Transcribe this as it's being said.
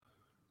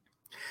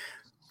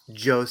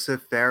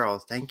Joseph Farrell.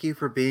 Thank you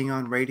for being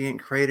on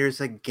Radiant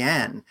Creators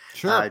again.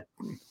 Sure. Uh,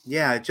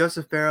 yeah,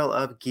 Joseph Farrell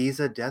of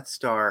Giza Death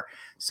Star.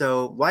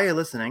 So while you're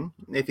listening,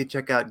 if you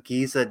check out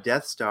Giza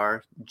Death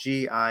Star,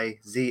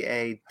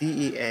 Gizadea,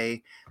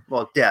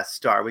 well, Death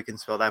Star, we can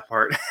spell that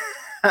part.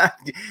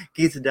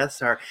 Giza Death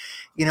Star.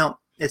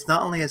 It's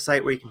not only a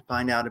site where you can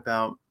find out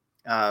about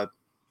uh,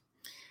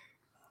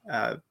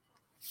 uh,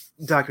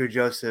 Dr.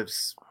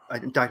 Joseph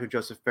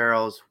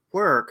Farrell's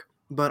work,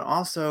 but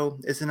also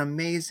it's an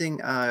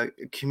amazing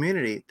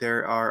community.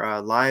 There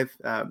are live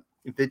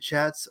vid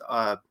chats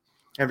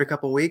every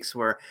couple of weeks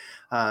where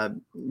uh,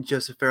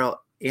 Joseph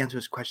Farrell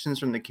answers questions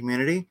from the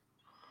community.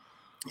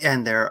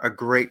 And they're a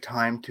great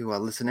time to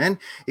listen in.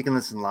 You can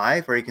listen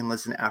live or you can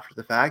listen after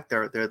the fact.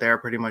 They're there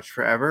pretty much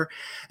forever.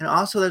 And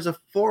also, there's a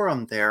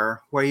forum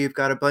there where you've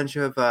got a bunch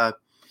of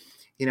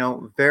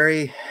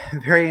very,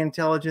 very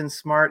intelligent,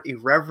 smart,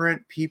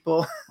 irreverent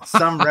people.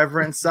 Some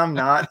reverent, some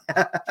not.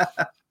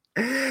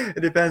 It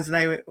depends on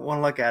how you want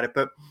to look at it.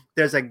 But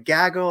there's a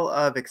gaggle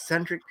of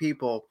eccentric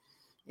people,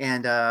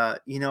 and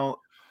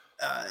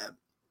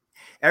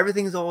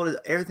everything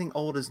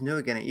old is new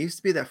again. It used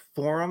to be that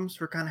forums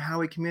were kind of how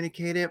we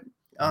communicated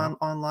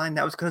online.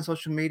 That was kind of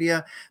social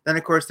media. Then,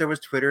 of course, there was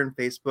Twitter and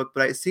Facebook.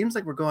 But it seems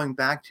like we're going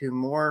back to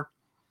more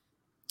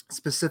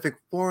specific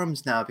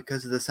forums now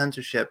because of the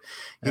censorship.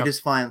 You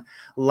just find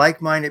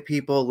like-minded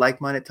people,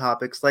 like-minded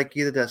topics, like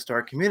you, the Death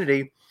Star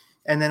community,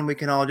 and then we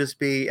can all just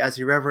be as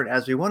irreverent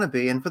as we want to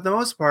be. And for the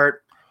most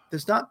part,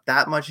 there's not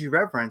that much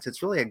irreverence.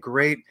 It's really a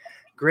great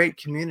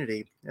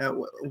community.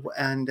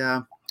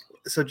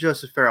 So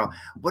Joseph Farrell,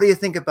 what do you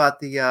think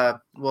about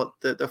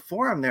the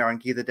forum there on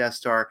Guy the Death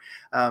Star?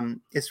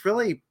 It's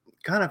really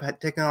kind of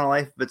taken on a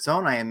life of its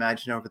own, I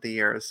imagine, over the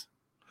years.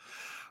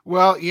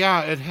 Well,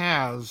 yeah, it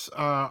has,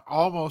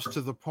 almost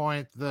to the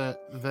point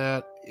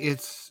that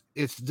it's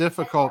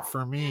difficult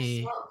for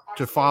me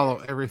to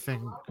follow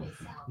everything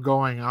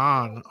going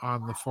on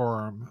the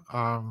forum.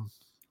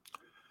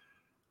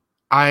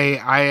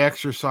 I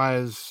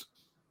exercise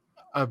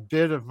a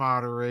bit of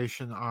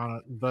moderation on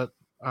it, but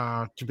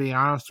to be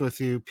honest with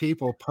you,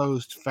 people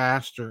post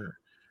faster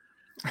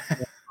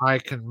than I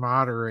can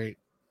moderate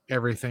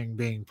everything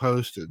being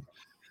posted.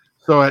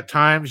 So at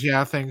times,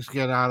 yeah, things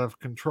get out of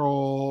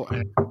control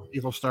and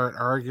people start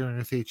arguing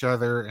with each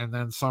other, and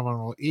then someone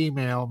will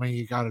email me,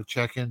 you got to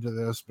check into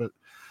this. But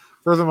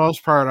for the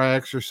most part, I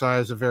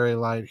exercise a very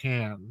light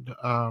hand.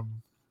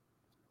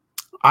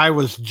 I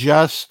was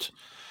just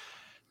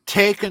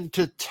taken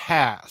to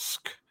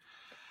task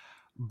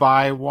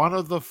by one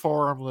of the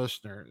forum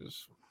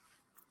listeners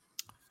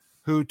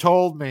who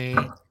told me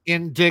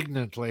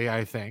indignantly,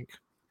 I think,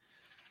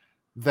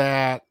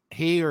 that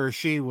he or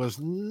she was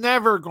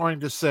never going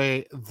to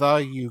say the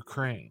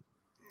Ukraine.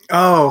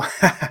 Oh.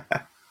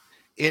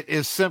 It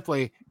is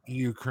simply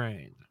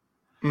Ukraine.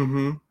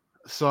 Mm-hmm.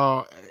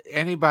 So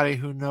anybody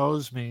who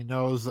knows me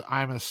knows that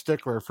I'm a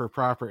stickler for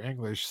proper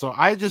English. So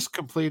I just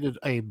completed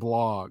a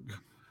blog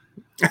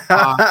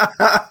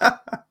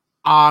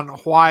on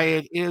why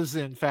it is,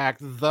 in fact,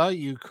 the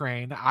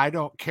Ukraine. I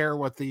don't care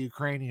what the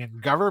Ukrainian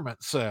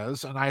government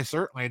says, and I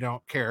certainly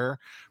don't care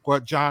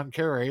what John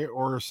Kerry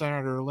or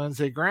Senator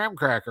Lindsey Graham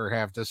Cracker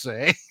have to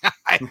say.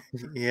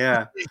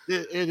 Yeah.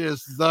 It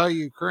is the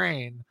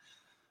Ukraine.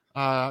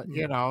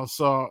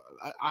 So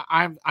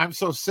I'm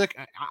so sick.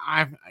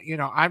 I'm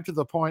to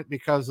the point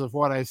because of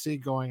what I see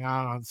going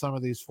on some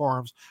of these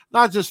forums,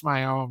 not just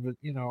my own, but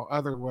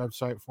other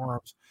website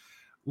forums,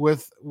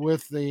 with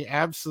the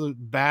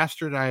absolute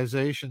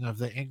bastardization of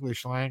the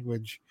English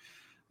language.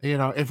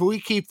 If we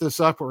keep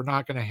this up, we're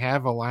not going to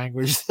have a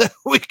language that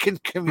we can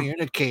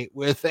communicate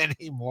with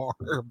anymore.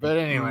 But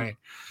anyway,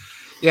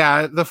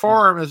 yeah, the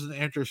forum is an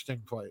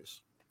interesting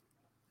place.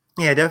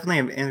 Yeah, definitely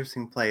an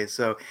interesting place.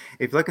 So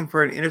if you're looking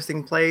for an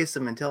interesting place,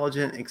 some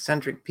intelligent,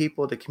 eccentric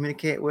people to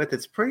communicate with,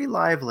 it's pretty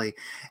lively.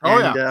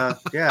 Oh, And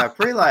yeah.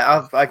 pretty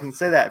I can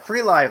say that.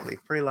 Pretty lively.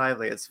 Pretty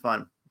lively. It's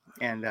fun.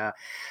 And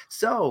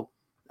so,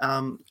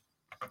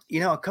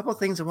 a couple of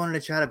things I wanted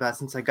to chat about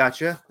since I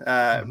got you.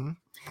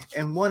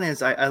 And one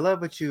is I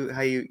love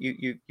how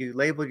you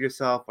labeled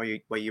yourself, or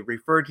you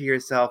referred to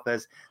yourself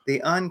as the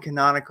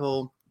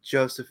uncanonical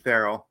Joseph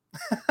Farrell.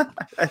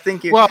 I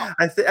think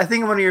I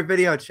think in one of your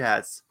video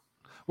chats.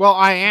 Well,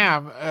 I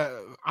am.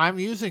 I'm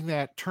using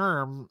that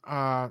term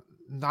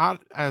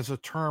not as a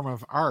term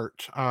of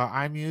art.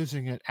 I'm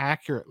using it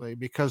accurately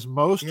because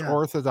most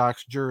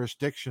Orthodox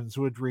jurisdictions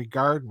would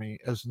regard me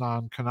as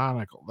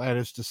non-canonical. That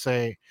is to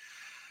say,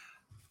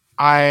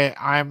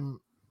 I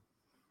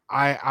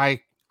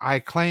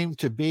claim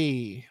to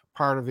be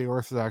part of the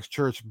Orthodox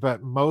Church,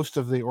 but most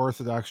of the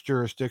Orthodox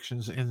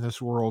jurisdictions in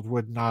this world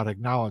would not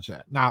acknowledge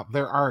that. Now,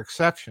 there are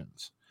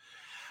exceptions,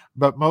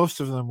 but most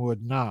of them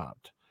would not.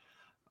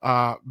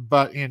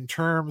 But in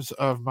terms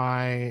of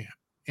my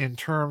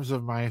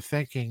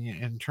thinking,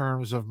 in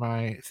terms of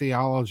my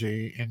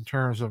theology, in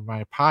terms of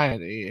my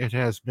piety, it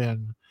has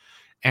been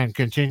and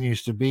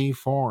continues to be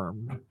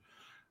formed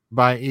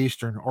by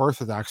Eastern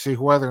Orthodoxy.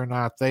 Whether or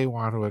not they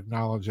want to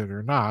acknowledge it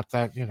or not,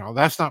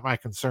 that's not my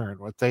concern.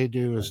 What they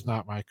do is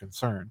not my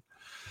concern.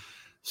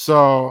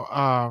 So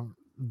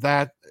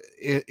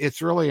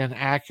it's really an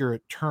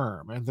accurate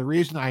term, and the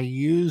reason I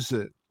use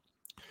it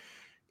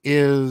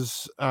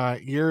is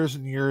years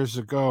and years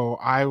ago,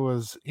 I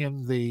was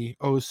in the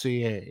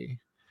OCA,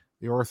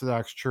 the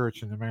Orthodox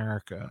Church in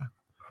America,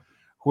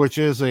 which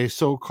is a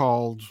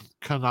so-called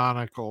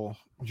canonical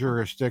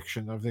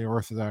jurisdiction of the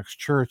Orthodox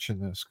Church in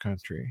this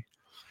country.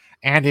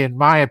 And in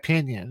my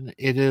opinion,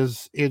 it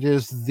is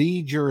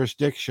the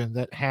jurisdiction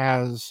that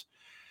has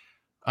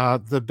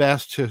the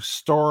best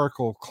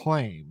historical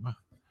claim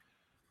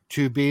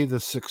to be the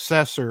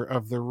successor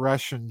of the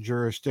Russian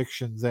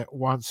jurisdiction that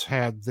once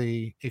had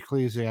the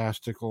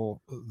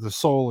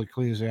sole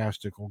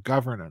ecclesiastical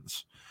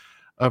governance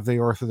of the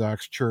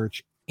Orthodox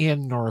Church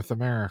in North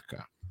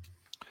America.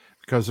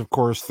 Because, of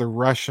course, the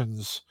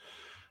Russians,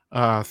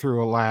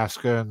 through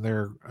Alaska and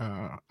their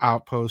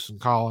outposts and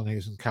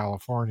colonies in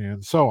California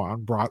and so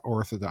on, brought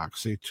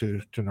Orthodoxy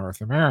to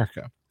North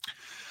America.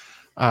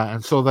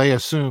 And so they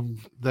assumed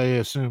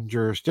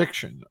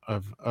jurisdiction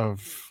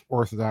of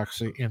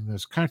Orthodoxy in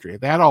this country.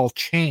 That all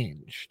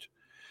changed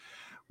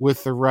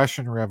with the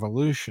Russian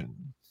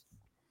Revolution,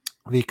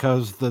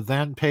 because the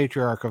then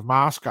Patriarch of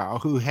Moscow,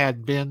 who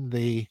had been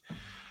the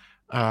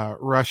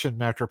Russian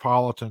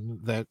metropolitan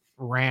that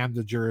ran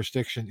the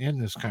jurisdiction in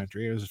this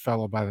country, it was a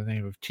fellow by the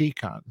name of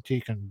Tikhon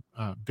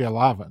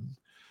Bilavin,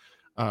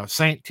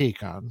 Saint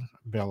Tikhon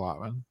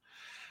Bilavin,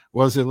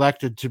 was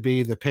elected to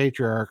be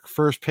the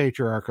first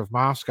patriarch of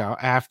Moscow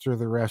after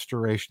the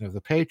restoration of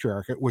the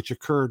patriarchate, which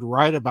occurred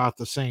right about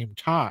the same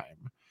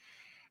time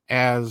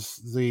as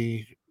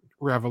the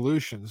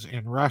revolutions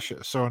in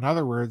Russia. So, in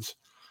other words,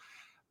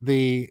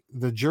 the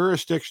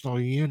jurisdictional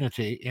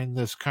unity in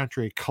this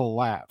country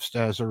collapsed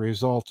as a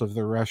result of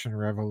the Russian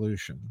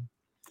Revolution,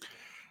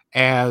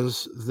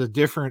 as the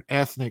different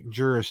ethnic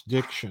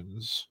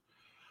jurisdictions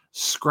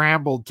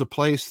scrambled to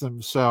place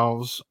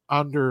themselves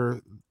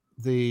under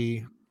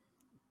the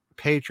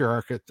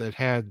patriarchate that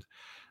had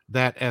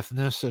that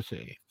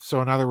ethnicity.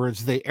 So, in other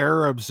words, the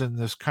Arabs in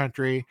this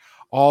country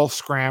all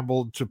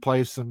scrambled to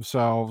place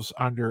themselves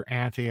under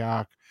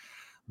Antioch.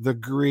 The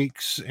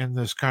Greeks in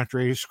this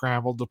country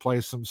scrambled to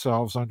place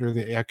themselves under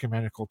the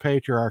ecumenical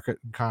patriarchate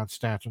in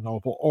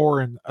Constantinople,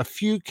 or in a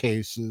few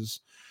cases,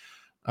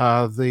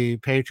 the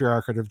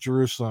patriarchate of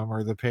Jerusalem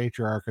or the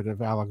patriarchate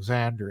of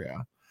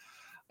Alexandria.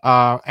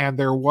 And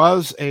there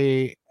was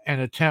an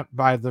attempt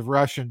by the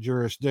Russian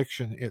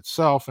jurisdiction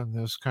itself in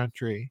this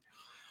country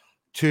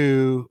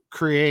to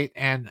create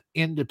an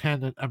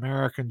independent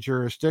American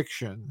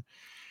jurisdiction.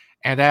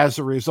 And as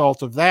a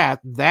result of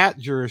that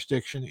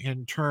jurisdiction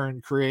in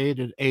turn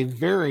created a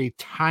very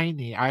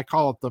tiny, I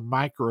call it the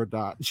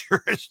microdot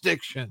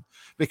jurisdiction,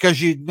 because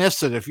you'd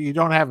miss it if you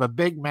don't have a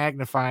big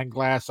magnifying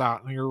glass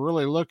out and you're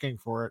really looking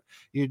for it.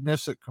 You'd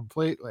miss it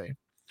completely.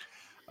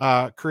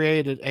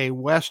 Created a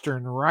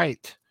Western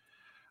Rite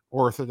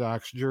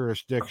Orthodox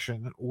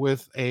jurisdiction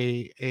with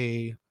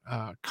a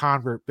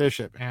convert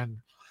bishop. And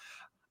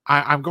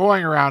I'm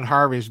going around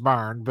Harvey's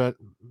barn, but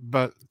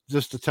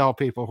just to tell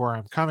people where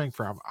I'm coming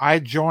from, I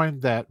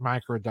joined that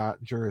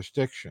microdot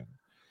jurisdiction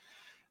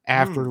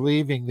after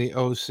leaving the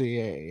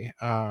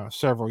OCA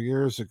several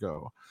years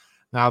ago.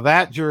 Now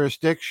that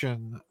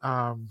jurisdiction,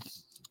 I'm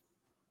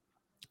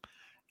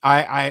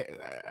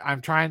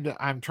trying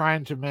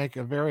to make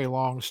a very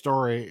long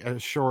story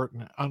as short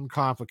and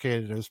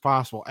uncomplicated as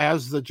possible.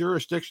 As the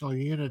jurisdictional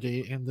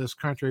unity in this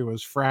country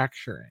was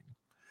fracturing,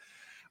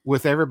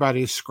 with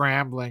everybody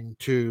scrambling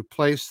to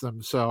place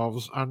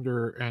themselves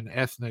under an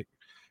ethnic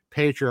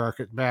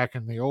patriarchate back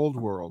in the old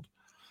world,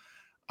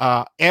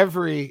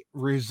 every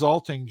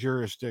resulting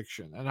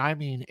jurisdiction, and I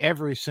mean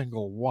every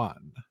single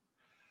one,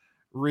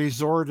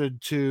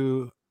 resorted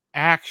to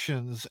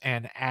actions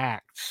and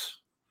acts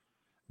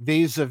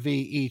vis-a-vis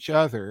each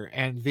other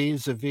and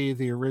vis-a-vis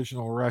the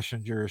original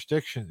Russian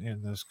jurisdiction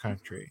in this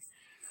country,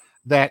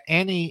 that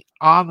any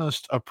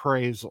honest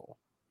appraisal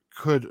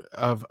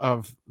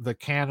of the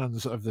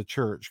canons of the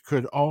church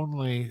could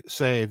only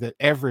say that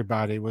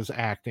everybody was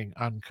acting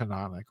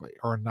uncanonically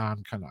or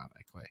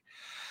non-canonically.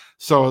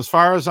 So as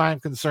far as I'm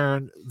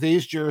concerned,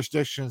 these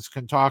jurisdictions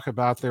can talk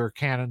about their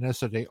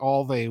canonicity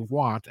all they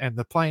want, and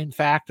the plain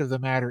fact of the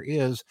matter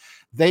is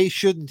they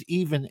shouldn't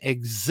even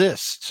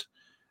exist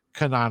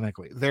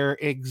canonically. Their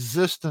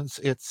existence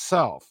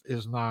itself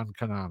is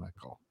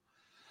non-canonical.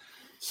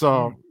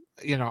 So,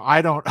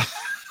 I don't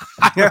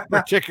I don't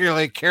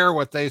particularly care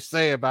what they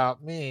say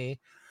about me.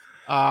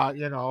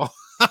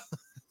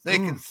 They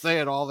can say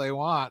it all they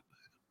want.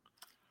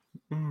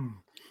 Wow.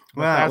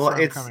 That's where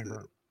I'm coming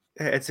from.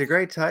 It's a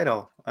great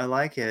title. I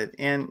like it.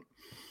 And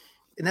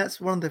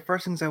that's one of the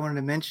first things I wanted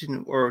to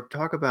mention or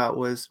talk about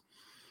was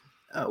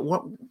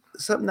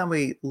something that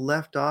we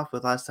left off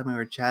with last time we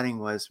were chatting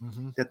was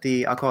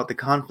that I'll call it the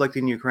conflict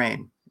in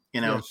Ukraine,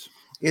 Yes.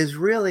 is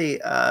really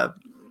a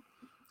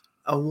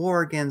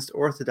war against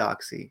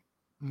orthodoxy.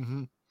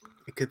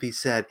 It could be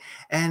said.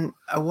 And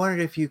I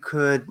wondered if you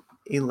could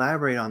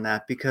elaborate on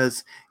that?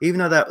 Because even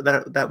though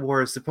that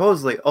war is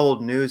supposedly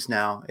old news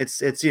now,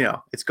 it's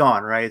it's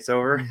gone, right? It's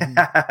over.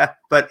 Mhm.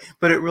 But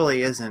it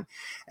really isn't.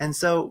 And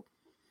so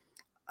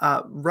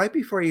right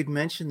before you'd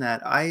mentioned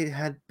that, I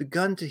had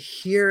begun to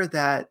hear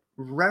that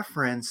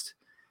referenced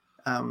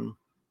um,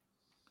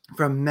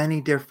 from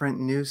many different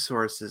news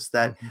sources,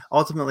 that Mhm.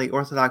 ultimately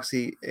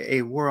orthodoxy,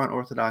 a war on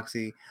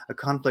orthodoxy, a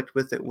conflict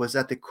with it, was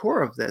at the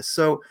core of this.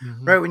 So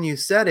Mhm. right when you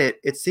said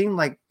it, it seemed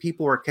like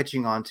people were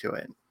catching on to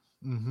it.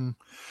 Mhm.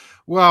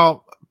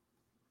 Well,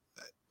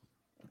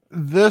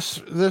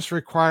 this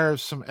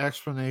requires some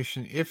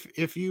explanation.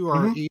 If you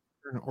are Hmm.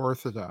 Eastern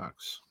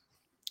Orthodox,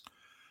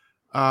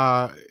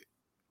 uh,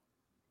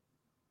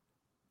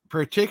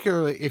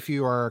 particularly if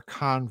you are a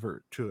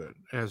convert to it,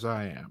 as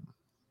I am,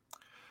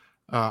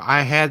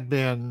 I had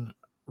been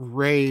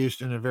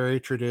raised in a very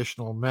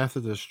traditional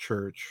Methodist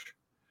church.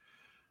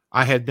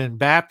 I had been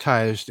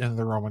baptized in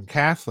the Roman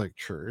Catholic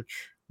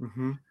Church.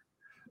 Hmm.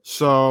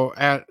 So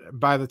at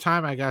by the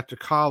time I got to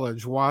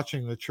college,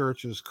 watching the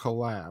churches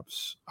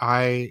collapse,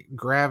 I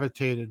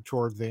gravitated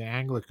toward the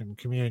Anglican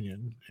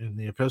Communion in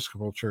the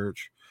Episcopal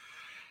Church.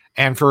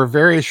 And for a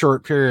very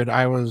short period,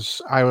 I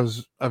was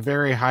a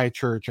very high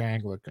church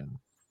Anglican.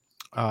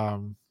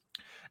 Um,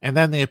 and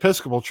then the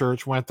Episcopal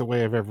Church went the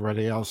way of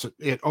everybody else.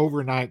 It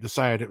overnight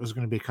decided it was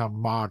going to become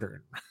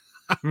modern.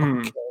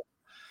 Hmm.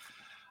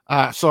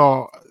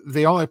 So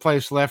the only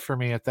place left for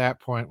me at that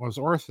point was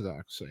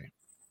Orthodoxy.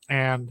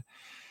 And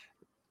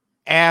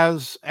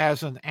as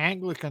an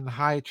Anglican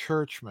high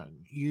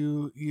churchman,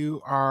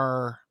 you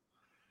are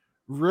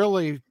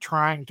really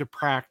trying to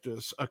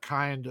practice a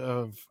kind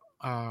of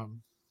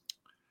um,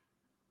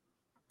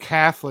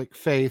 Catholic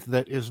faith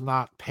that is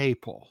not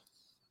papal.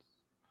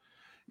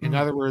 In Hmm.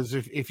 other words,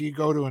 if you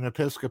go to an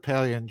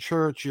Episcopalian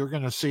church, you're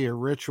going to see a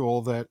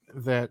ritual that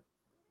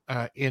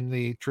in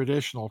the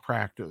traditional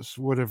practice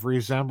would have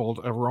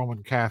resembled a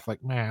Roman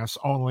Catholic Mass,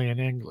 only in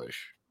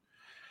English.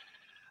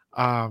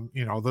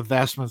 The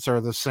vestments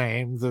are the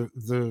same,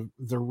 the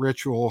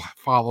ritual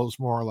follows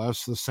more or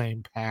less the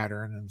same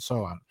pattern, and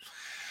so on.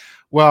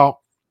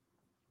 Well,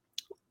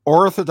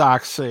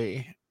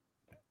 Orthodoxy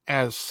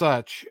as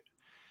such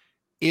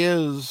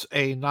is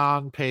a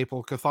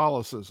non-papal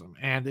Catholicism,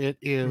 and Hmm.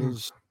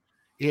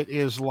 it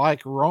is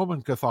like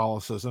Roman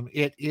Catholicism.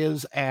 It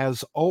is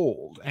as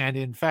old, and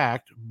in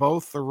fact,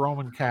 both the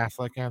Roman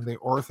Catholic and the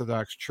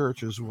Orthodox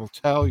churches will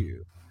tell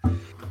you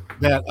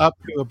that up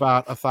to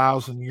about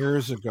 1,000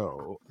 years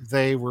ago,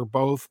 they were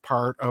both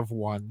part of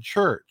one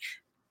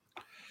church.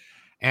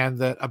 And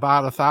that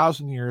about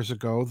 1,000 years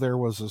ago, there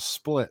was a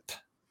split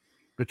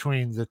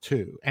between the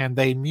two, and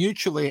they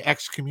mutually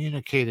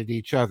excommunicated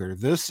each other.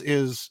 This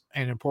is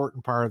an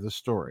important part of the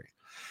story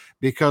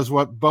because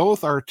what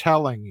both are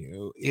telling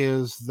you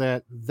is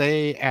that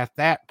they, at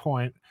that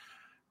point,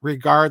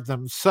 regard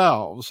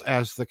themselves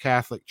as the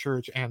Catholic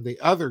Church and the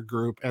other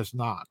group as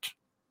not.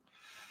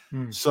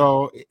 Hmm.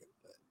 So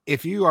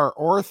if you are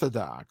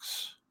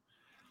Orthodox,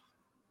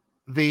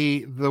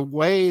 the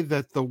way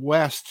that the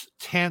West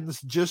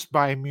tends, just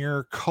by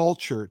mere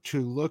culture,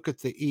 to look at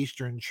the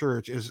Eastern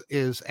Church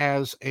is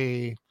as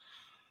a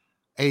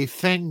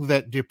thing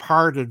that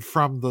departed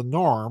from the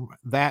norm,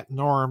 that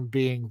norm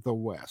being the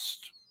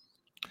West.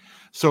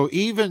 So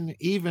even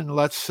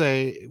let's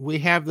say we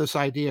have this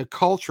idea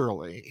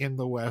culturally in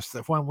the West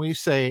that when we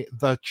say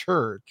the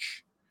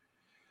church,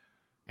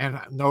 and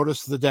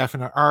notice the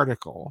definite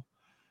article,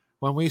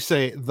 when we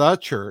say the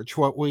church,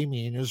 what we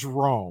mean is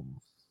Rome.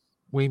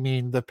 We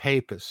mean the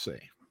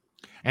papacy.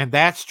 And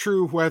that's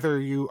true whether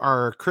you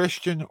are a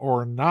Christian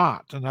or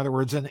not. In other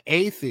words, an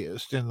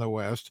atheist in the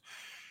West,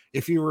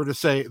 if you were to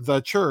say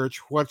the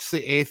church, what's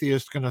the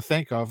atheist going to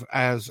think of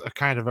as a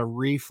kind of a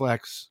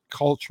reflex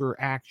culture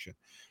action?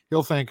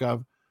 He'll think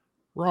of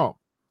Rome.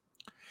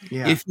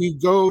 Yeah. If you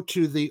go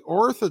to the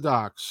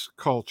Orthodox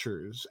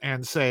cultures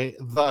and say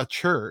the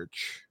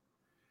church,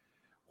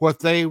 what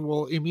they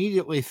will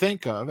immediately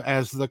think of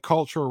as the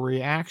cultural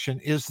reaction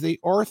is the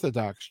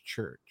Orthodox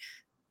Church.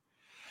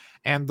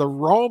 And the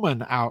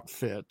Roman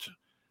outfit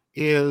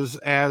is,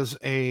 as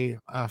a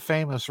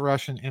famous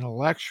Russian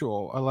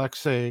intellectual,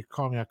 Alexei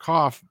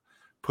Khomyakov,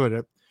 put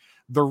it,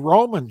 the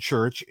Roman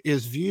Church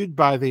is viewed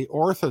by the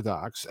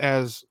Orthodox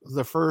as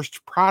the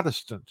first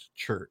Protestant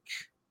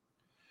church.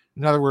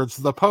 In other words,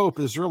 the Pope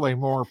is really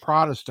more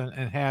Protestant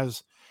and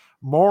has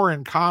more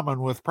in common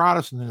with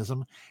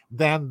Protestantism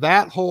than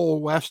that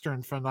whole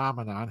Western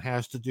phenomenon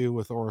has to do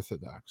with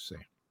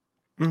Orthodoxy.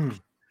 Hmm.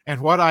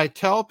 And what I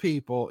tell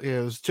people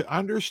is to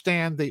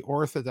understand the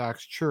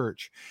Orthodox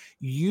Church,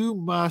 you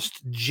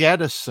must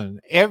jettison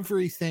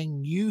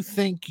everything you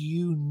think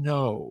you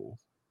know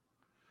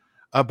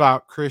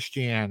about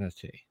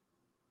Christianity.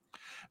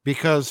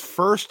 Because,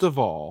 first of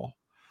all,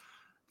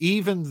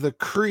 even the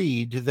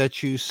creed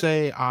that you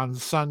say on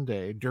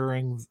Sunday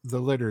during the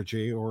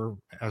liturgy, or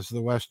as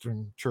the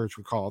Western Church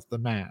would call it, the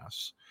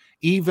Mass,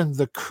 even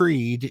the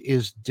creed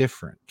is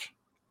different.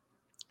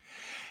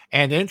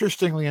 And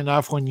interestingly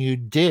enough, when you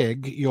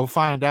dig, you'll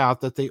find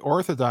out that the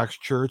Orthodox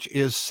Church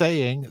is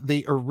saying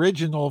the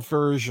original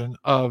version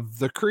of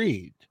the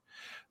creed.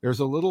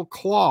 There's a little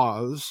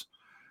clause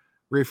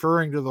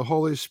referring to the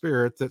Holy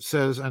Spirit that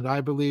says, "And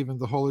I believe in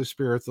the Holy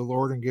Spirit, the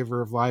Lord and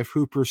giver of life,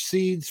 who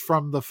proceeds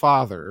from the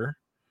Father,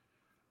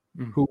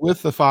 who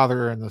with the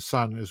Father and the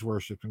Son is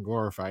worshiped and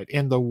glorified."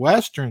 In the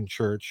Western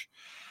Church,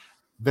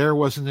 there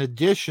was an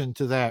addition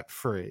to that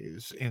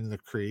phrase in the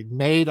creed,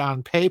 made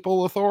on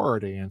papal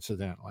authority,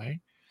 incidentally,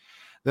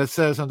 that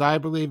says, "And I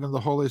believe in the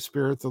Holy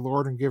Spirit, the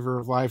Lord and giver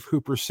of life, who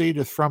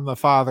proceedeth from the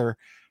Father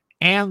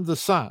and the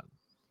Son."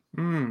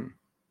 Mm.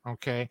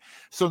 Okay.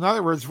 So in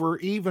other words, we're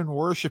even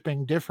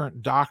worshiping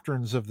different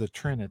doctrines of the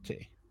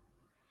Trinity.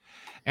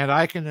 And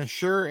I can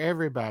assure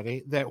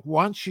everybody that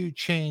once you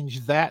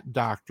change that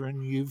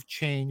doctrine, you've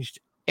changed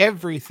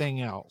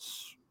everything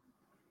else.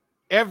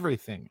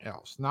 Everything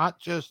else, not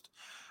just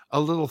a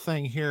little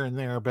thing here and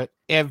there, but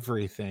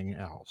everything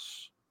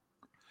else.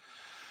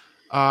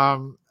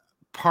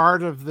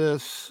 Part of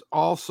this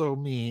also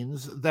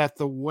means that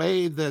the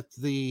way that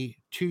the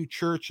two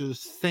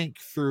churches think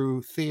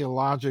through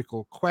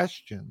theological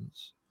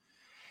questions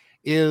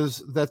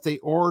is that the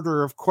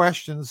order of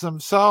questions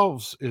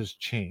themselves is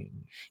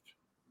changed.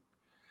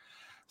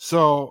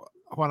 So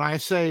when I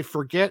say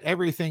forget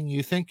everything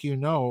you think you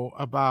know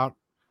about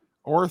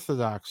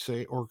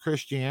Orthodoxy or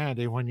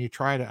Christianity when you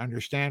try to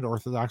understand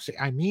Orthodoxy,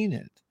 I mean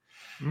it.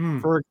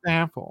 For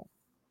example,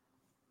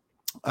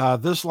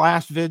 this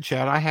last vid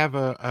chat, I have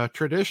a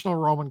traditional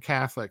Roman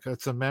Catholic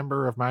that's a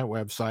member of my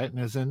website and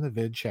is in the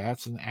vid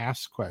chats and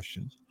asks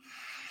questions.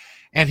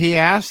 And he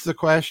asked the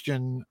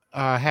question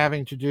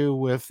having to do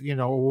with,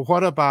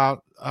 what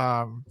about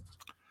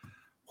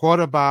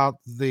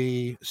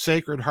the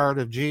Sacred Heart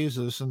of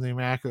Jesus and the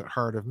Immaculate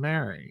Heart of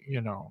Mary,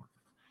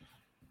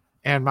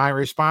 And my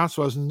response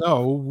was,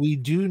 no, we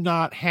do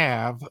not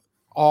have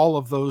all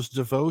of those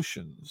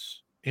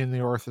devotions in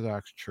the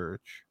Orthodox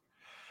Church,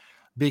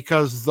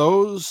 because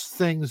those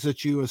things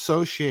that you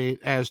associate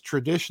as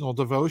traditional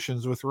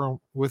devotions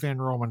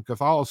within Roman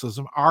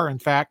Catholicism are in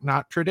fact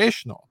not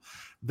traditional.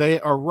 They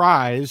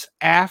arise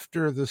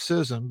after the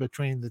schism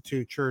between the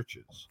two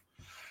churches.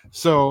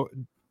 So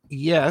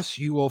yes,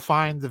 you will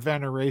find the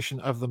veneration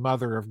of the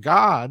Mother of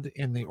God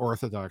in the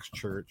Orthodox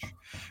Church,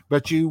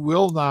 but you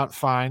will not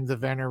find the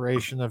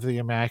veneration of the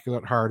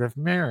Immaculate Heart of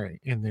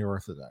Mary in the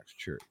Orthodox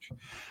Church.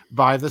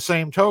 By the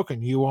same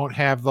token, you won't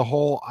have the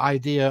whole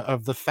idea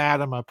of the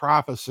Fatima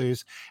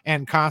prophecies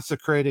and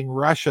consecrating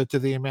Russia to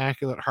the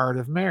Immaculate Heart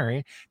of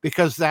Mary,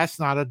 because that's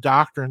not a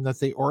doctrine that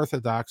the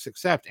Orthodox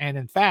accept. And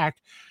in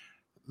fact,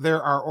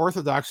 there are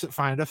Orthodox that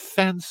find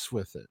offense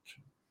with it.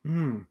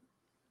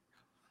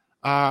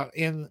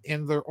 In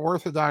the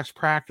Orthodox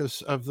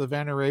practice of the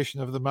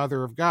veneration of the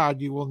Mother of God,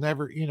 you will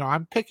never,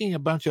 I'm picking a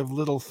bunch of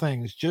little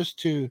things just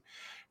to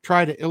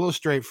try to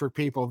illustrate for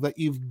people that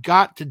you've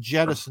got to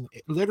jettison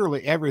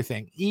literally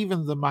everything,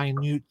 even the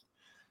minute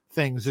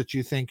things that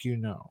you think you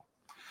know.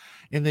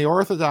 In the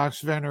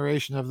Orthodox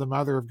veneration of the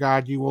Mother of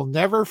God, you will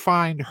never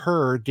find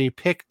her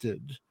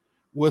depicted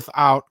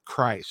without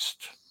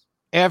Christ,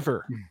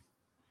 ever.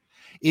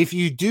 If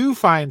you do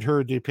find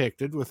her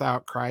depicted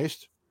without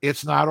Christ,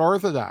 it's not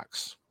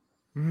Orthodox.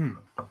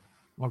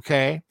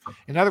 Okay.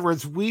 In other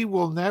words, we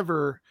will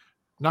never,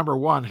 number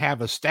one,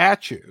 have a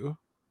statue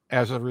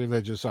as a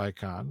religious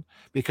icon,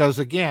 because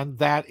again,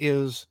 that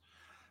is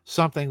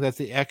something that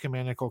the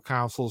ecumenical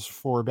councils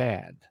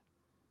forbade.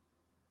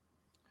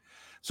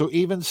 So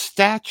even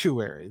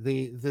statuary,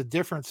 the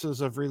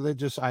differences of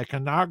religious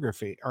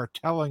iconography are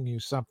telling you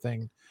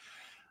something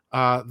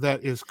that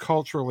is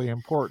culturally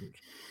important.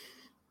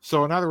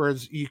 So in other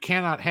words, you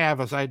cannot have,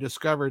 as I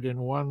discovered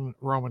in one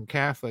Roman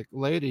Catholic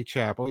lady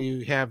chapel,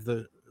 you have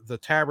the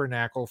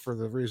tabernacle for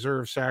the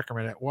reserved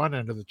sacrament at one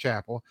end of the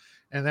chapel,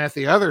 and at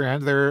the other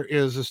end there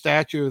is a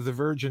statue of the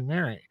Virgin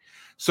Mary.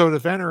 So to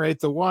venerate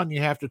the one,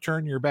 you have to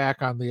turn your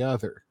back on the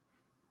other.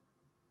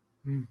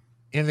 In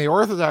the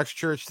Orthodox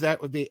Church,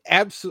 that would be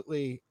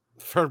absolutely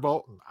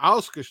verboten,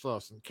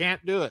 ausgeschlossen.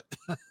 Can't do it.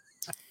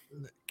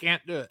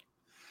 Can't do it.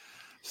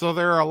 So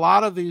there are a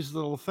lot of these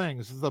little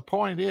things. The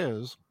point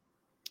is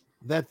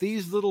that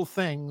these little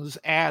things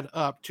add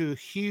up to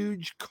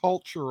huge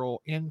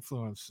cultural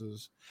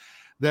influences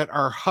that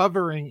are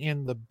hovering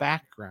in the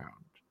background,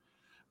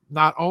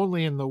 not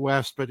only in the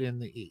West, but in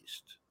the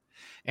East.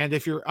 And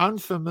if you're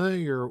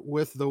unfamiliar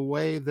with the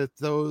way that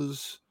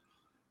those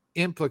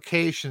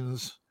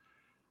implications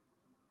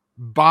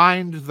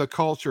bind the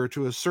culture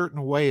to a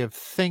certain way of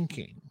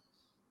thinking,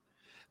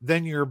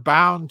 then you're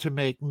bound to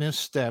make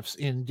missteps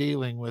in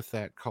dealing with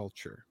that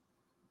culture.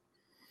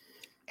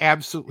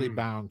 Absolutely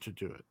bound to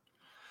do it.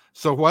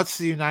 So what's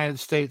the United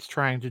States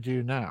trying to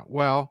do now?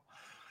 Well,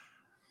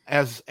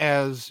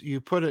 as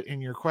you put it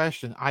in your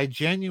question, I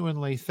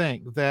genuinely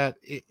think that,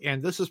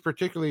 and this is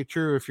particularly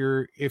true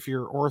if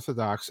you're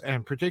Orthodox,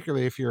 and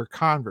particularly if you're a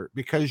convert,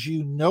 because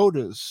you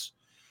notice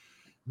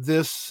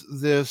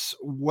this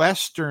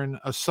Western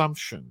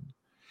assumption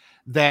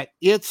that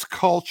its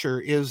culture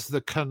is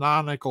the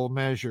canonical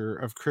measure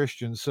of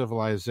Christian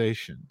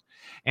civilization,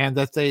 and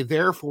that they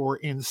therefore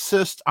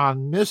insist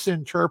on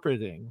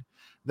misinterpreting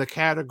the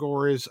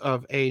categories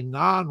of a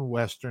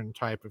non-Western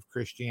type of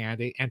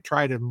Christianity and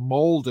try to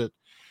mold it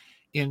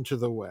into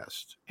the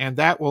West. And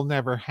that will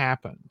never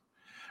happen.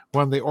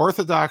 When the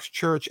Orthodox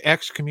Church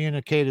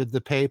excommunicated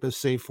the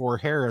papacy for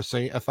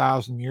heresy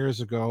 1,000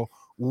 years ago,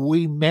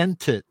 we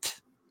meant it.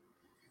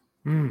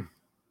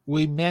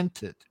 We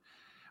meant it.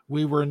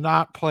 We were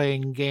not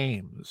playing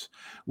games.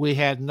 We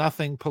had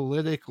nothing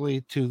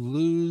politically to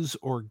lose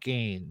or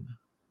gain.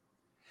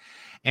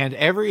 And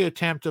every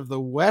attempt of the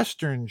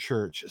Western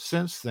Church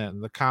since then,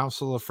 the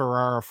Council of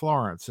Ferrara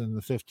Florence in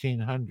the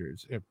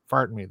 1500s, the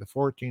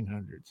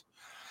 1400s,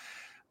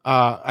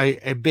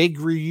 a big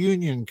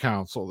reunion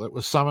council that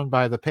was summoned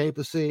by the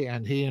papacy,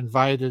 and he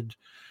invited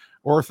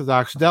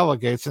Orthodox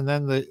delegates, and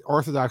then the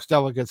Orthodox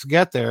delegates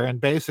get there,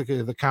 and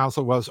basically the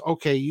council was,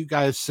 okay, you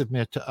guys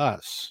submit to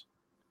us.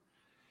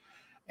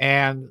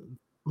 And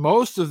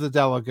most of the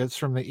delegates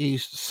from the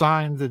East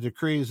signed the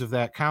decrees of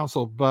that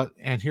council,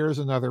 and here's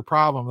another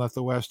problem that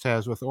the West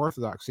has with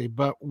Orthodoxy,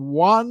 but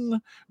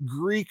one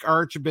Greek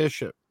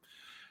archbishop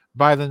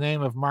by the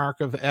name of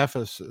Mark of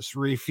Ephesus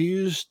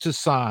refused to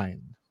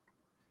sign.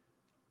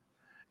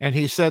 And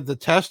he said, the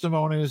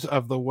testimonies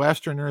of the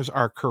Westerners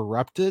are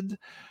corrupted.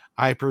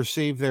 I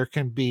perceive there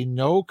can be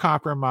no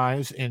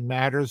compromise in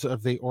matters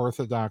of the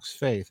Orthodox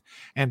faith.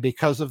 And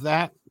because of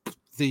that,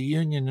 the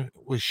union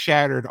was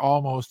shattered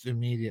almost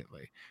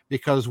immediately,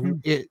 because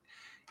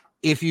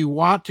if you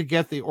want to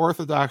get the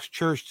Orthodox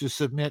Church to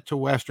submit to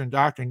Western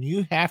doctrine,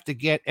 you have to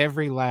get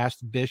every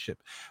last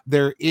bishop.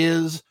 There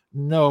is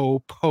no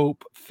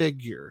pope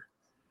figure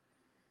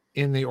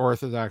in the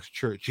Orthodox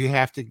Church. You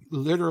have to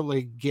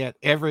literally get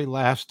every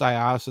last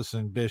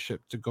diocesan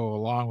bishop to go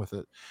along with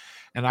it.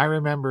 And I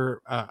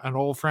remember an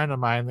old friend of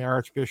mine, the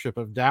Archbishop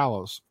of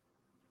Dallas,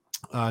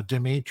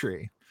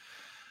 Dimitri,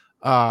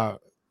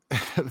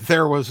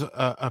 there was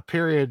a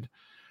period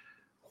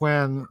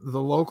when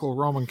the local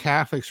Roman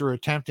Catholics were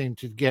attempting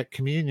to get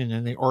communion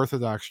in the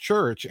Orthodox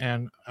Church,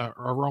 and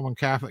a Roman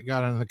Catholic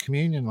got on the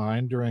communion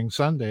line during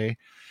Sunday,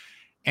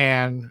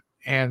 and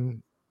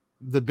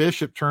the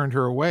bishop turned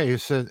her away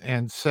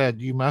and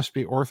said, you must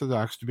be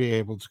Orthodox to be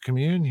able to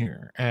commune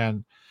here.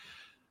 And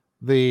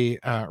the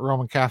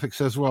Roman Catholic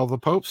says, well, the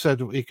Pope said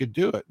that we could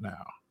do it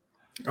now.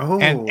 Oh.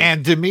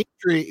 And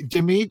Dimitri,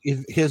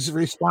 his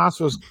response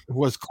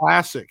was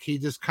classic. He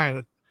just kind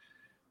of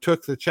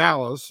took the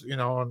chalice,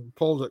 and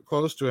pulled it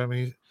close to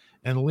him,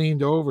 and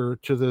leaned over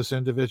to this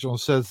individual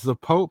and says, the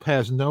Pope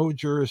has no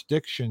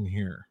jurisdiction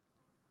here.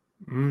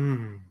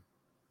 And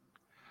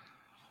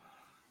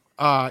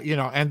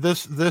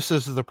this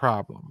is the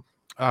problem.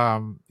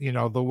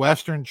 The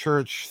Western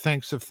Church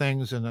thinks of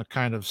things in a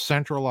kind of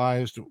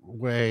centralized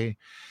way.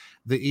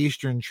 The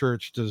Eastern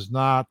Church does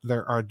not.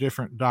 There are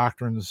different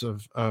doctrines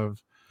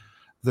of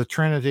the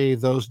Trinity.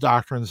 Those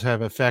doctrines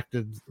have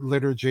affected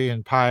liturgy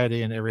and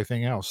piety and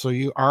everything else. So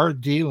you are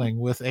dealing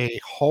with a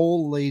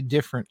wholly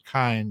different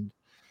kind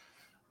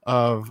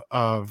of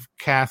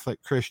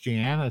Catholic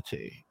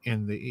Christianity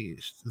in the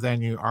East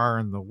than you are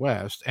in the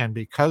West. And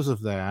because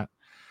of that,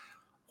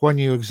 when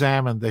you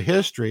examine the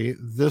history,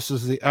 this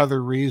is the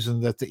other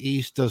reason that the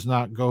East does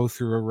not go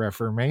through a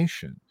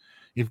Reformation.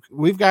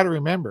 We've got to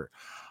remember,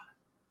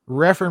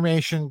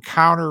 Reformation,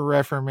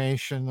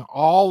 Counter-Reformation,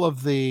 all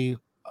of the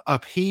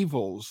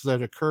upheavals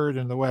that occurred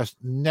in the West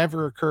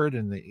never occurred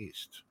in the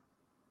East.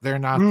 They're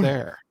not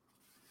there.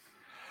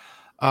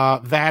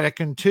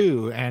 Vatican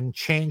II and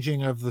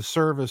changing of the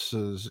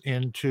services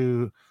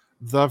into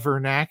the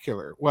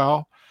vernacular.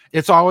 Well,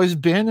 it's always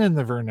been in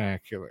the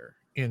vernacular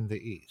in the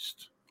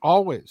East.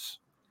 Always.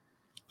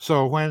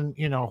 So when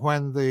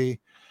the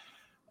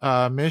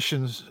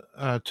missions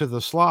to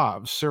the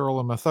Slavs, Cyril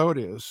and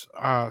Methodius,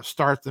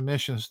 start the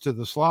missions to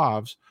the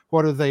Slavs,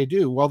 what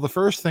do? Well, the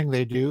first thing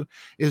they do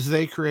is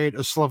they create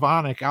a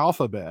Slavonic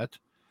alphabet,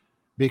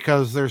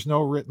 because there's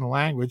no written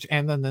language.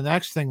 And then the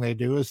next thing they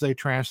do is they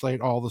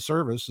translate all the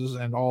services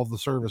and all the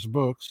service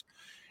books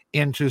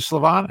into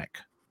Slavonic.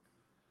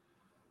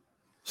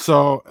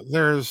 So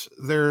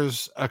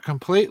there's a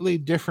completely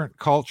different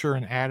culture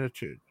and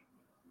attitude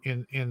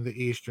in the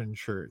Eastern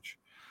Church.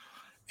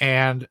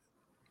 And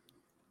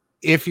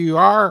if you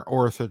are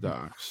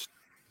Orthodox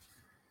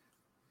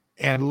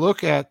and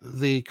look at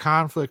the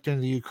conflict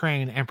in the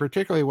Ukraine, and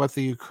particularly what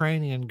the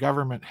Ukrainian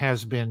government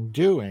has been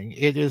doing,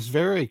 it is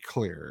very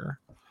clear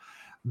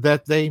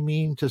that they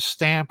mean to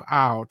stamp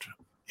out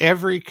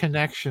every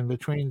connection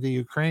between the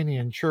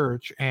Ukrainian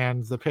church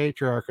and the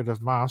Patriarchate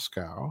of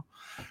Moscow.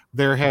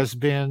 There has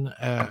been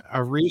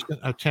a recent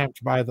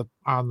attempt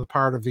on the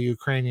part of the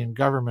Ukrainian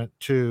government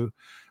to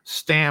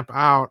stamp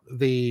out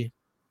the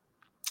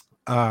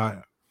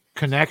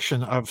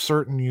connection of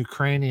certain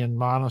Ukrainian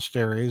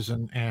monasteries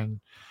and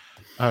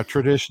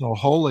traditional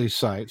holy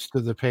sites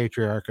to the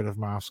Patriarchate of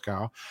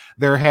Moscow.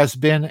 There has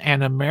been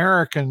an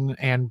American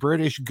and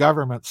British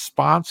government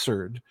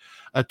sponsored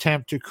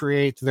attempt to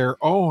create their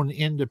own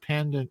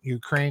independent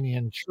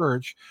Ukrainian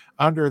church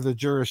under the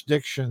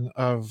jurisdiction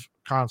of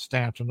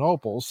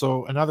Constantinople.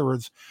 So, in other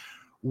words,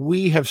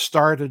 we have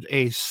started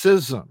a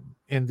schism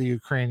in the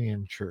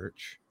Ukrainian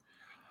church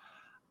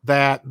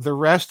that the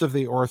rest of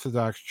the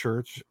Orthodox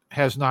Church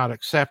has not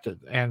accepted.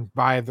 And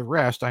by the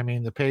rest, I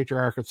mean the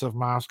Patriarchates of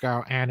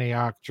Moscow,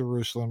 Antioch,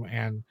 Jerusalem,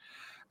 and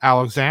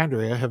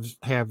Alexandria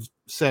have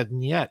said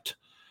niet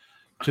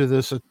to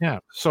this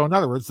attempt. So, in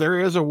other words, there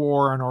is a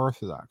war on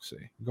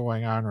orthodoxy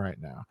going on right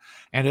now.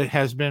 And it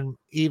has been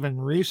even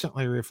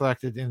recently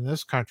reflected in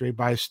this country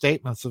by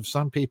statements of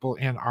some people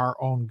in our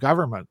own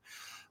government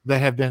that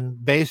have been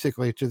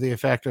basically to the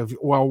effect of,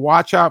 well,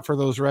 watch out for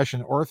those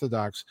Russian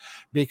Orthodox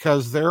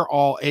because they're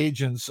all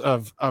agents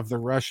of the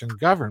Russian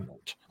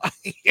government.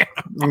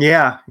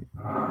 Yeah.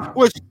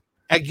 Which,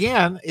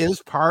 again,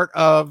 is part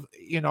of,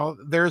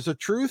 there's a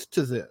truth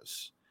to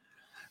this,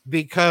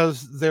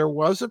 because there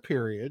was a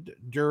period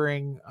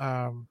during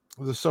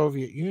the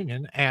Soviet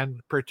Union,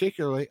 and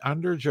particularly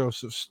under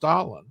Joseph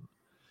Stalin,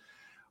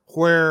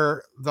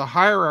 where the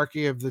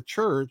hierarchy of the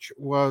church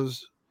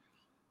was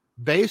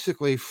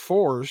basically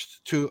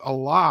forced to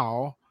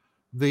allow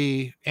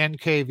the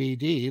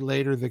NKVD,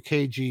 later the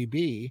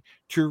KGB,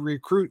 to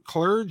recruit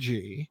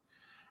clergy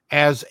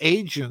as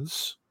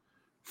agents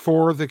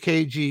for the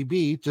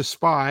KGB to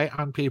spy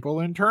on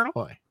people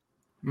internally.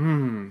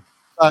 Mm.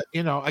 But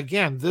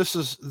again, this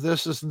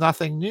is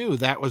nothing new.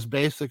 That was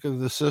basically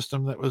the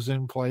system that was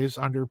in place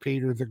under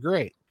Peter the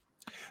Great.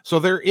 So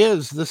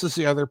this is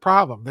the other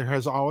problem. There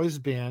has always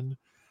been,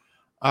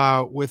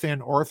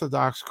 within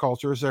Orthodox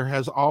cultures, there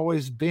has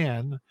always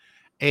been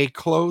a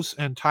close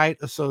and tight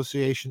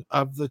association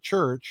of the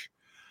church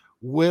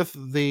with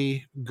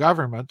the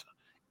government,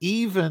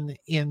 even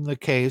in the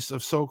case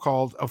of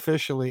so-called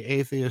officially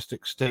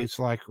atheistic states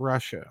like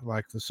Russia,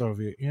 like the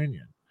Soviet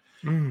Union.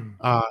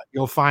 Mm.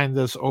 You'll find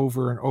this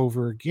over and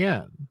over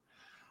again.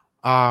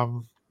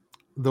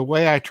 The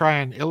way I try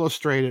and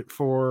illustrate it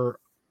for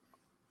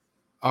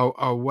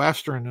a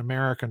Western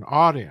American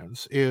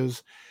audience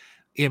is,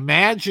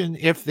 imagine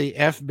if the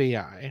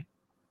FBI,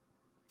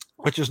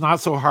 which is not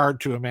so hard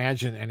to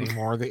imagine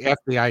anymore, the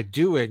FBI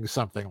doing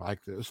something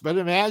like this. But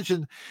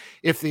imagine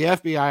if the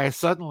FBI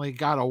suddenly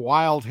got a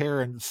wild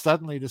hair and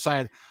suddenly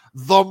decided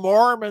the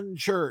Mormon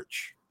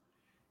church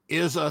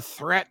is a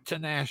threat to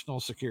national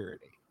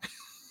security.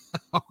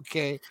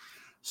 Okay.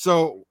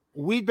 So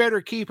we'd better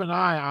keep an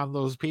eye on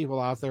those people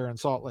out there in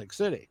Salt Lake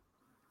City.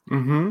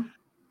 Mm-hmm.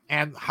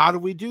 And how do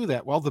we do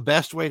that? Well, the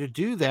best way to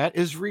do that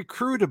is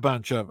recruit a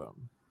bunch of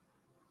them.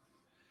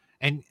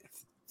 And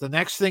the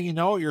next thing you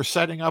know, you're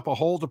setting up a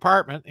whole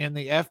department in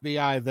the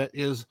FBI that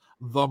is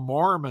the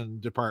Mormon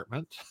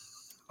department.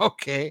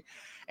 Okay.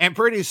 And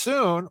pretty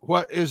soon,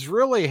 what is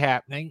really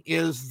happening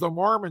is the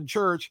Mormon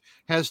church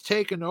has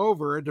taken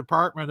over a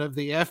department of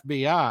the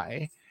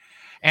FBI.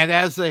 And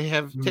as they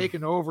have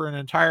taken over an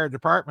entire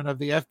department of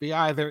the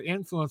FBI, their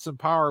influence and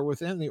power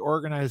within the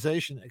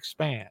organization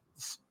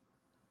expands.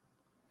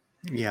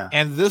 Yeah.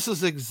 And this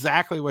is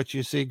exactly what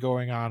you see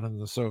going on in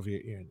the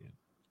Soviet Union.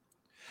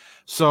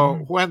 So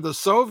when the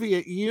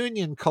Soviet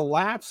Union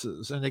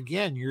collapses, and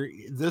again,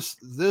 this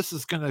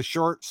is going to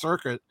short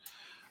circuit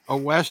a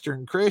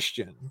Western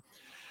Christian,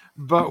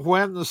 but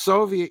when the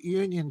Soviet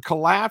Union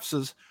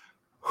collapses,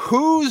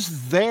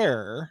 who's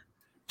there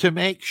to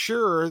make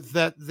sure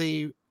that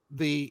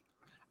the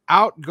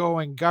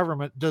outgoing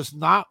government does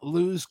not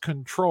lose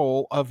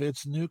control of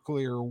its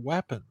nuclear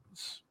weapons?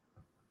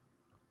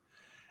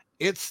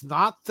 It's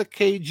not the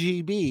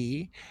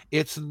KGB,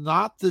 it's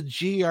not the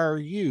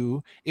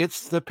GRU,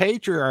 it's the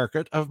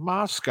Patriarchate of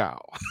Moscow.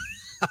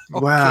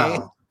 Okay.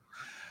 Wow.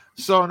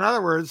 So, in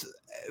other words,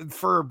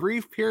 for a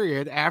brief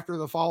period after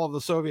the fall of the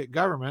Soviet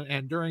government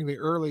and during the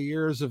early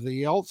years of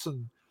the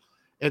Yeltsin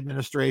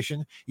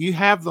administration, you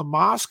have the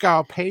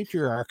Moscow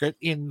Patriarchate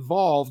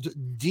involved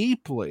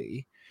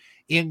deeply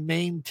in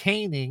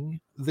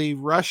maintaining the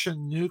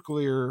Russian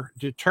nuclear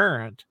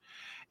deterrent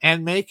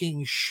and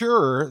making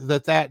sure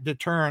that that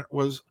deterrent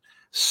was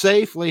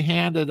safely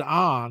handed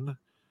on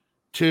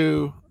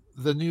to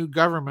the new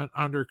government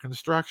under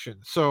construction.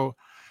 So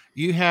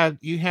you had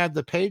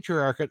the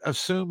Patriarchate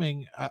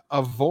assuming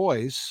a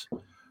voice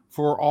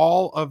for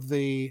all of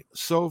the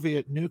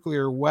Soviet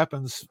nuclear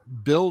weapons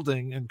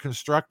building and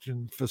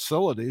construction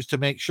facilities to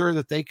make sure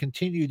that they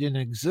continued in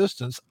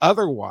existence.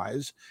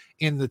 Otherwise,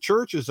 in the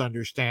church's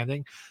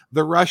understanding,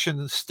 the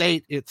Russian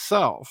state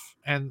itself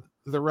and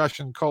the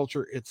Russian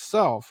culture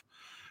itself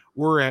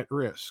were at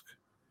risk.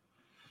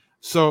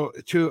 So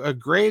to a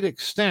great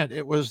extent,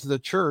 it was the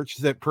church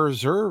that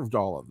preserved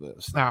all of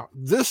this. Now,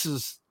 this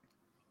is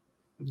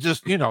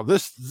just,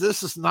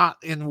 this is not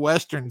in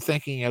Western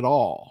thinking at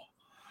all.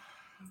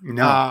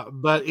 No.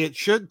 But it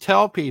should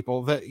tell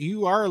people that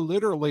you are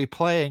literally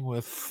playing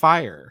with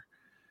fire,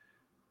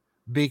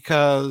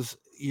 because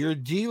you're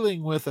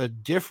dealing with a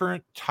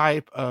different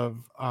type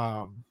of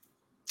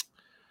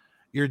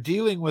You're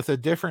dealing with a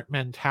different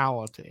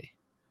mentality,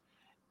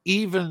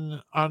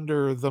 even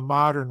under the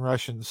modern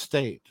Russian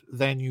state,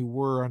 than you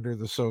were under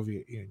the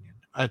Soviet Union.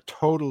 A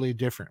totally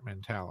different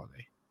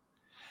mentality.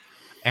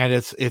 And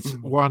it's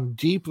Mm. one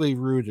deeply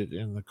rooted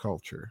in the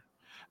culture.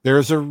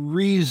 There's a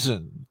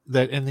reason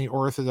that in the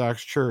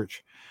Orthodox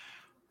Church,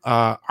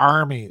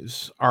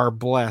 armies are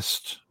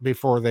blessed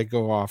before they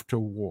go off to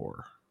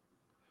war,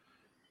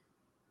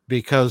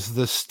 because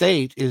the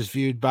state is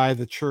viewed by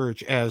the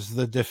church as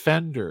the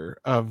defender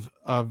of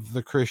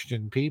the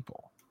Christian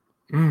people.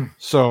 Mm.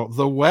 So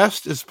the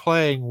West is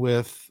playing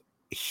with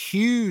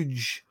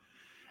huge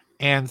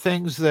and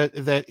things that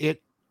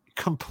it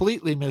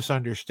completely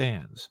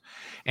misunderstands.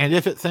 And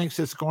if it thinks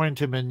it's going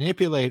to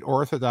manipulate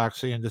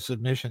orthodoxy into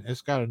submission,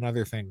 it's got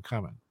another thing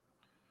coming.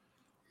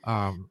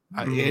 Mm.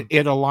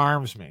 It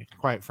alarms me,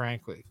 quite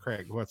frankly,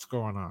 Craig, what's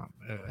going on.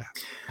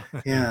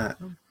 Yeah,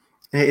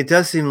 it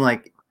does seem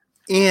like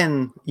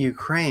in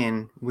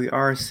Ukraine we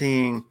have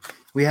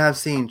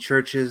seen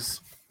churches,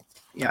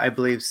 yeah, I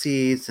believe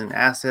seized and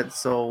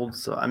assets sold.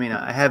 So I mean,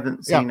 I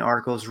haven't Yeah. seen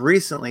articles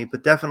recently,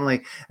 but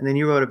definitely. And then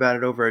you wrote about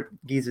it over at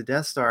Giza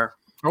Death Star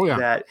Oh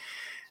yeah.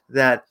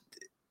 that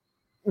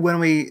when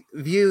we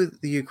view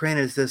the Ukraine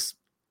as this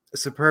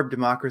superb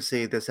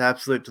democracy, this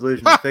absolute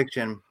delusional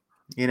fiction,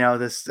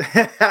 this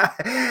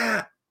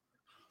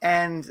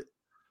and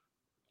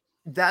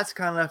that's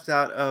kind of left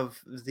out of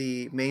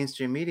the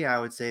mainstream media, I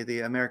would say,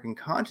 the American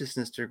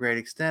consciousness to a great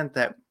extent,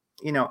 that,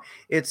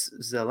 it's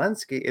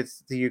Zelensky, it's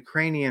the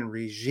Ukrainian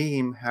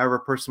regime, however a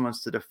person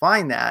wants to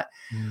define that,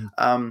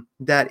 Mm.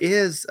 that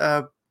is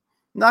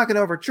knocking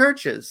over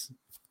churches.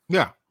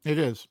 Yeah, it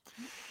is.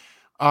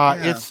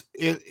 Yeah.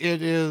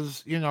 It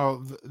is,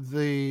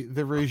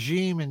 the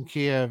regime in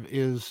Kiev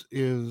is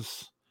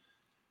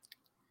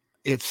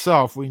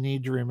itself, we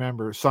need to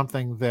remember,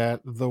 something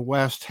that the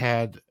West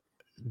had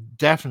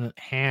definite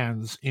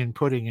hands in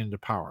putting into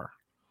power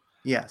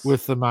Yes.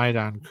 with the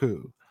Maidan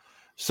coup.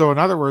 So in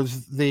other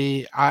words,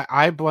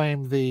 I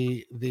blame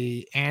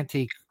the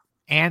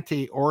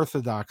anti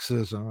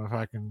orthodoxism, if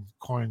I can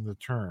coin the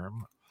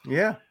term,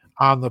 Yeah.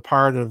 on the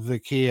part of the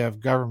Kiev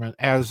government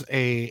as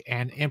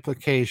an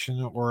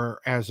implication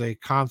or as a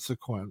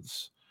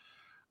consequence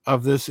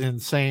of this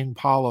insane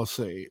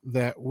policy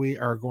that we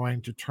are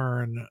going to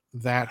turn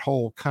that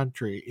whole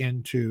country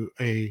into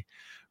a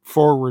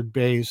forward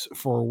base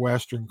for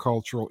Western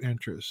cultural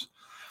interests.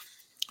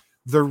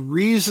 The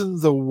reason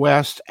the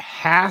West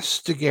has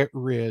to get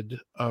rid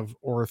of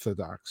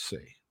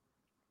orthodoxy,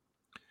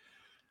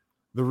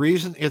 the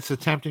reason it's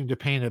attempting to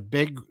paint a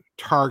big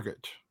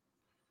target,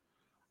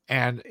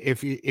 and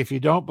if you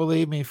don't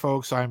believe me,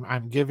 folks,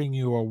 I'm giving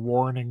you a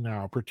warning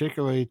now,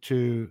 particularly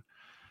to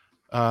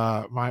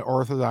my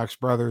Orthodox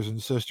brothers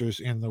and sisters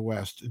in the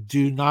West.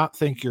 Do not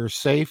think you're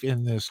safe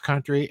in this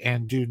country,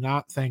 and do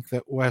not think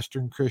that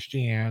Western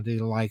Christianity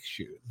likes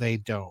you. They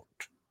don't.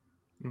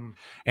 Mm.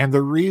 And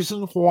the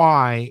reason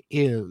why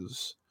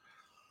is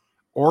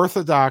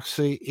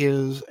Orthodoxy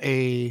is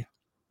a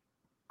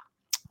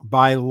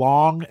by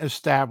long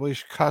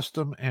established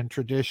custom and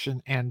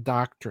tradition and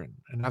doctrine.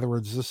 In other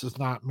words, this is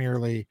not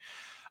merely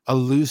a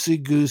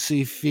loosey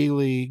goosey,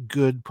 feely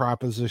good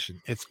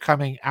proposition. It's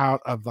coming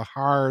out of the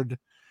hard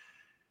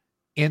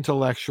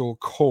intellectual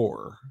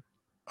core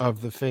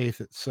of the faith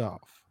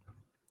itself.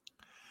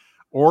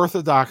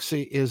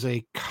 Orthodoxy is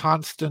a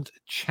constant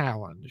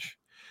challenge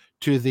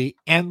to the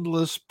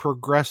endless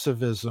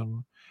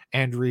progressivism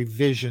and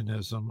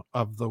revisionism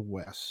of the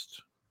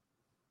West.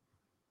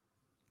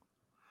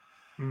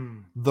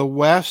 Mm. The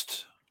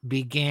West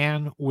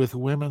began with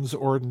women's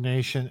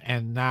ordination,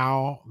 and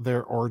now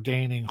they're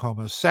ordaining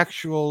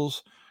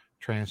homosexuals,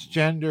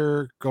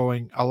 transgender,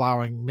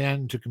 allowing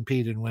men to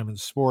compete in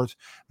women's sports.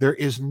 There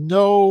is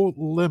no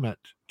limit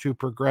to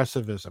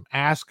progressivism.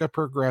 Ask a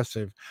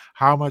progressive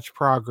how much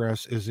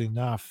progress is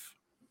enough.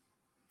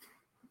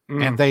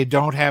 And Mm. they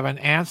don't have an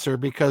answer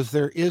because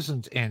there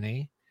isn't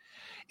any.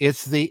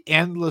 It's the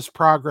endless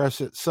progress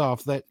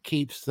itself that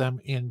keeps them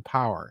in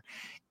power.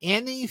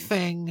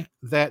 Anything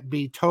that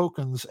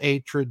betokens a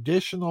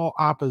traditional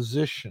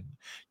opposition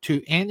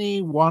to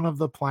any one of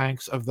the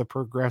planks of the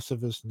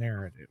progressivist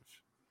narrative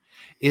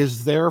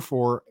is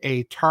therefore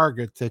a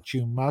target that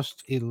you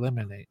must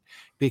eliminate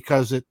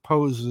because it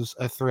poses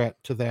a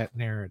threat to that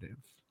narrative.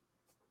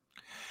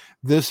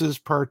 This is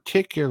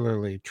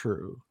particularly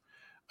true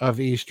of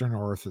Eastern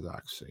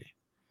Orthodoxy.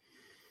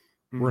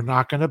 We're Mm.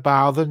 not going to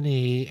bow the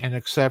knee and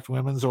accept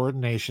women's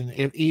ordination,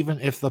 even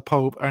if the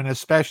Pope, and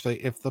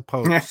especially if the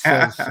Pope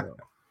says so.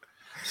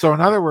 So,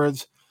 in other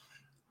words,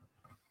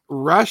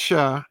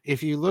 Russia,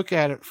 if you look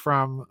at it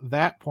from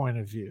that point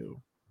of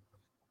view,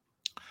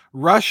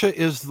 Russia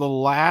is the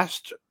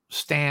last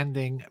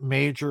standing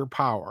major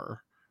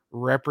power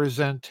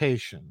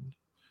representation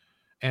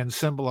and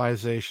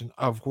symbolization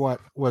of what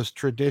was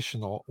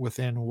traditional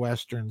within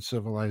Western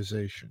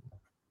civilization.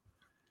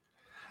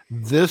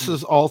 This Mm.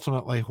 is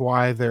ultimately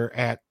why they're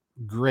at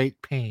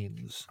great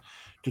pains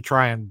to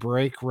try and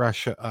break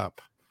Russia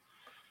up.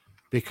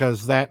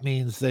 because that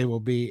means they will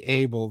be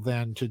able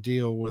then to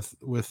deal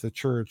with the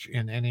church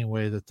in any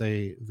way that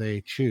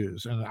they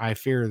choose. And I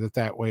fear that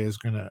that way is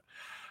going to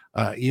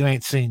you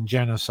ain't seen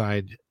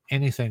genocide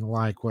anything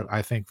like what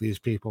I think these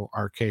people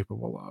are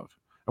capable of.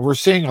 And we're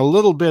seeing a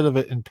little bit of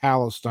it in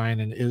Palestine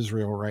and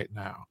Israel right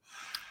now.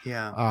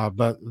 Yeah.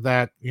 But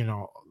that,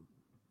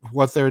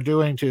 what they're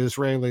doing to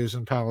Israelis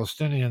and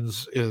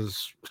Palestinians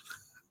is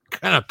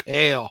kind of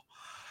pale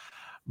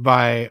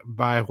by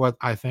what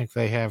I think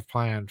they have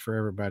planned for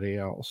everybody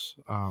else.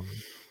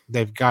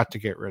 They've got to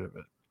get rid of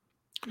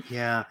it.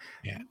 Yeah.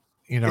 Yeah,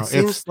 It it's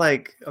seems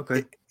like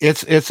okay.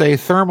 it's a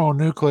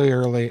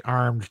thermonuclearly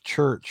armed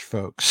church,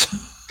 folks.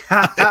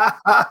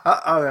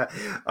 Oh,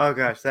 oh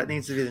gosh, that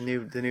needs to be the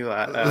new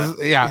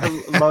Yeah.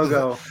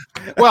 logo.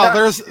 Well,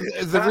 there's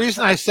the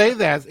reason I say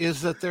that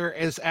is that there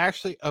is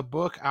actually a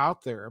book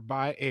out there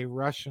by a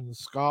Russian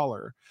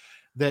scholar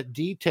that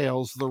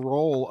details the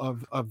role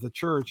of the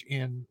church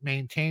in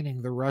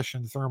maintaining the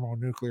Russian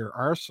thermonuclear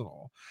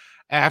arsenal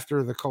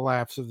after the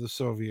collapse of the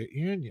Soviet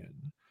Union.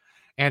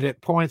 And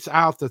it points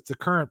out that the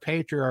current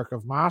patriarch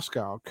of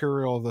Moscow,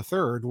 Kirill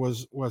III,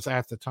 was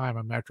at the time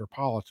a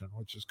metropolitan,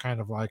 which is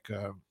kind of like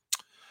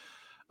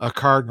a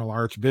cardinal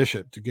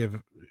archbishop to give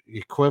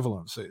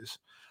equivalencies.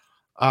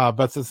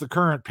 But that the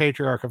current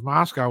patriarch of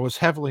Moscow was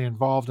heavily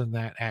involved in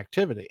that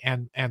activity.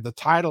 And the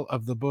title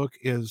of the book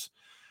is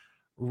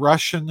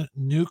Russian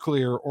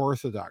Nuclear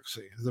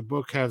Orthodoxy. The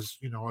book has,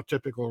 a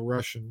typical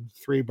Russian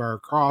 3-bar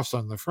cross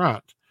on the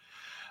front,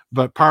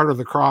 but part of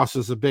the cross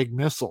is a big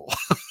missile.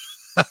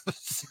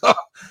 so,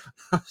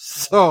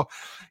 so,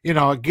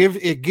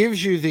 it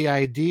gives you the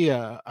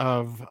idea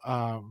of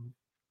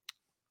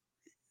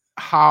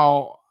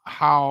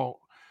how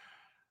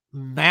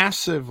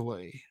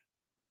massively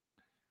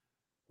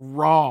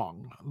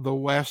wrong the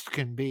West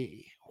can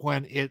be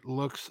when it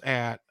looks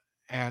at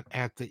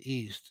the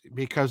East,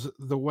 because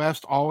the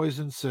West always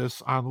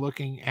insists on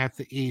looking at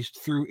the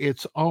East through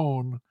its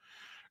own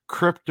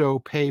crypto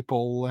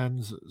papal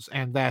lenses,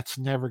 and that's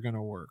never going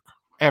to work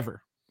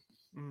ever.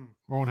 Mm.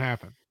 Won't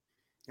happen.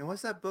 And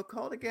what's that book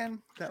called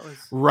again? That was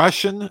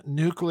Russian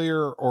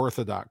Nuclear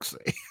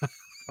Orthodoxy.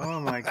 oh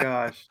my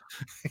gosh.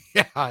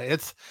 Yeah,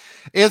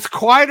 it's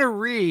quite a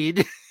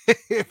read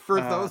for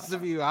Uh, those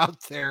of you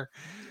out there.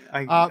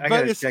 I But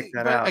gotta check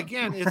that but out.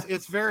 again,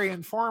 it's very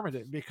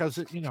informative because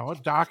it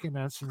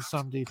documents in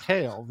some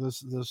detail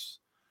this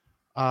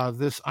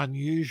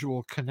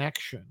unusual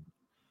connection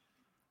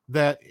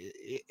that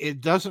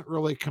it doesn't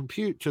really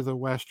compute to the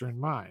Western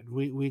mind.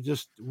 We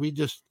just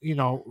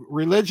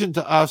religion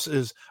to us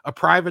is a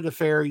private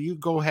affair. You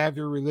go have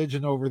your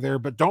religion over there,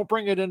 but don't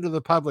bring it into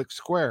the public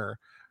square.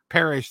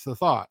 Perish the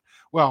thought.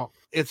 Well,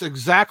 it's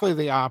exactly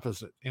the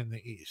opposite in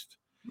the East.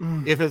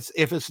 Mm.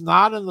 If it's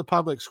not in the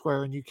public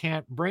square and you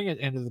can't bring it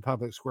into the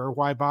public square,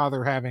 why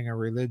bother having a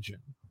religion?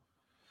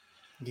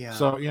 Yeah.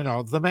 So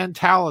the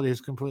mentality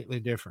is completely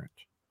different.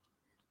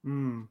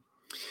 Mm.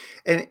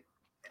 And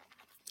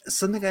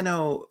something I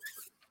know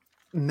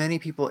many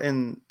people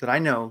in that I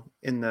know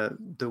in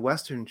the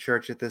Western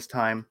church at this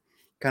time,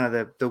 kind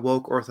of the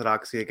woke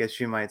orthodoxy, I guess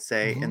you might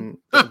say, Mm-hmm.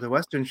 in the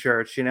Western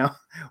church,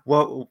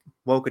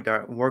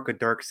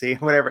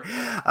 wokeadarksy, whatever.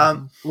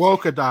 Mm-hmm.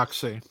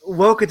 Wokeadoxy.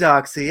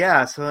 Wokeadoxy,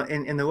 yeah. So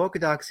in the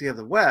wokeadoxy of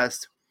the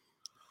West,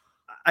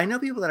 I know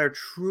people that are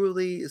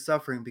truly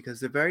suffering because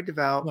they're very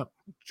devout Yep.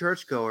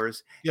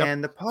 churchgoers, Yep.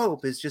 and the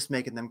Pope is just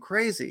making them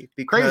crazy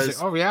Crazy.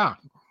 because Oh yeah.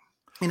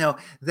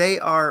 they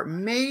are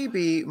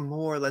maybe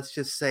more, let's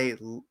just say,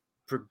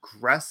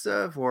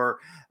 progressive, or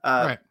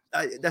Right.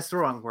 that's the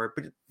wrong word,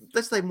 but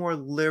let's say more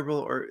liberal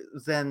or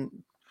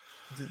than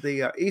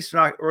the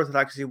Eastern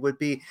Orthodoxy would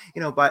be.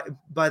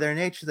 By their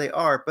nature they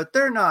are, but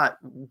they're not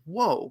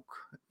woke.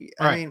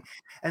 I Right. mean,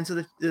 and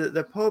so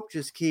the Pope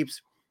just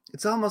keeps.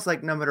 It's almost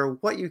like no matter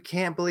what you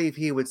can't believe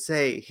he would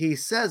say, he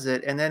says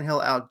it, and then he'll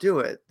outdo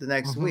it the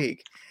next Mm-hmm.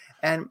 week,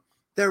 and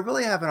they're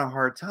really having a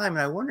hard time.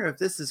 And I wonder if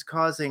this is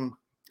causing.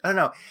 I don't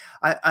know.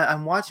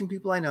 I'm watching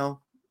people I know.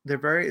 They're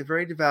very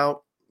very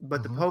devout,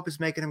 but the Mm-hmm. Pope is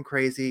making them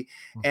crazy,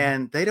 Mm-hmm.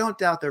 and they don't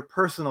doubt their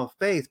personal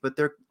faith, but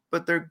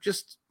they're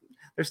just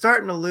they're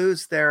starting to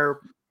lose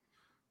their.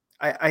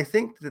 I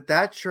think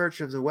that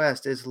Church of the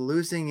West is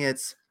losing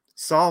its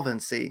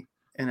solvency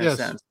in a Yes.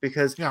 sense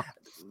because Yeah.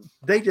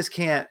 they just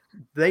can't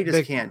they just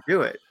They. can't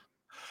do it.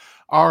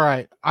 All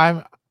right.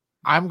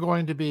 I'm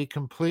going to be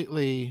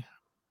completely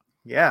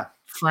Yeah,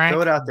 throw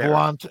frank, it out there.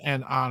 blunt,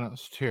 and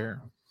honest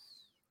here.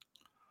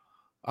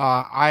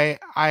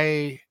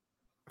 I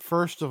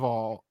first of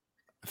all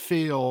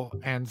feel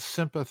and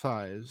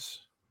sympathize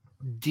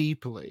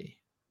deeply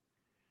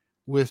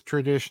with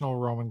traditional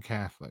Roman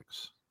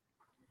Catholics.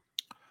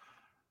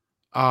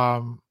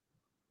 Um,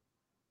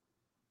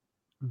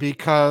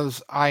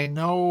 because I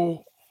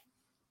know,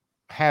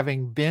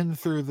 having been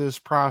through this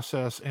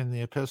process in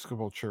the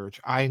Episcopal Church,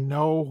 I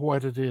know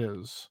what it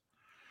is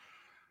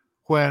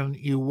when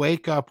you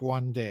wake up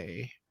one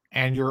day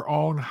and your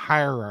own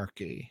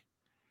hierarchy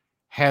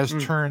has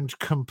Mm, turned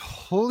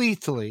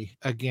completely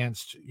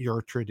against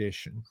your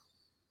tradition.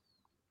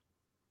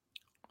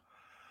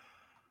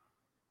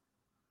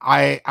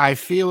 I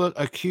feel it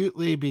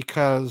acutely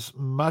because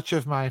much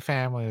of my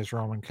family is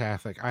Roman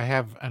Catholic. I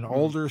have an Mm.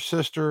 older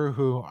sister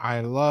who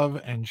I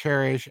love and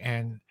cherish,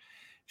 and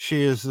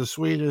she is the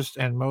sweetest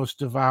and most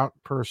devout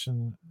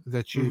person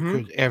that you Mm-hmm.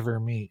 could ever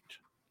meet.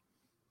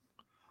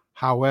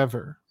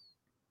 However,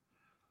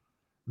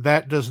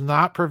 that does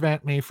not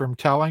prevent me from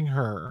telling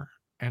her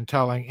and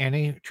telling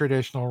any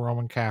traditional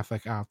Roman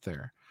Catholic out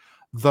there,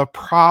 the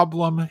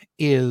problem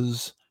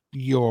is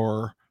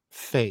your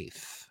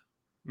faith.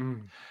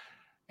 Mm.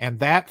 And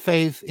that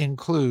faith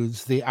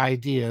includes the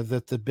idea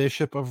that the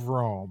Bishop of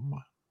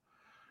Rome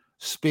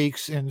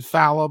speaks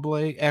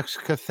infallibly, ex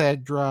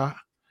cathedra,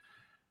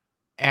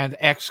 and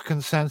ex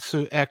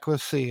consensu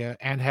ecclesia,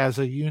 and has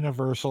a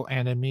universal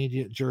and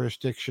immediate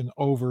jurisdiction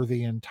over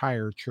the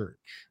entire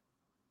church.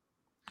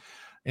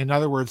 In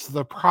other words,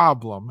 the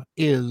problem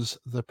is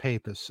the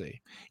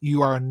papacy.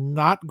 You are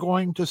not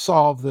going to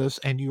solve this,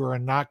 and you are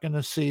not going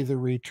to see the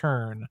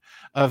return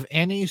of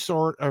any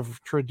sort of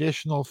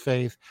traditional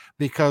faith,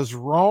 because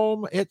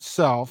Rome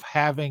itself,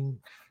 having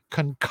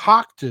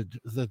concocted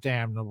the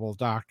damnable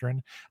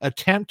doctrine,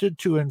 attempted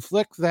to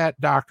inflict that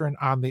doctrine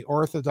on the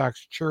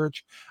Orthodox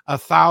Church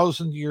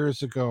 1,000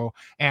 years ago,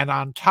 and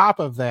on top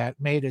of that,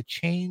 made a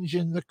change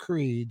in the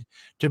creed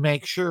to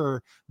make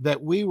sure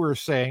that we were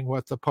saying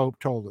what the Pope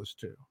told us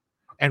to.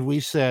 And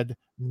we said,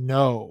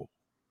 no,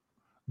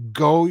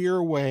 go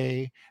your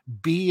way,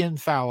 be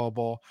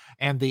infallible.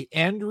 And the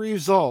end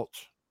result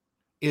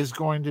is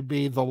going to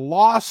be the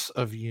loss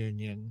of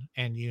union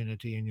and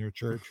unity in your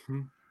church,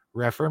 Mm-hmm.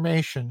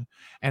 Reformation.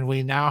 And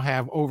we now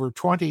have over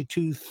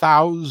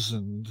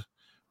 22,000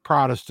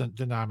 Protestant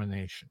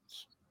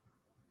denominations.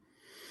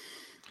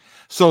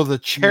 So the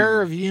chair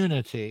Mm. of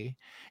unity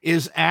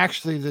is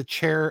actually the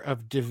chair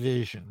of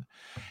division.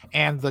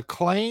 And the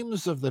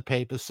claims of the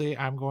papacy,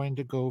 I'm going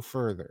to go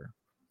further.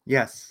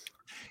 Yes.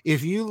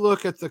 If you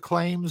look at the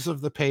claims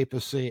of the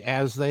papacy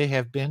as they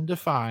have been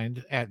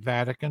defined at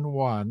Vatican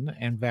I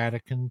and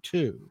Vatican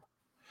II,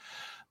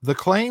 the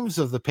claims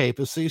of the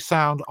papacy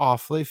sound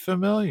awfully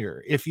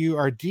familiar. If you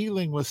are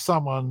dealing with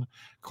someone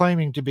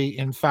claiming to be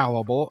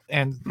infallible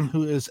and Mm.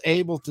 who is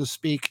able to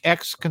speak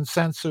ex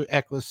consensu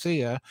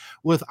ecclesia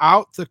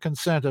without the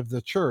consent of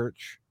the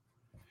church,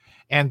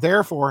 and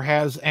therefore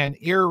has an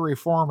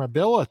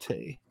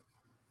irreformability,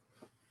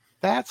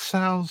 that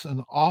sounds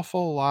an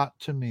awful lot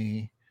to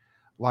me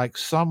like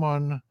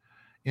someone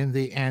in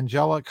the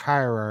angelic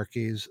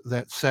hierarchies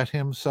that set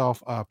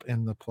himself up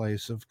in the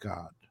place of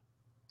God.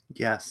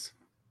 Yes.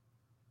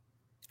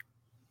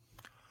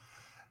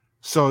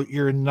 So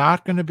you're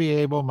not going to be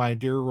able, my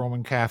dear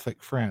Roman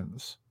Catholic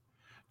friends,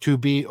 to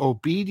be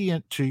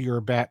obedient to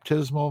your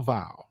baptismal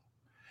vow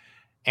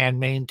and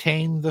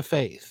maintain the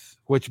faith,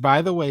 which,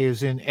 by the way,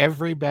 is in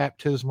every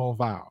baptismal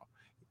vow.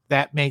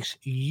 That makes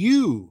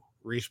you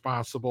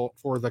responsible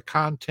for the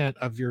content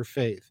of your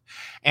faith.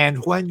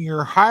 And when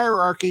your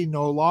hierarchy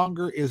no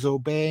longer is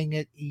obeying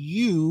it,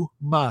 you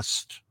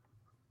must.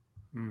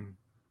 Mm.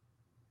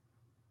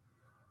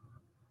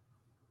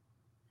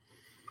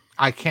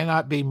 I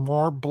cannot be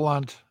more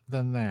blunt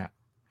than that.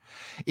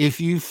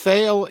 If you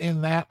fail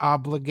in that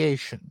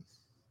obligation,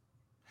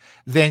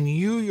 then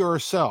you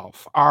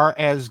yourself are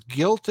as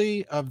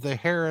guilty of the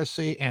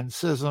heresy and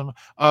schism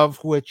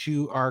of which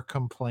you are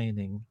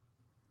complaining.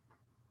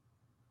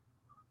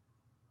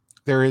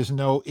 There is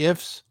no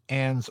ifs,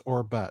 ands,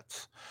 or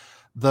buts.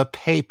 The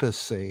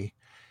papacy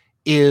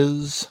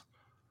is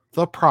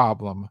the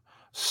problem,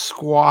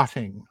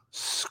 squatting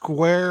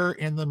square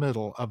in the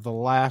middle of the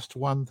last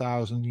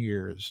 1,000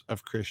 years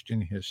of Christian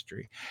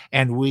history.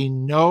 And we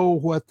know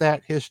what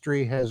that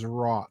history has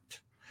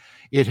wrought.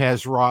 It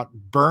has wrought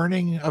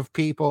burning of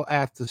people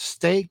at the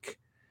stake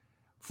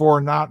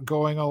for not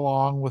going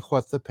along with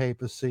what the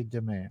papacy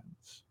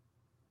demands.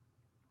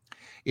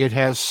 It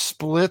has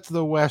split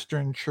the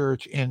Western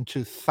church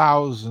into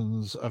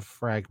thousands of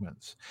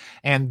fragments.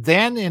 And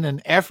then, in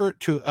an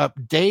effort to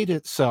update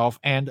itself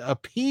and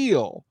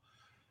appeal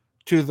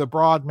to the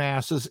broad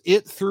masses,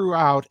 it threw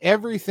out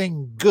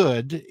everything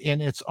good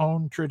in its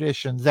own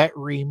tradition that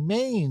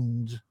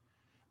remained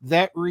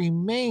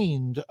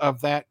of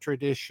that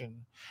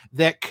tradition,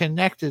 that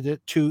connected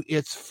it to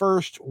its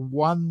first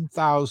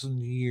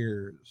 1,000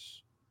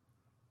 years,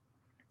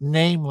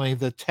 namely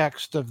the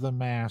text of the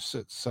Mass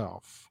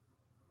itself.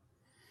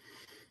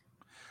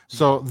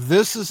 So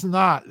this is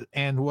not,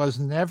 and was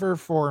never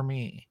for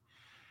me,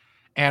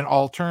 an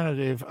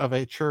alternative of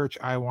a church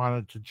I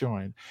wanted to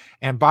join.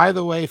 And by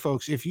the way,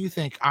 folks, if you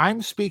think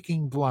I'm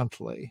speaking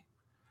bluntly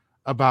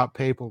about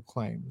papal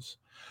claims,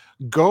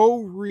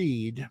 go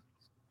read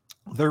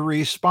the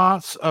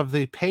response of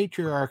the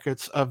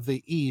patriarchates of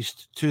the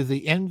East to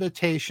the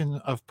invitation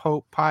of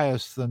Pope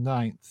Pius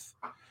IX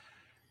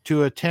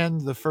to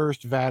attend the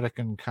First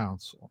Vatican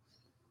Council.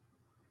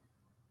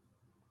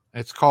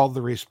 It's called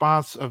The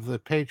Response of the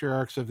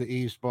Patriarchs of the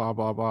East, blah,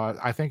 blah, blah.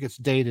 I think it's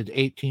dated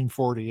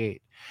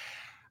 1848.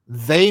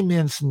 They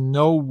mince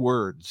no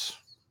words.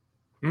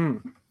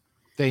 Mm.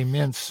 They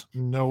mince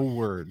no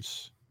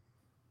words.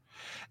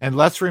 And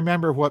let's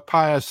remember what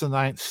Pius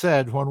IX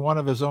said when one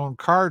of his own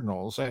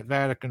cardinals at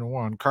Vatican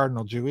I,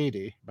 Cardinal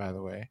Giudice, by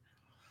the way,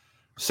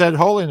 said,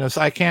 "Holiness,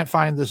 I can't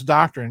find this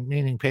doctrine,"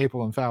 meaning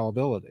papal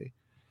infallibility,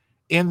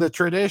 "in the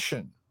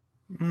tradition."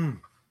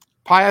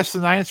 Pius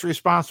IX's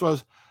response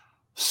was,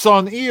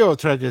 "Son io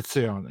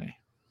tradizione."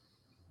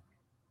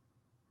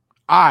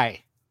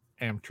 I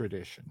am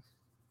tradition.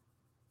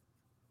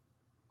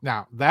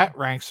 Now, that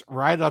ranks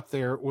right up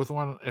there with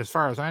one, as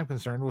far as I'm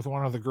concerned, with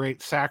one of the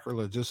great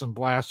sacrileges and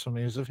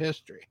blasphemies of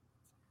history.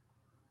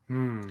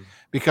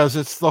 Because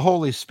it's the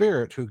Holy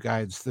Spirit who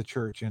guides the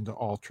church into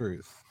all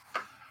truth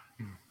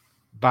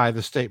by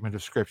the statement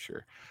of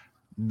Scripture,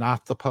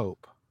 not the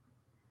Pope.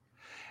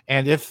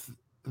 And if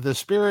the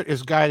Spirit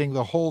is guiding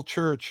the whole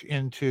church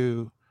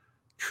into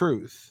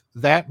truth,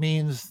 that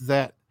means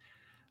that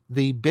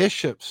the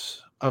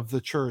bishops of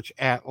the church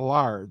at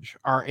large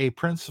are a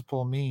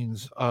principal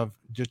means of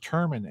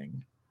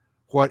determining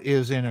what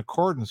is in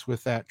accordance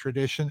with that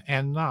tradition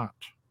and not.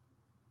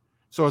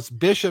 So it's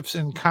bishops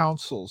and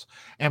councils.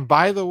 And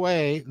by the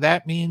way,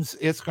 that means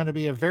it's going to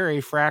be a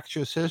very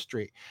fractious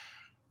history.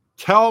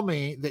 Tell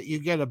me that you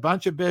get a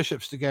bunch of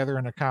bishops together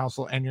in a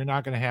council and you're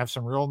not going to have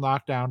some real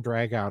knockdown,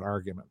 drag out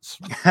arguments.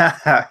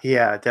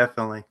 Yeah,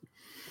 definitely.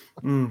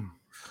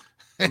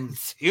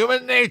 It's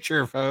human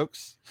nature,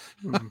 folks.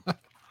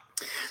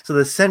 So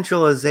the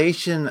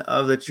centralization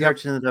of the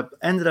church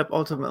ended up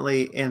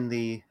ultimately in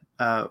the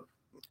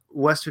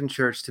Western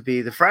Church to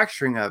be the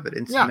fracturing of it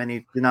into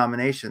many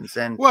denominations.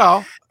 And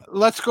well,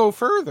 let's go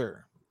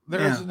further.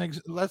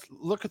 Let's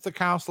look at the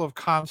Council of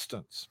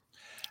Constance.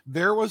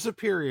 There was a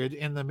period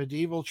in the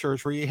medieval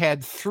church where you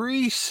had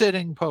 3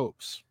 sitting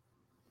popes.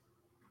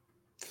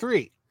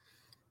 3.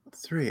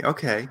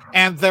 Okay.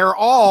 And they're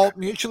all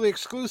mutually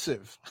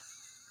exclusive.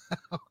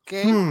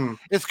 Okay.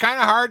 It's kind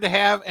of hard to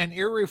have an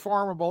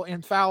irreformable,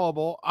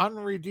 infallible,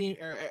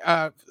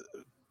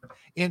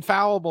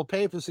 infallible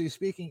papacy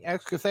speaking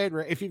ex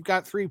cathedra if you've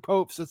got 3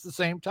 popes at the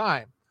same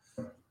time.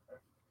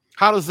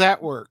 How does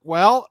that work?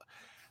 Well,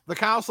 the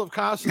Council of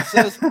Constance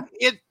says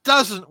it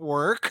doesn't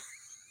work.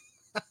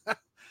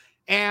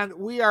 And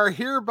we are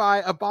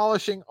hereby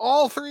abolishing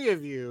all 3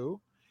 of you.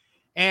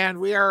 And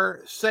we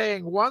are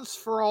saying once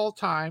for all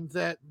time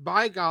that,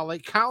 by golly,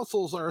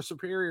 councils are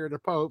superior to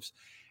popes.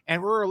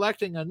 And we're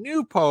electing a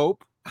new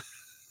pope.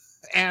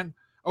 And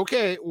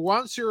okay,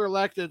 once you're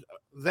elected,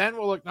 then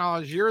we'll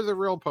acknowledge you're the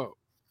real pope.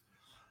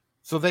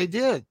 So they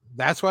did.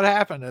 That's what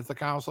happened at the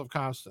Council of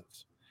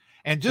Constance.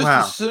 And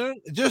just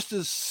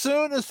as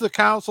soon as the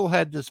council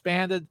had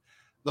disbanded,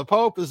 the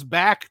Pope is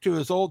back to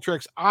his old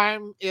tricks.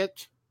 I'm the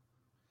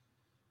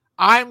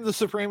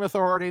supreme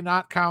authority,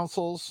 not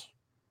councils.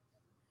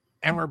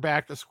 And we're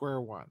back to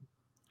square one.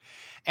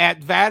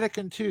 At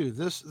Vatican II,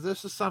 this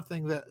is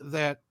something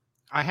that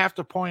I have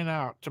to point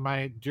out to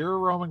my dear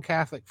Roman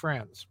Catholic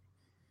friends,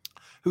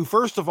 who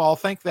first of all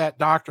think that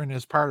doctrine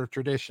is part of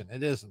tradition.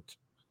 It isn't.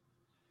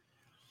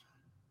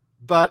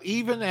 But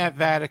even at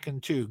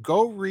Vatican II,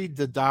 go read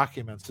the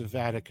documents of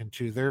Vatican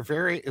II. They're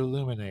very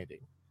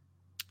illuminating.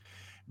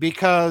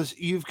 Because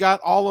you've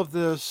got all of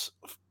this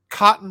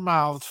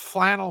cotton-mouthed,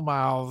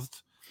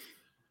 flannel-mouthed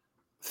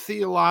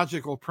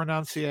theological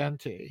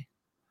pronunciante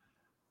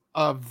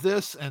of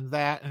this and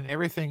that and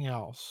everything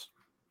else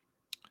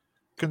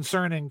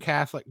concerning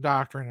Catholic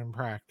doctrine and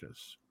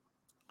practice.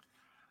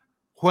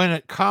 When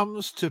it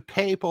comes to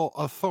papal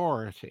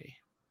authority,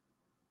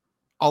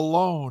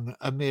 alone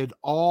amid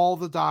all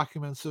the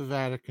documents of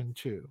Vatican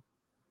II,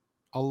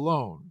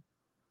 alone,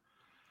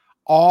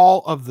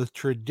 all of the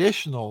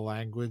traditional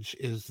language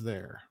is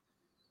there.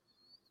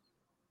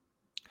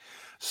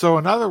 So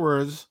in other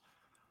words,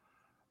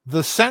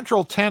 the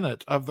central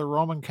tenet of the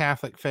Roman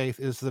Catholic faith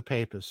is the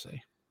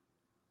papacy.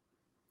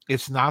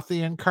 It's not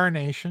the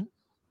incarnation.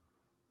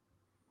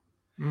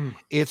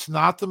 It's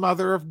not the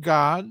Mother of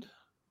God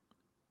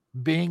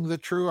being the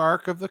true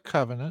Ark of the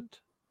Covenant.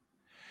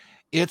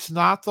 It's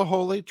not the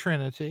Holy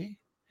Trinity.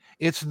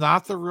 It's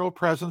not the real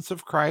presence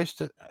of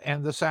Christ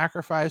and the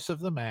sacrifice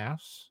of the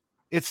Mass.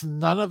 It's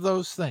none of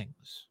those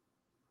things.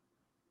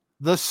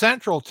 The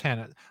central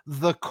tenet,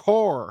 the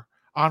core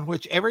on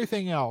which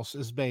everything else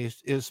is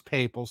based, is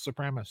papal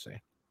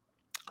supremacy.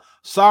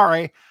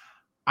 Sorry,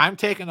 I'm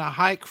taking a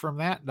hike from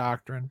that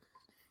doctrine.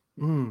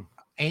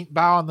 Ain't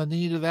bowing the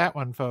knee to that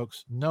one,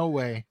 folks. No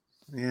way.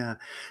 Yeah.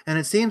 And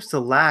it seems to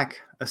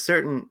lack a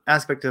certain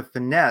aspect of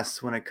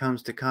finesse when it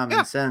comes to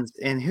common sense.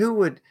 And who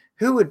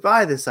would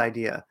buy this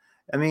idea?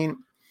 I mean,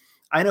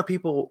 I know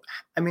people,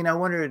 I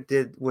wonder,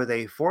 were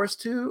they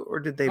forced to, or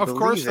did they believe it? Of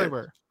course they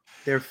were.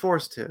 They're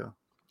forced to.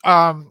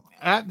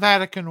 At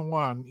Vatican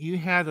I, you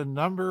had a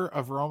number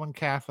of Roman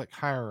Catholic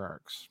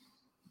hierarchs.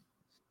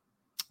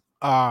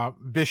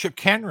 Bishop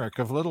Kenrick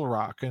of Little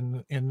Rock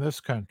in this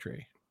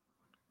country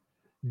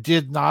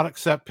did not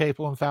accept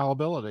papal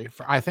infallibility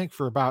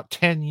for about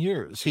 10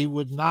 years. He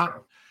would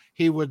not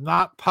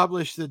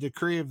publish the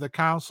decree of the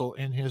council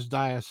in his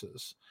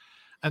diocese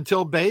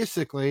until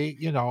basically,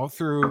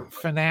 through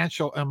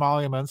financial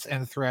emoluments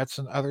and threats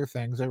and other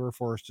things, they were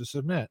forced to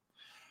submit.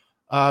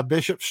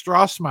 Bishop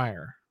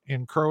Strassmeyer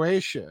in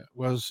Croatia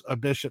was a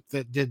bishop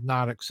that did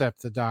not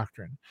accept the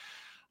doctrine.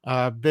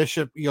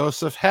 Bishop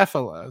Joseph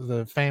Hefele,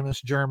 the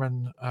famous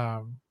German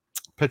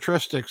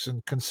patristics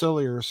and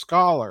conciliar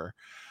scholar,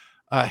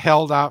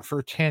 held out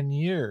for 10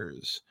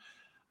 years.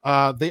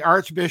 The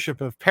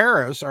Archbishop of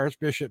Paris,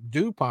 Archbishop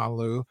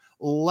Dupanloup,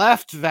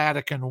 left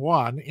Vatican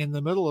I in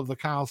the middle of the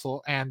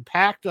council and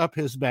packed up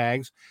his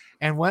bags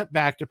and went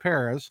back to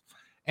Paris.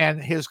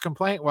 And his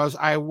complaint was,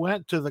 I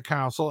went to the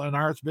council, an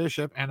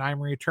archbishop, and I'm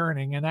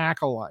returning an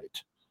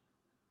acolyte.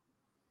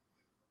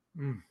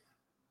 Mm.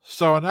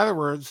 So, in other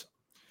words,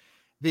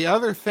 the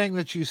other thing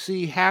that you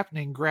see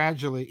happening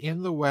gradually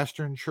in the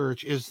Western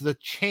Church is the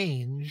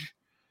change,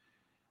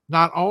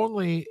 not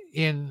only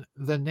in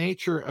the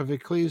nature of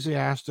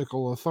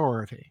ecclesiastical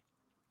authority,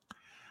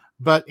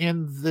 but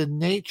in the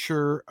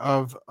nature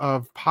of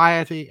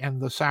piety and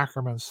the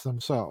sacraments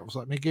themselves.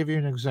 Let me give you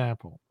an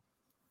example.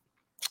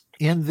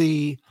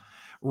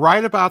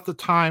 Right about the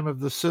time of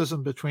the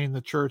schism between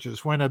the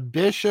churches, when a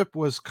bishop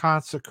was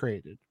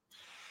consecrated,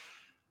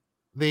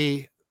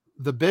 the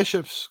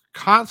bishops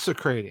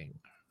consecrating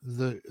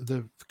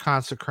the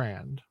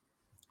consecrand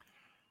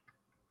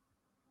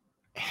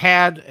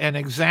had an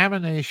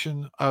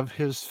examination of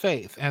his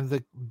faith, and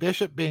the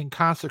bishop being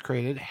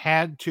consecrated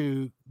had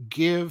to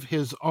give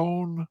his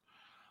own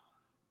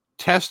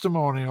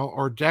testimonial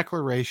or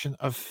declaration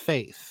of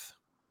faith.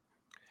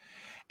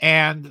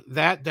 And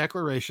that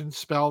declaration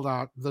spelled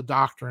out the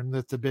doctrine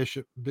that the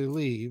bishop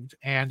believed.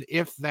 And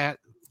if that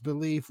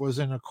belief was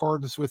in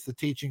accordance with the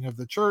teaching of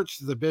the church,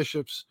 the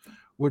bishops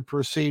would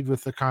proceed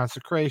with the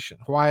consecration.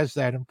 Why is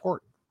that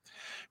important?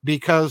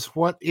 Because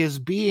what is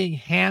being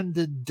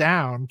handed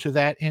down to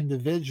that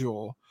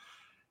individual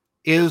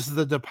is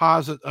the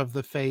deposit of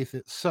the faith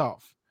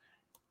itself.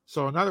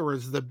 So, in other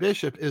words, the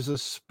bishop is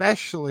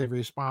especially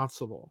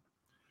responsible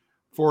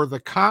for the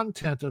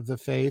content of the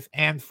faith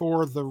and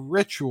for the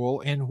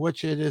ritual in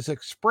which it is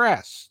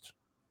expressed.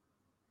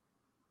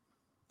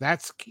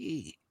 That's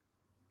key.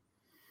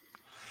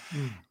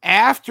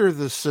 After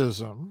the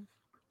schism,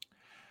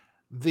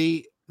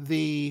 the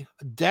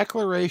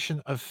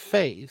declaration of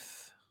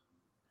faith,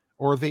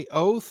 or the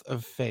oath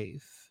of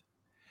faith,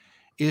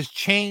 is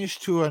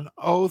changed to an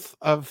oath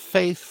of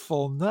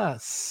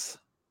faithfulness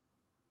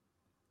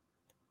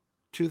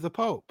to the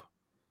Pope.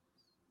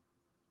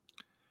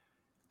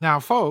 Now,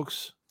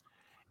 folks,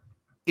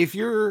 if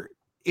you're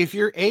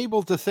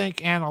able to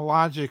think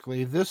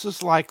analogically, this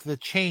is like the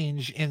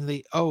change in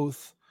the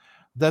oath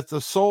that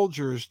the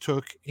soldiers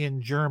took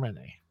in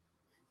Germany.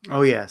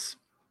 Oh, yes.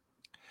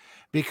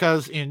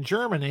 Because in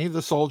Germany,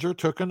 the soldier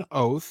took an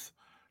oath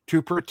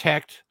to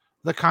protect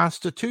the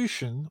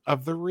Constitution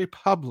of the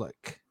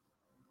Republic.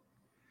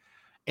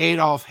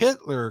 Adolf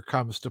Hitler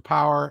comes to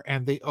power,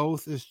 and the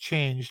oath is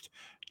changed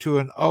to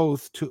an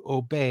oath to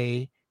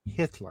obey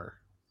Hitler.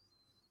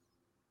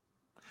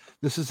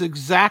 This is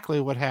exactly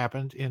what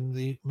happened in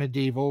the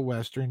medieval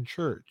Western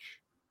Church.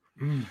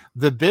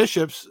 The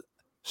bishops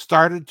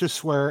started to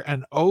swear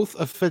an oath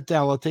of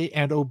fidelity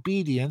and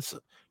obedience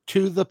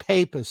to the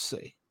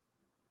papacy.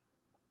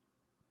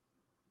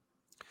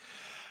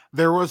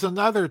 There was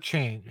another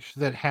change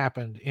that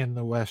happened in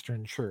the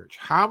Western Church.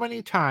 How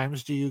many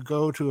times do you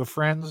go to a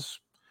friend's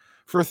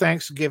for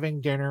Thanksgiving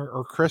dinner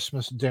or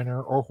Christmas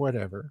dinner or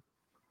whatever,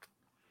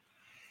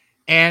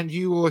 and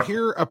you will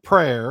hear a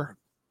prayer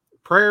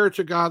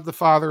to God the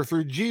Father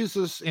through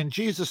Jesus, in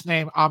Jesus'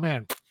 name,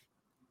 amen.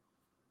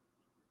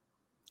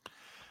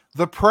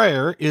 The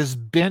prayer is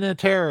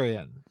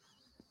binitarian.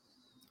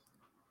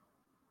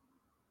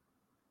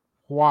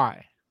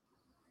 Why?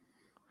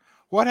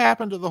 What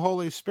happened to the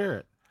Holy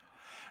Spirit?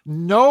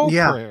 No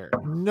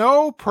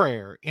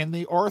prayer in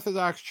the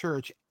Orthodox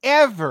Church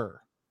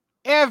ever,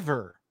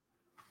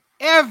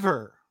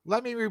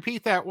 let me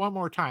repeat that one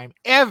more time,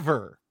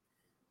 ever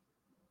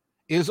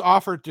is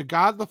offered to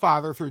God the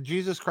Father through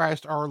Jesus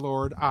Christ our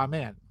Lord,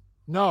 amen.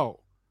 No.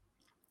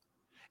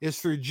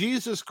 It's through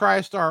Jesus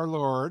Christ our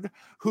Lord,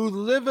 who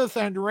liveth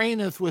and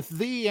reigneth with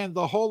thee and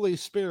the Holy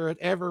Spirit,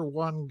 ever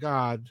one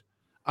God,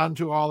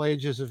 unto all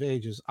ages of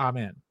ages,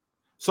 amen.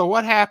 So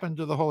what happened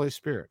to the Holy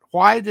Spirit?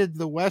 Why did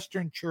the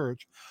Western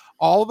Church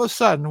all of a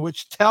sudden,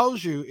 which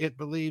tells you it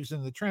believes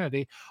in the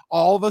Trinity,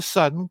 all of a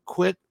sudden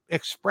quit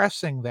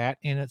expressing that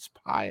in its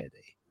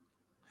piety?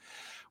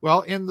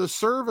 Well, in the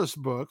service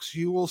books,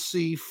 you will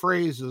see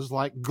phrases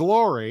like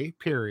glory,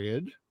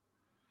 period,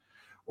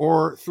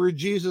 or through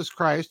Jesus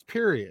Christ,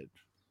 period.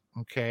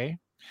 Okay.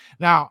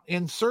 Now,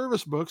 in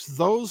service books,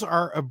 those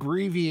are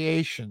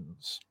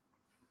abbreviations.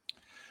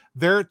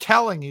 They're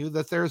telling you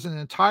that there's an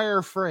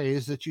entire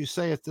phrase that you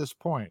say at this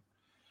point.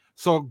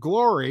 So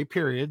glory,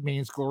 period,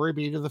 means glory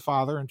be to the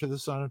Father and to the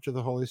Son and to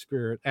the Holy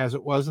Spirit, as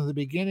it was in the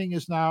beginning,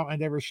 is now,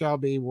 and ever shall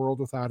be, world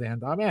without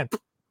end. Amen.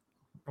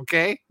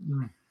 Okay?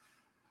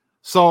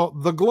 So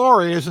the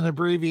glory is an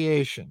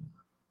abbreviation.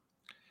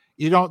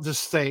 You don't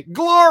just say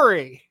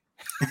glory.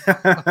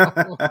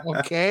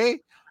 Okay?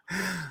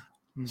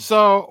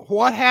 So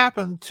what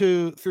happened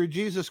through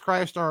Jesus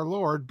Christ our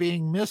Lord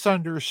being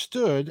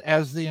misunderstood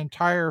as the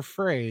entire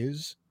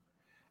phrase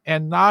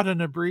and not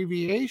an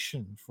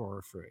abbreviation for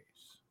a phrase.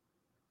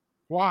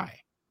 Why?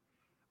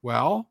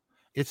 Well,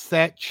 it's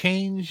that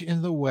change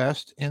in the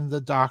West in the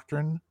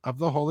doctrine of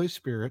the Holy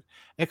Spirit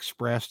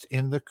expressed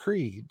in the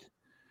Creed.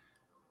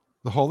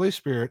 The Holy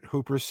Spirit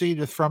who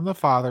proceedeth from the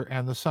Father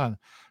and the Son.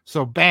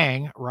 So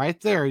bang,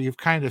 right there, you've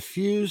kind of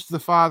fused the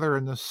Father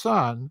and the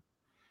Son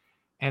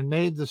and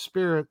made the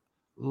Spirit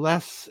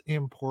less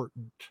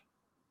important.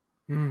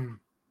 Mm.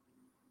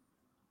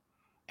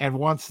 And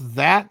once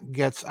that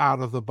gets out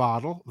of the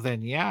bottle,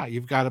 then yeah,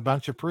 you've got a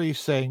bunch of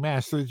priests saying,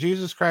 Mass, through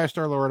Jesus Christ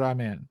our Lord,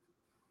 amen.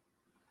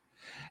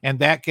 And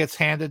that gets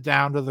handed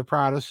down to the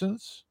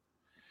Protestants,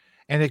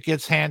 and it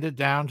gets handed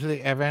down to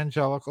the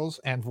evangelicals,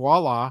 and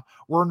voila,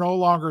 we're no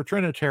longer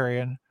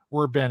Trinitarian,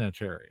 we're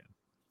Benitarian.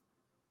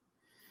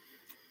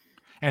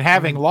 And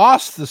having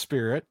lost the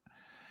Spirit,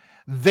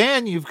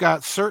 then you've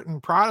got certain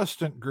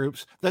Protestant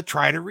groups that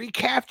try to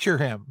recapture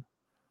him.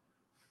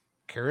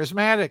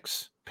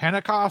 Charismatics,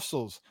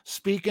 Pentecostals,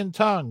 speak in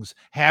tongues,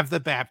 have the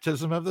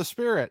baptism of the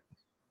Spirit.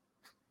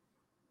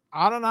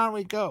 On and on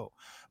we go.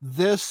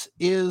 This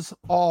is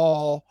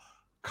all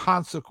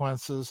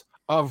consequences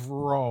of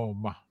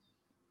Rome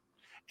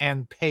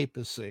and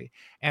papacy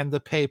and the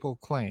papal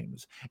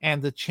claims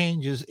and the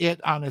changes it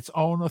on its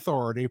own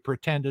authority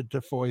pretended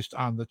to foist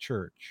on the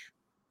church.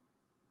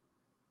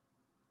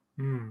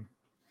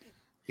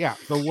 Yeah,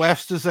 the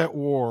West is at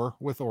war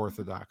with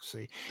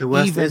Orthodoxy. The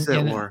West is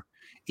at war.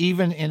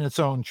 Even in its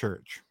own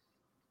church.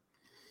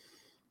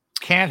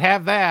 Can't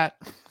have that.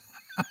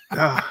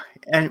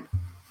 And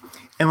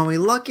when we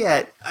look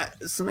at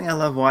something I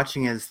love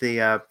watching is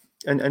the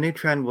a new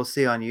trend we'll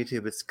see on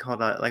YouTube. It's called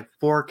like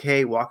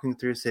 4K walking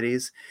through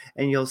cities,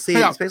 and you'll see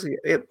it's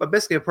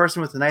basically a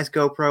person with a nice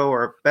GoPro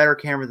or a better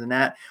camera than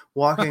that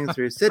walking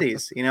through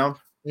cities, you know.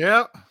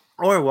 Yep.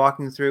 Or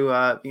walking through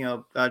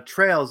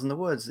trails in the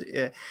woods.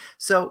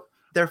 So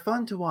they're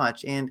fun to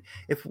watch. And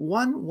if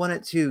one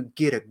wanted to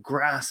get a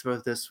grasp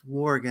of this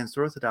war against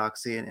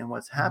Orthodoxy and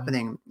what's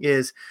happening,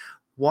 is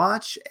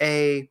watch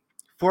a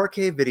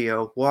 4K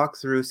video walk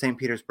through St.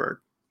 Petersburg.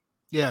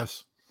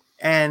 Yes.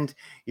 And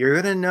you're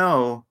going to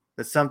know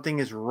that something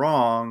is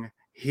wrong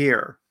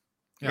here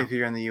if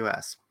you're in the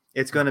US.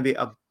 It's going to be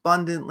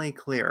abundantly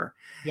clear.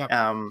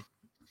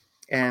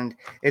 And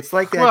it's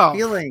like that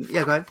feeling.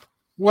 Yeah, go ahead.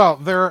 Well,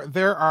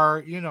 there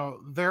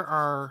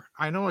are,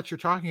 I know what you're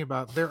talking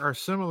about. There are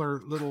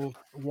similar little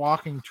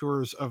walking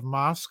tours of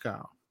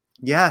Moscow.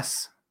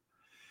 Yes.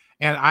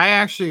 And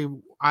I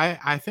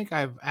think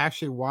I've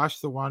actually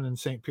watched the one in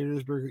St.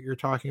 Petersburg that you're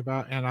talking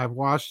about, and I've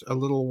watched a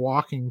little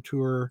walking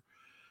tour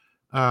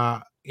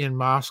in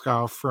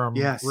Moscow from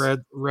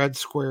Red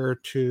Square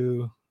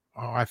to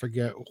I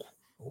forget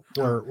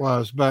where it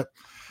was, but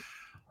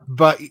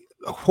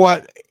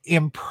what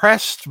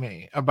impressed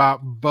me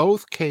about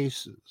both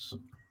cases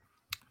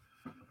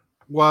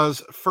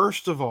was,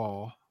 first of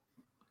all,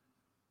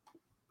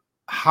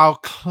 how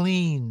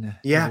clean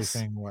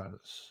everything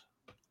was.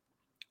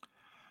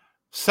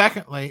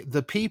 Secondly,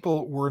 the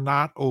people were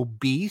not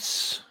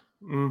obese.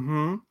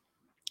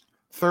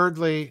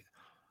 Thirdly,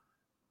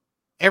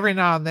 every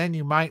now and then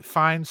you might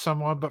find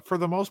someone, but for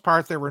the most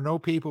part, there were no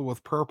people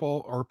with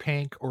purple or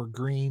pink or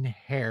green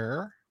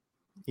hair.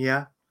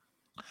 Yeah.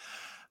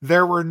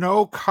 There were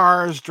no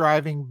cars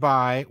driving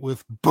by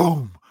with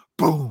boom,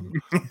 boom,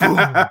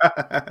 boom,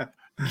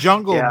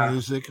 jungle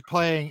music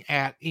playing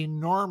at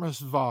enormous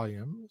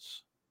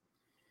volumes.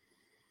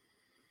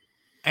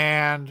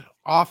 And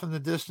off in the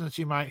distance,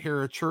 you might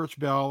hear a church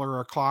bell or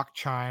a clock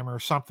chime or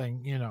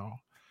something,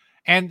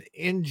 And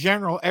in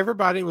general,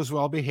 everybody was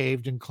well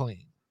behaved and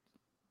clean.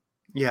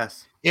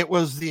 Yes. It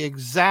was the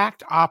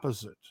exact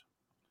opposite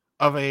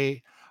of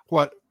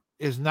what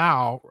is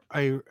now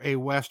a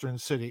Western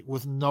city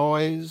with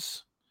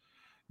noise,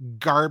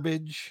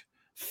 garbage,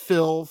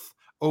 filth,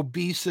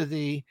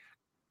 obesity,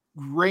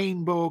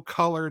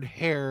 rainbow-colored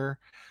hair,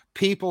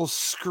 people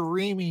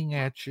screaming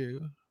at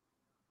you.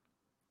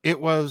 It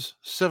was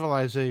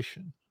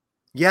civilization.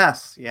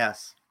 Yes. Yeah.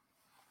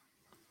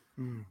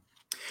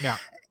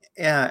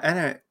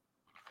 Yeah,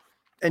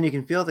 and you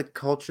can feel the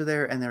culture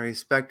there and the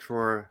respect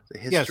for the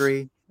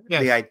history,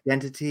 the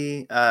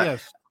identity.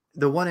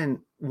 The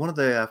one of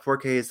the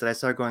 4Ks that I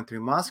saw going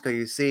through Moscow,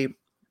 you see,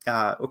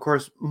 of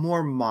course,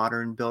 more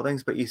modern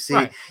buildings, but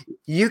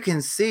you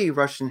can see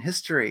Russian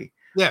history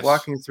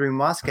walking through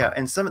Moscow,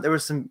 and there were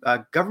some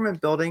government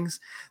buildings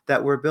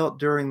that were built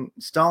during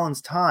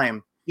Stalin's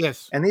time.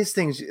 Yes. And these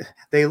things,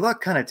 they look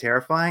kind of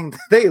terrifying.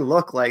 They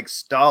look like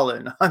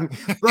Stalin.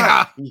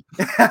 Yeah,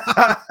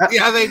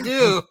 they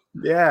do.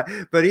 Yeah,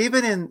 but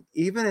even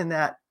in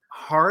that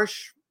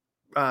harsh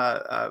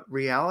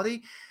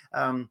reality,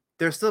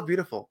 they're still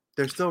beautiful.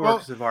 They're still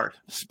works of art.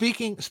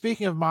 Speaking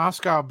of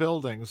Moscow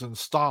buildings and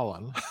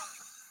Stalin.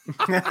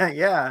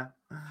 Yeah.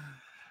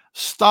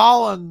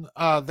 Stalin,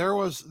 there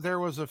was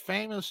a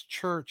famous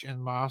church in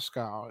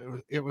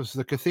Moscow. It was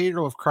the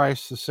Cathedral of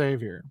Christ the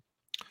Savior.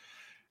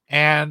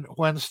 And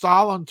when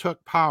Stalin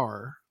took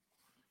power,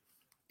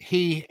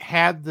 he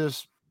had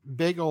this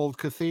big old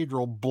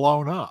cathedral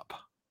blown up.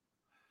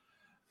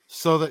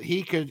 so that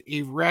he could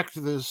erect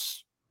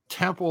this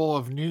temple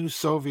of new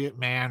Soviet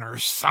man or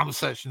some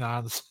such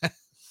nonsense.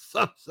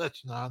 Some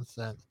such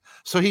nonsense.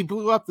 So he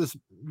blew up this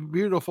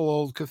beautiful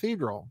old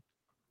cathedral.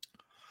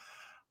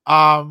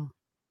 Um,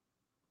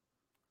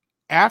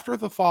 After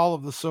the fall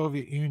of the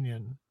Soviet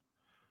Union,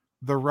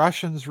 the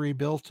Russians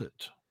rebuilt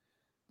it.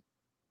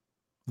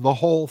 The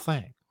whole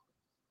thing.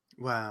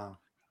 Wow.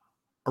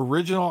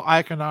 Original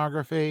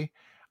iconography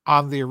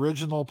on the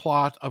original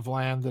plot of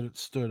land that it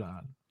stood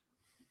on.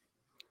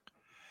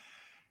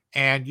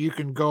 And you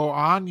can go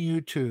on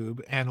YouTube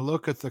and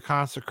look at the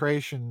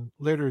consecration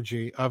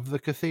liturgy of the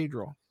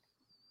cathedral.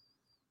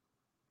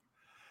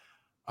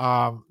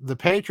 The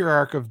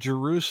Patriarch of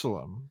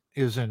Jerusalem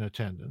is in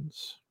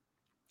attendance,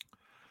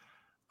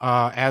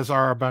 as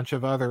are a bunch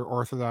of other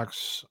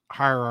Orthodox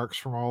hierarchs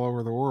from all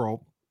over the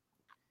world.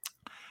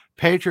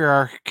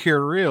 Patriarch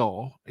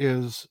Kirill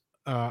is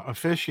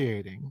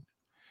officiating.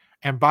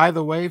 And by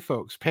the way,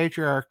 folks,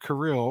 Patriarch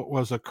Kirill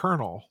was a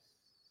colonel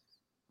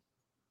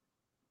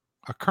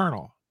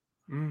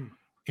Mm.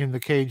 in the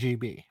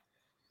KGB.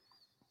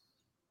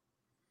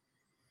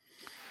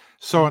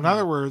 So, in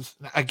other words,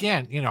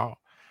 again,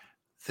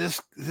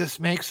 this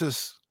makes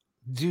us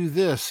do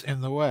this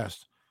in the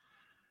West.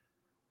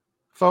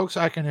 Folks,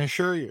 I can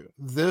assure you,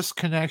 this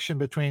connection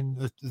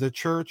between the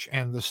church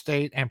and the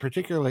state, and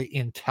particularly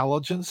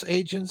intelligence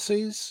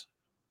agencies,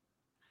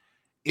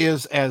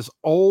 is as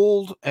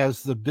old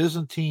as the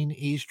Byzantine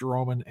East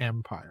Roman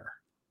Empire.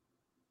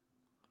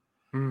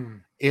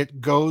 It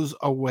goes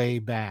a way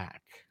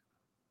back.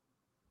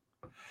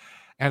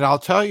 And I'll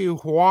tell you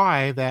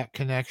why that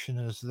connection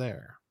is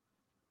there.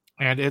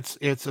 And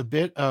it's a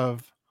bit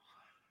of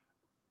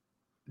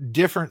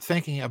different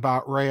thinking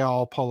about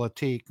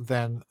realpolitik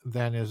than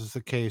is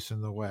the case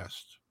in the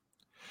West.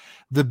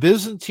 The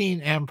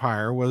Byzantine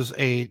Empire was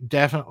a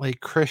definitely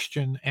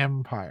Christian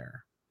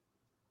empire.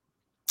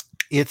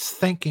 Its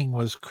thinking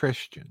was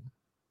Christian.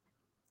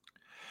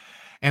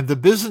 And the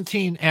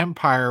Byzantine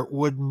Empire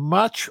would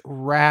much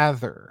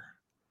rather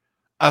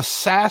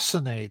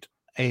assassinate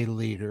a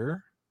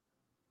leader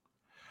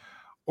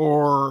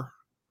or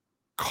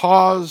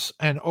cause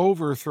an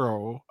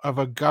overthrow of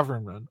a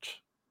government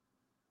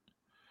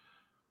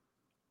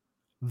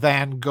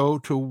than go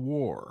to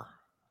war.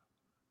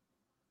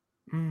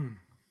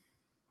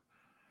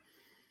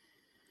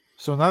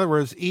 So, in other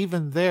words,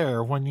 even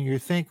there, when you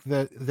think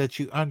that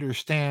you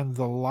understand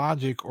the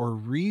logic or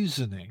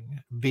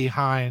reasoning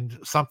behind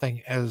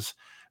something as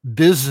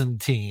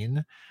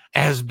Byzantine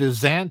as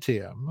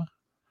Byzantium,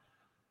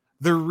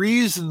 the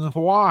reason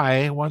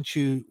why, once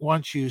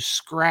you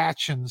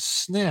scratch and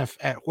sniff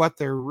at what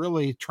they're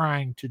really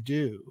trying to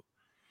do,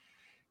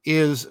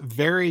 is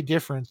very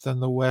different than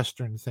the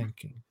Western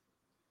thinking.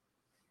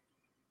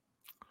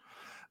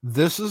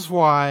 This is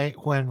why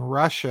when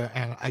Russia,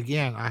 and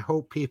again, I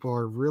hope people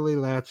are really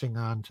latching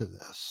on to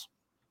this.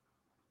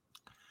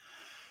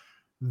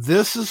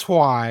 This is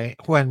why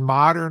when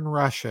modern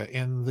Russia,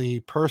 in the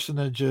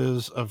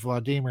personages of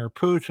Vladimir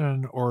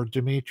Putin or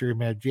Dmitry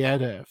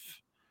Medvedev,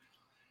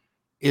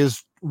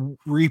 is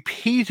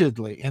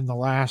repeatedly in the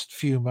last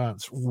few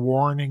months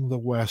warning the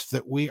West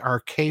that we are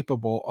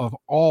capable of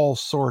all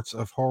sorts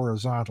of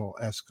horizontal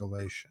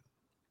escalation.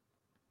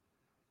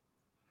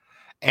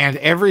 And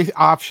every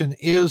option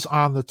is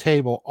on the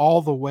table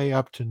all the way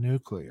up to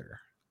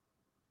nuclear.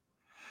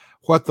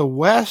 What the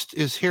West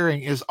is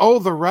hearing is, oh,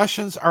 the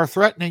Russians are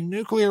threatening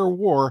nuclear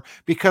war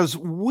because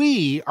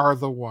we are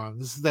the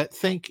ones that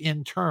think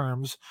in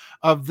terms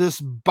of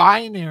this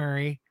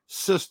binary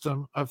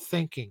system of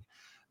thinking.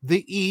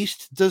 The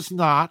East does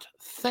not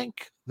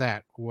think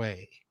that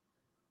way.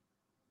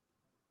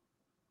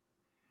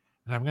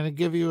 And I'm going to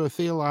give you a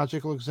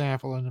theological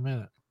example in a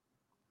minute.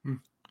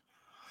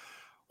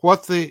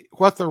 What the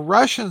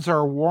Russians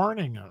are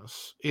warning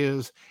us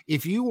is,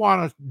 if you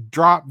want to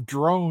drop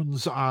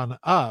drones on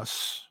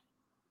us,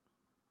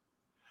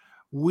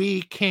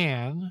 we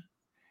can,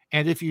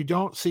 and if you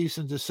don't cease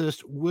and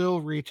desist,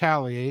 we'll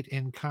retaliate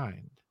in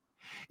kind.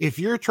 If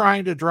you're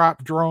trying to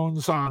drop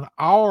drones on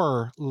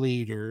our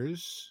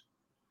leaders,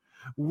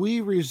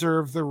 we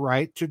reserve the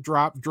right to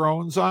drop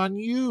drones on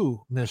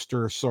you,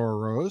 Mr.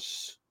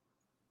 Soros,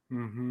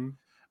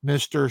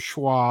 Mr.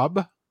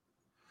 Schwab,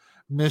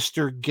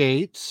 Mr.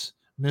 Gates,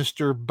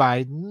 Mr.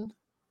 Biden.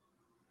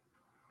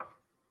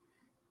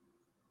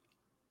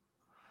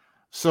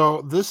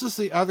 So this is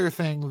the other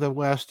thing the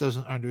West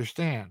doesn't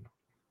understand.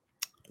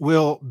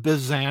 Will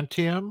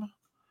Byzantium,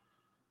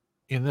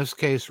 in this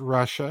case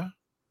Russia,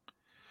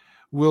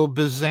 will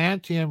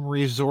Byzantium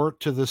resort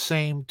to the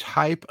same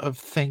type of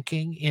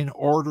thinking in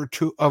order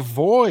to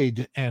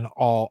avoid an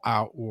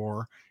all-out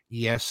war?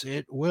 Yes,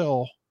 it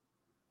will.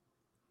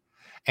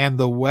 And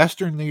the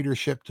Western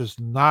leadership does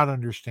not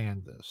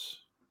understand this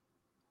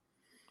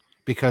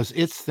because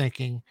it's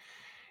thinking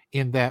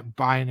in that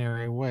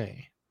binary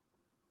way.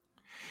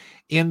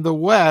 In the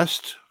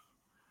West,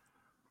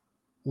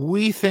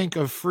 we think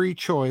of free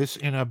choice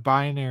in a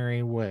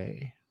binary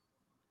way.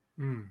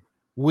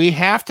 We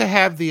have to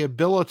have the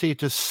ability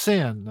to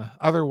sin,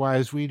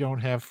 otherwise we don't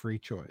have free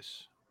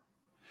choice.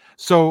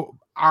 So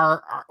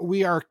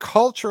we are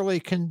culturally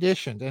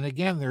conditioned, and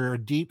again, there are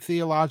deep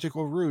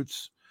theological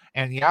roots,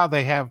 and yeah,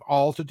 they have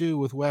all to do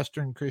with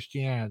Western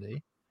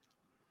Christianity.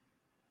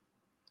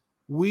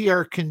 We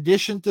are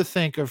conditioned to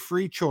think of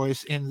free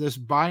choice in this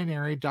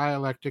binary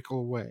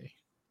dialectical way.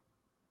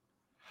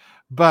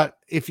 But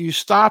if you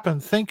stop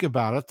and think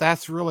about it,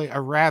 that's really a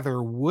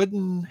rather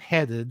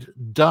wooden-headed,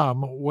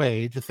 dumb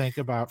way to think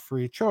about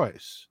free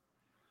choice.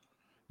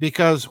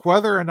 Because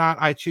whether or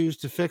not I choose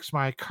to fix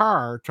my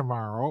car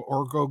tomorrow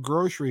or go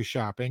grocery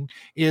shopping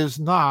is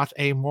not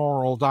a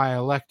moral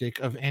dialectic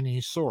of any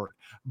sort.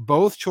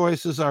 Both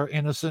choices are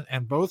innocent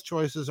and both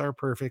choices are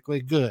perfectly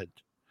good.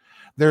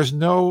 There's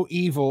no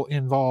evil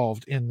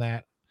involved in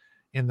that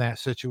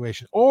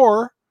situation.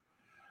 Or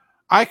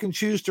I can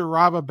choose to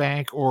rob a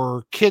bank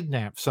or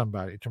kidnap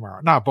somebody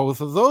tomorrow. Now,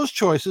 both of those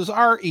choices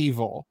are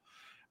evil,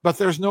 but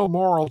there's no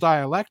moral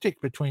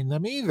dialectic between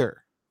them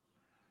either.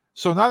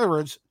 So in other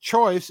words,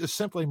 choice is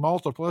simply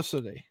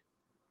multiplicity.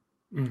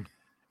 Mm.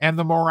 And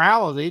the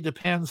morality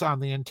depends on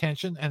the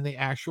intention and the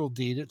actual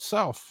deed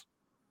itself.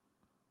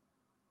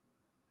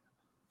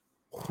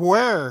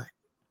 Where,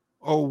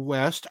 oh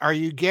West, are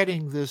you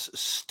getting this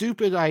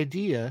stupid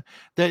idea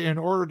that in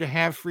order to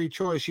have free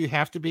choice, you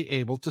have to be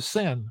able to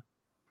sin?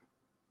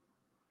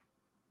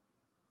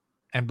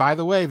 And by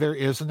the way, there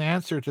is an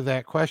answer to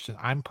that question.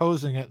 I'm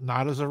posing it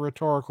not as a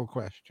rhetorical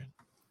question.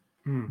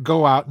 Mm.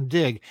 Go out and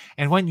dig.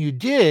 And when you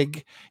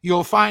dig,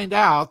 you'll find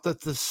out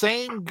that the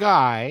same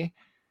guy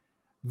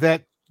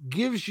that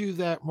gives you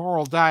that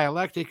moral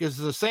dialectic is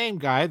the same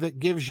guy that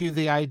gives you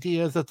the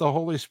idea that the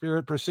Holy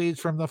Spirit proceeds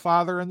from the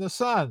Father and the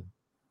Son,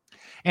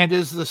 and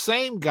is the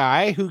same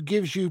guy who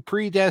gives you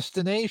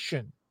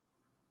predestination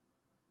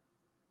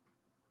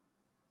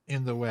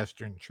in the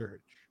Western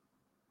Church.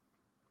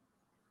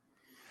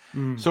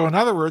 Mm. So, in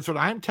other words, what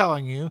I'm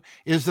telling you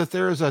is that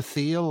there is a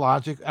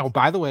theological, oh,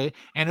 by the way,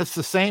 and it's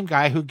the same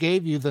guy who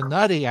gave you the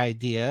nutty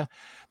idea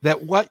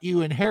that what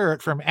you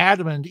inherit from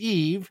Adam and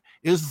Eve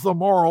is the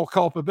moral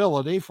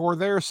culpability for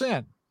their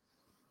sin.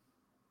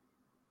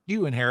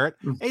 You inherit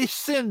a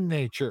sin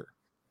nature.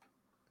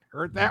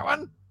 Heard that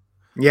one?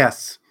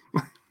 Yes.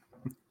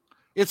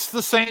 It's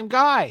the same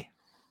guy.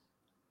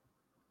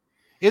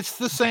 It's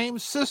the same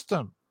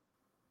system.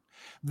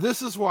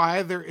 This is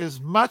why there is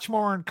much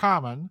more in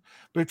common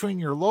between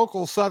your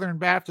local Southern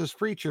Baptist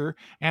preacher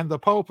and the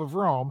Pope of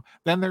Rome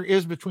than there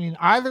is between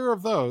either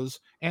of those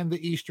and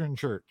the Eastern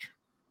Church.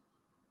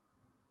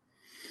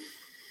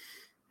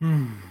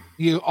 Mm.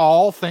 You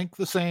all think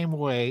the same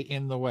way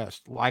in the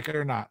West, like it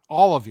or not,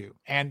 all of you.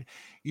 And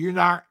you're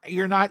not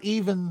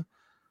even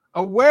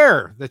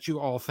aware that you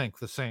all think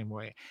the same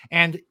way.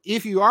 And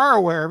if you are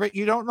aware of it,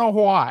 you don't know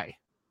why.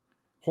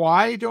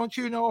 Why don't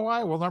you know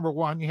why? Well, number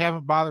one, you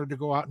haven't bothered to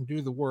go out and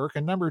do the work.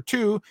 And number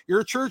two,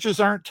 your churches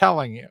aren't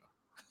telling you.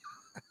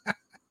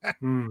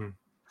 Mm.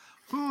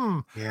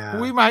 We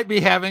Yeah. might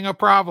be having a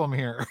problem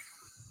here.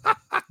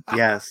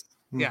 Yes.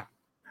 Mm. Yeah.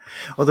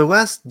 Well, the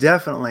West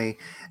definitely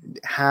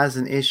has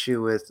an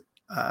issue with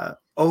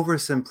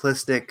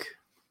oversimplistic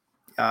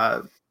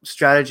uh,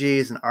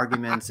 strategies and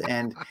arguments,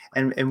 and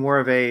more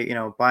of a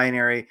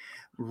binary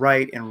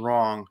right and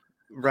wrong,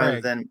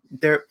 rather Craig, than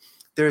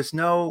there's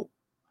no,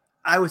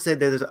 I would say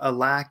there's a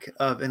lack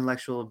of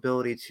intellectual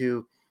ability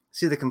to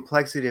see the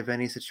complexity of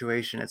any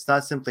situation. It's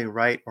not simply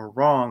right or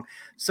wrong.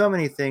 So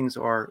many things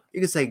are, you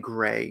could say,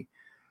 gray.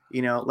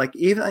 Like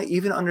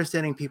even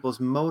understanding people's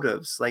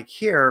motives. Like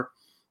here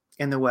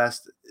in the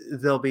West,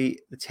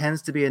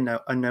 tends to be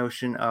a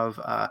notion of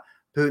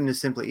Putin is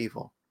simply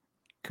evil,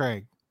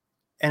 Craig,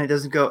 and it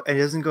doesn't go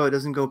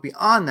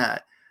beyond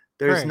that.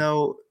 There's Craig,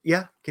 no,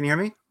 yeah. Can you hear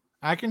me?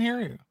 I can hear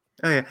you.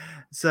 Oh yeah.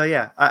 So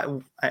yeah,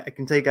 I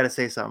can tell you got to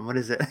say something. What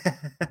is it?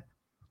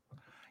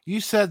 You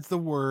said the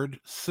word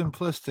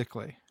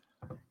simplistically.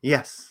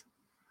 Yes.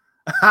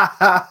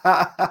 I'm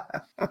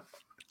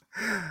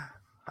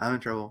in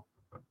trouble.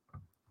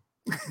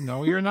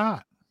 No, you're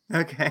not.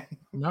 Okay.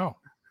 No.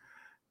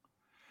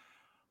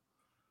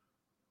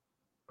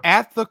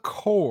 At the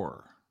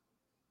core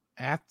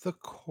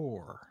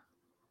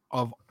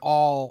of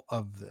all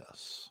of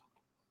this,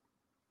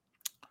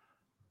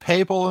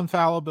 papal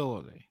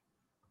infallibility,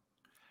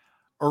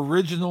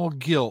 original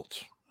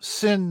guilt,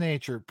 sin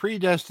nature,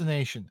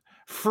 predestination,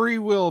 free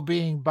will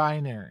being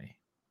binary,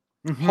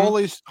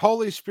 Mm-hmm.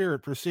 Holy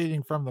Spirit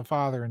proceeding from the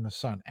Father and the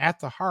Son,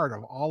 at the heart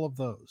of all of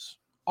those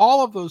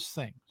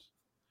things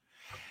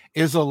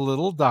is a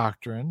little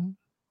doctrine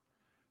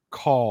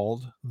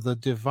called the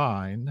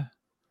divine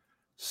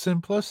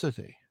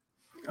simplicity.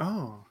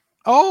 Oh.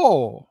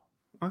 Oh,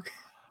 Okay.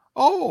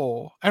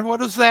 and what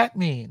does that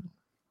mean?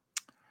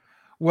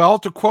 Well,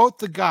 to quote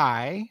the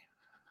guy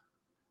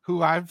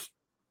who I've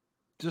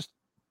just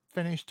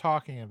finished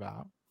talking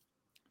about,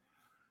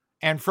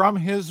 and from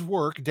his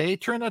work De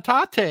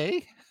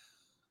Trinitate,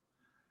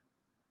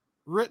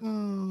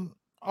 written,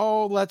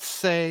 let's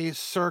say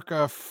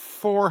circa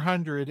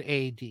 400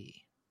 AD.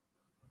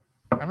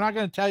 I'm not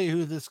going to tell you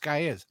who this guy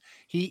is.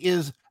 He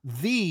is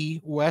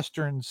the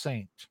Western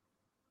saint.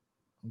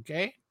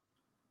 Okay?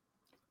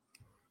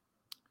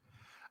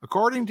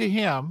 According to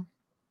him,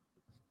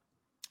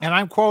 and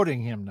I'm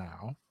quoting him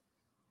now,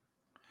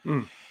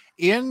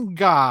 in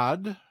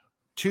God,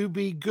 to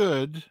be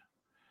good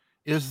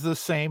is the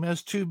same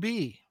as to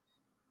be.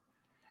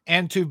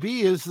 And to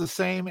be is the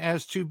same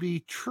as to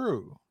be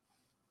true.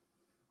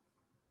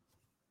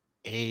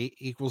 A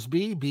equals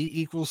B, B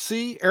equals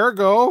C.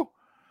 Ergo,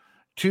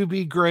 to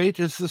be great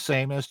is the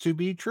same as to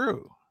be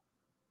true.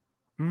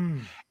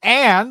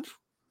 And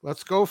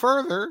let's go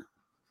further.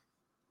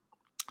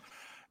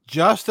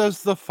 Just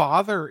as the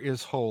Father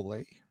is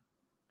holy,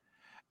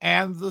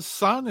 and the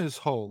Son is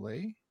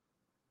holy,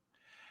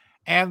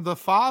 and the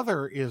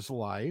Father is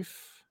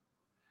life,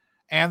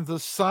 and the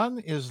Son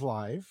is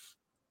life,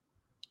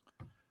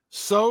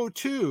 so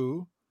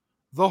too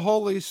the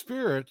Holy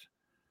Spirit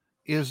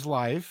is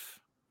life,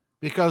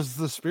 because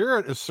the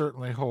Spirit is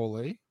certainly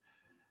holy,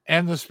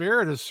 and the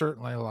Spirit is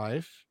certainly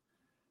life,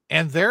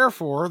 and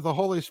therefore the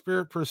Holy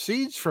Spirit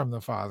proceeds from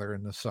the Father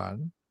and the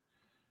Son,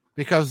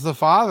 because the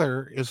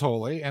Father is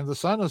holy, and the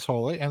Son is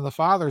holy, and the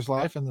Father's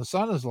life, and the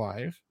Son is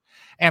life.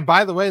 And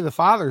by the way, the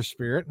Father's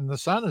Spirit, and the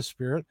Son is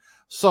Spirit.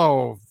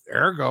 So,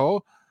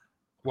 ergo,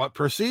 what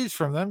proceeds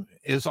from them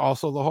is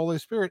also the Holy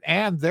Spirit.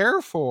 And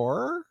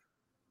therefore,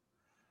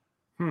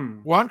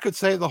 one could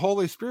say the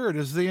Holy Spirit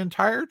is the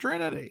entire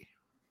Trinity.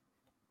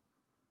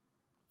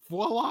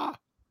 Voila.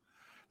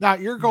 Now,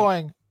 you're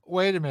going,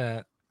 wait a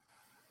minute.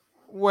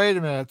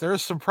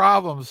 There's some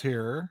problems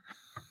here.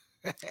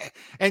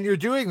 And you're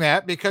doing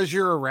that because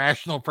you're a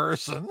rational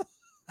person.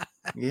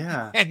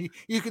 Yeah. And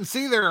you can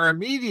see there are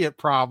immediate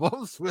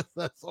problems with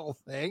this whole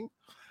thing.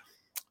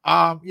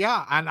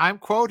 Yeah, and I'm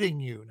quoting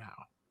you now.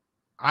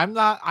 I'm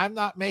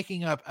not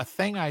making up a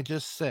thing I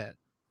just said.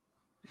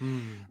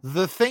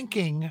 The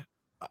thinking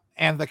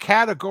and the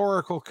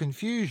categorical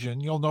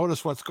confusion, you'll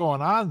notice what's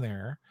going on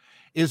there,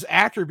 is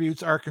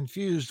attributes are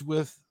confused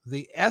with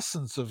the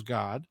essence of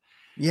God.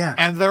 Yeah.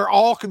 And they're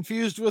all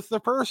confused with the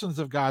persons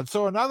of God.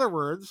 So in other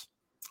words,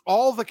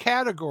 all the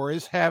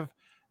categories have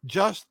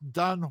just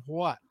done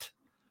what?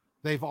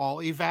 They've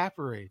all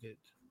evaporated.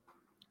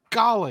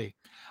 Golly,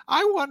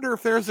 I wonder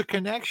if there's a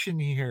connection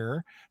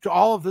here to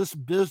all of this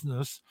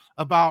business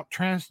about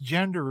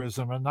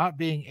transgenderism and not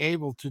being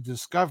able to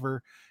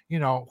discover,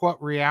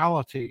 what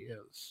reality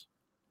is.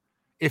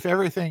 If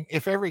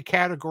every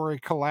category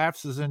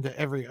collapses into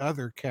every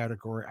other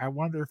category, I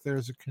wonder if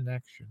there's a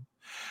connection.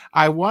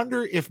 I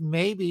wonder if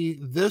maybe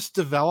this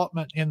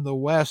development in the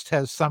West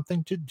has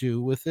something to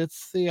do with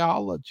its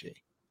theology.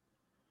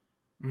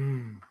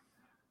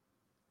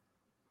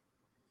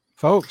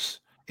 Folks,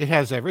 it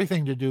has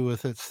everything to do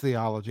with its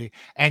theology,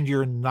 and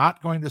you're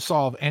not going to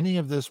solve any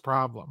of this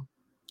problem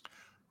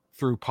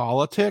through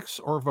politics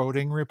or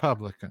voting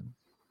Republican,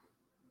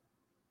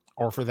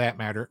 or for that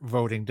matter,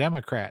 voting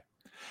Democrat,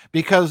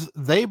 because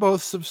they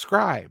both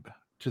subscribe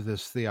to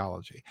this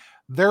theology.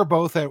 They're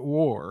both at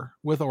war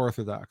with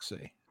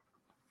Orthodoxy.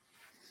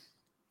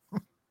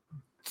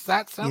 It's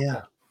that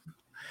simple.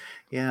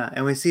 Yeah.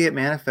 And we see it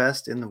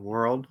manifest in the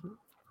world.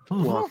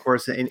 Well, of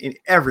course, in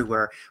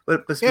everywhere,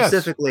 but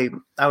specifically, yes.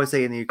 I would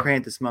say in the Ukraine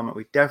at this moment,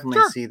 we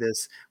definitely see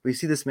this. We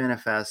see this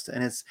manifest,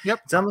 and it's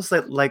almost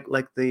like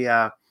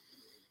the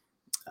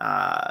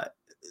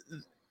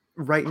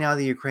right now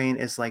the Ukraine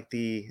is like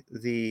the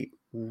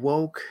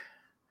woke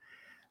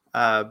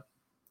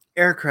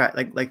aircraft,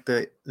 like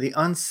the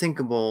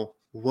unsinkable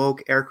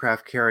woke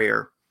aircraft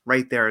carrier.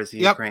 Right there is the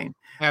Ukraine.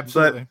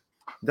 Absolutely,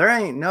 but there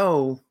ain't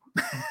no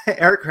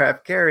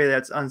aircraft carrier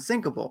that's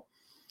unsinkable.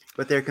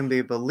 But there can be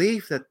a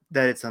belief that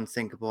it's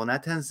unsinkable, and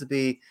that tends to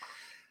be,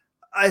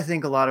 I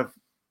think, a lot of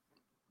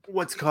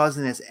what's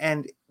causing this.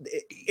 And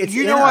it's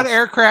what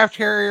aircraft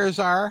carriers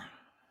are?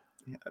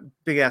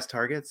 Big ass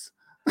targets.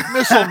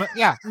 Missile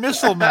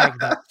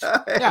magnets.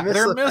 Yeah,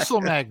 they're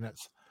missile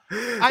magnets.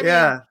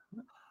 I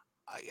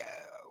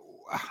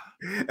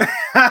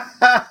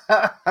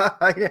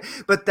mean,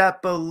 but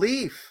that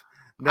belief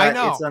that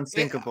it's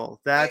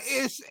unsinkable,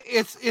 it's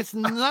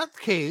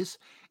nutcase.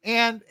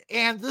 And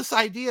this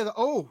idea that,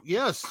 oh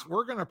yes,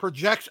 we're going to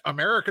project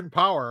American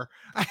power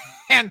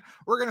and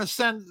we're going to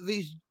send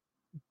these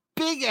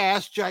big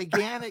ass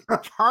gigantic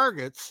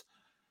targets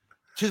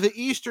to the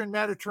Eastern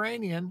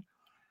Mediterranean,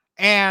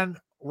 and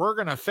we're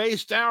going to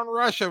face down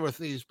Russia with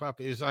these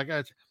puppies.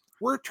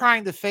 We're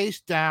trying to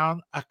face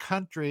down a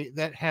country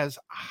that has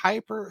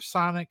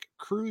hypersonic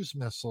cruise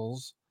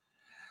missiles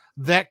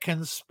that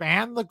can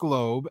span the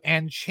globe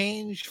and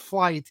change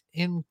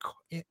the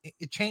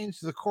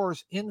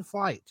course in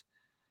flight.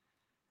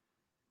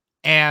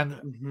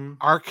 And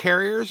our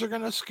carriers are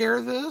going to scare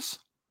this?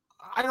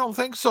 I don't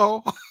think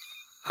so.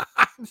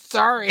 I'm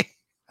sorry.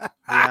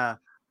 Yeah.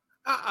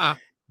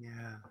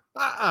 Yeah.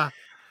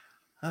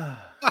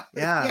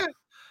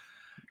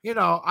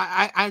 Yeah.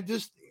 I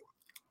just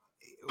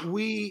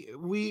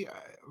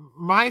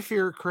my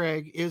fear,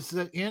 Craig, is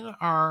that in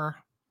our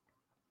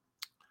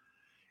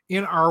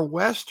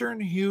Western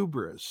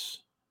hubris,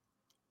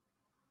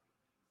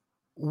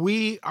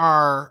 we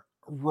are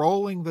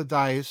rolling the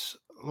dice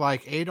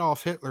like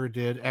Adolf Hitler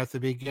did at the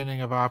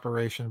beginning of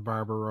Operation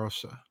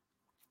Barbarossa.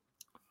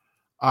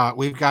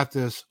 We've got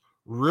this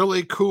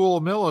really cool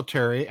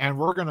military, and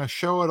we're going to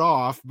show it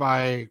off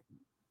by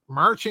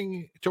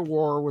marching to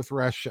war with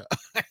Russia.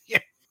 You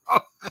know?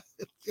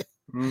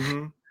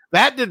 Mm-hmm.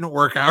 That didn't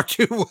work out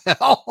too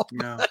well.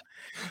 No.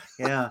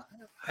 Yeah.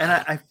 And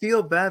I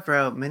feel bad for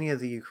how many of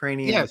the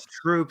Ukrainian Yes,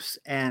 troops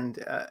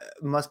and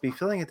must be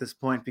feeling at this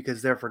point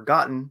because they're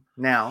forgotten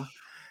now,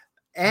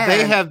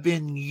 they and have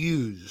been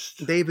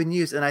used. they've been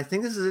used. And I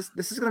think this is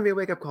going to be a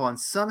wake up call. And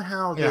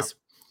somehow Yeah. this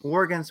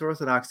war against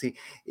Orthodoxy,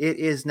 it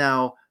is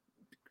now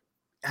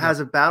Yep. has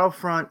a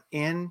battlefront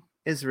in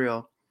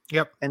Israel.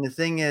 Yep. And the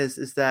thing is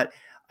that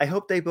I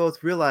hope they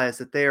both realize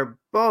that they are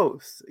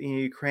both in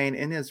Ukraine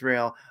and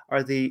Israel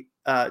are the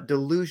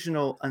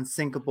delusional,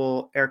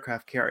 unsinkable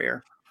aircraft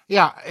carrier.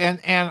 Yeah,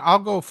 and I'll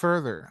go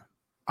further.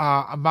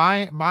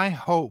 My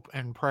hope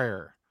and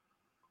prayer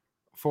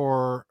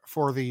for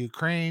the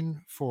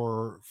Ukraine,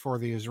 for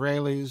the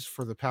Israelis,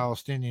 for the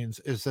Palestinians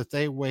is that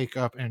they wake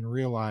up and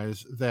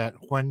realize that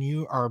when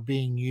you are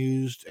being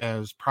used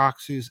as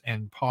proxies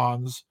and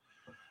pawns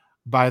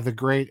by the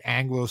great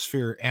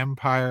Anglosphere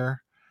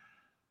empire,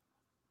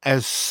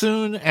 as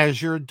soon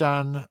as you're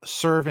done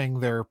serving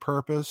their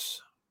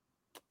purpose,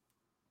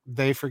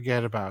 they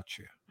forget about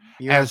you.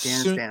 You're As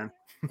soon Afghanistan.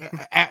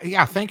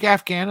 yeah, think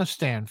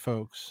Afghanistan,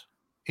 folks.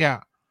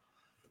 Yeah,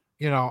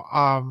 you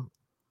know,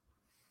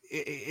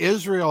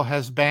 Israel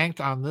has banked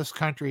on this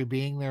country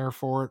being there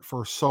for it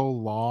for so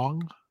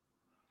long,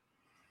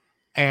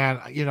 and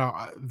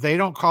they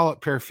don't call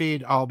it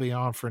perfide all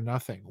beyond for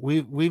nothing.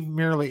 We've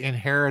merely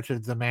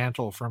inherited the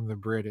mantle from the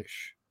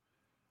British,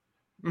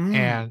 Mm.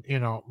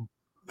 and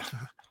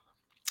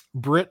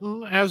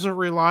Britain as a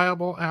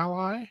reliable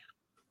ally.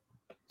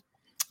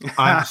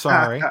 I'm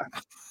sorry,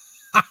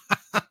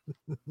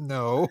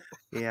 no,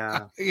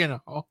 Yeah. you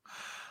know,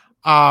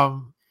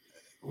 um,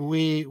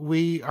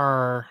 we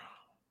are.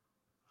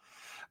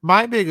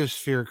 My biggest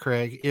fear,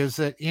 Craig, is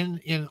that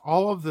in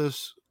all of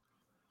this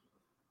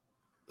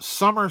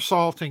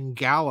somersaulting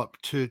gallop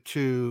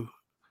to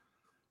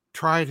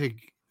try to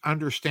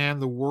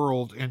understand the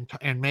world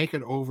and make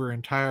it over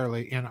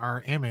entirely in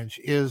our image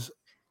is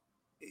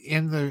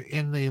in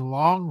the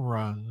long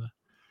run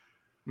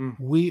Mm.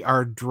 we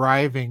are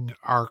driving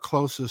our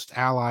closest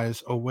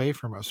allies away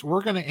from us.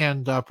 We're going to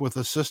end up with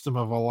a system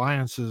of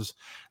alliances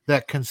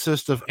that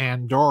consist of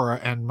Andorra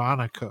and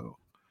Monaco,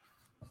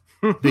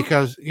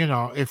 because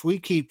if we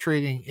keep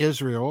treating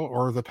Israel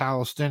or the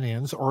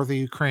Palestinians or the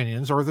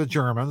Ukrainians or the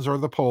Germans or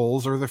the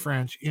Poles or the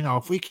French,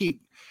 if we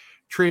keep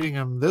treating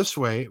them this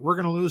way, we're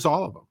going to lose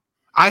all of them.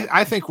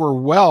 I think we're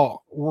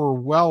well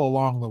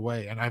along the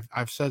way, and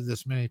I've said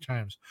this many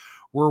times.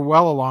 We're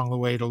well along the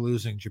way to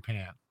losing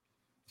Japan.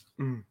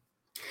 Mm.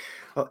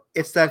 Well,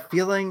 it's that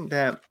feeling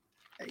that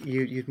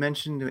you'd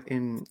mentioned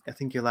in I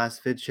think your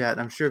last vid chat.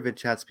 I'm sure vid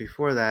chats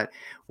before that,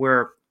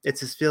 where it's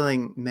this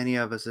feeling many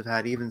of us have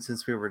had even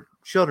since we were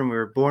children. We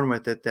were born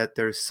with it that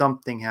there's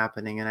something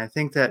happening, and I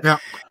think that Yeah,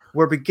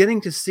 we're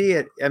beginning to see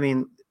it. I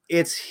mean,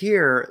 it's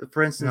here.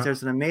 For instance, yeah,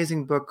 there's an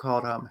amazing book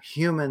called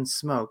Human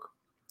Smoke.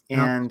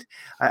 yeah. And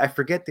I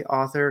forget the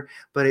author,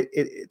 but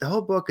the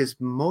whole book is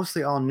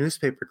mostly all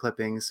newspaper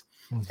clippings.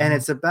 And Hmm.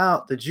 it's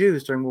about the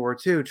Jews during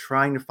World War II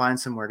trying to find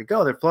somewhere to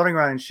go. They're floating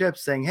around in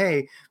ships saying,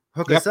 hey,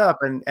 hook us Yep. up.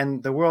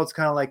 And the world's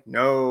kind of like,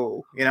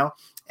 no,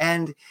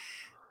 And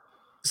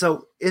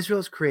so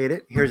Israel's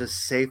created, here's a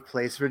safe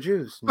place for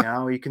Jews.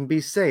 Now you can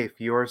be safe.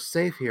 You're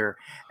safe here.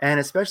 And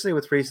especially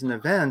with recent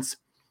events,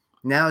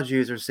 now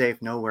Jews are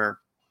safe nowhere.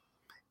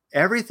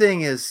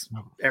 Everything is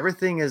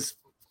everything is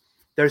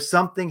there's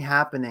something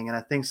happening, and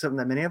I think something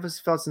that many of us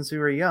felt since we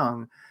were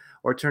young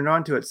or turned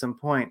on to at some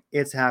point,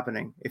 it's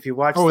happening. If you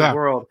watch Oh the yeah,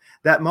 world,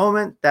 that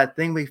moment, that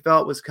thing we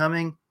felt was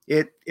coming,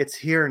 it's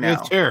here it's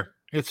now. here.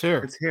 It's here.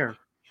 It's here.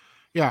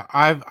 Yeah,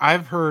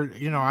 I've heard.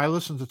 I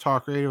listen to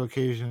talk radio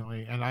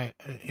occasionally, and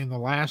in the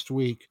last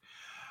week,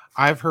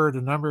 I've heard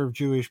a number of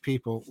Jewish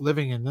people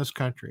living in this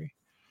country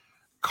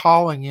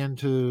calling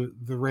into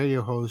the radio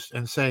host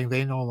and saying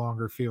they no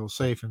longer feel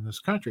safe in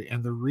this country.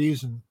 And the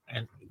reason,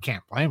 and you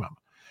can't blame them,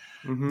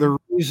 Mm-hmm. the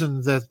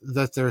reason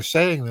that they're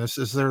saying this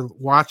is they're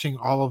watching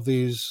all of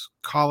these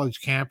college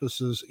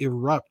campuses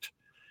erupt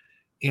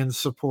in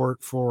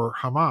support for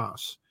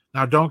Hamas.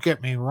 Now, don't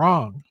get me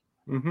wrong.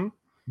 Mm-hmm.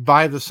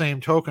 By the same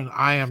token,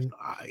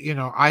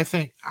 I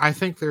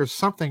think there's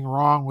something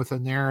wrong with a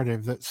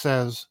narrative that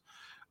says,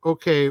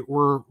 okay,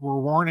 we're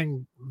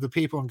warning the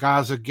people in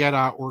Gaza, get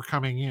out, we're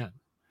coming in.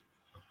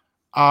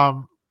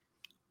 Um,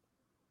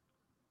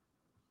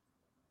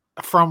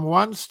 from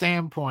one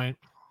standpoint,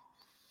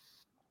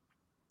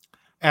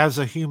 as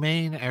a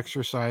humane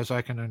exercise,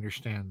 I can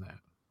understand that.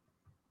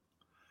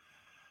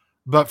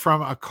 But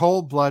from a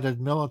cold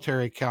blooded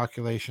military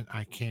calculation,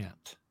 I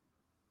can't.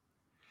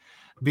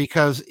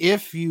 Because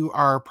if you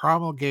are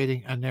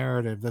promulgating a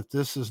narrative that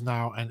this is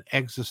now an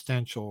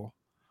existential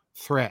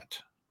threat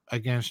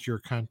against your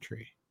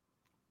country,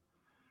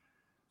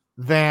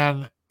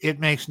 then it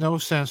makes no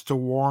sense to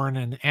warn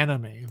an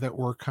enemy that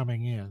we're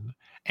coming in.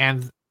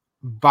 And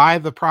by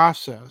the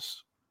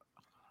process,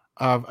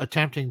 of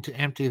attempting to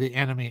empty the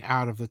enemy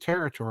out of the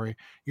territory,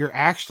 you're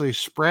actually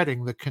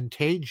spreading the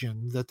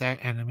contagion that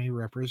that enemy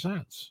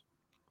represents.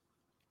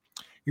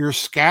 You're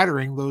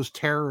scattering those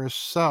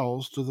terrorist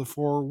cells to the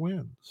four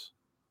winds.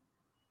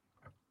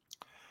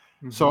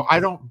 So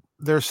Hmm.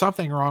 there's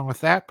something wrong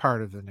with that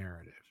part of the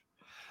narrative.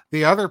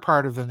 The other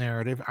part of the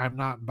narrative I'm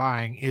not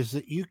buying is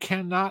that you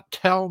cannot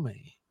tell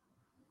me,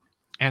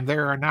 and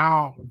there are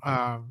now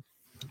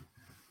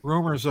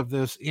rumors of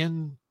this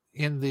in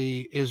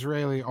the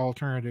Israeli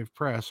alternative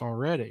press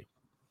already,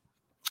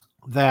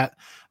 that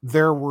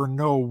there were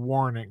no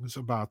warnings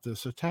about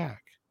this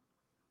attack.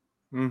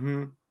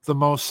 Hmm. The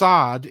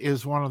Mossad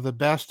is one of the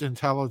best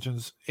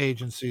intelligence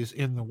agencies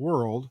in the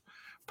world,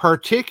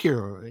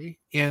 particularly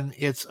in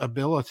its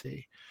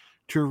ability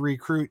to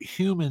recruit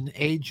human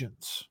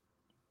agents.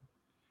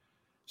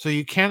 So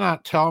you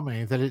cannot tell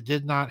me that it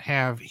did not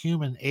have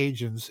human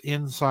agents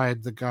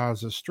inside the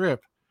Gaza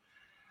Strip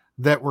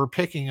that were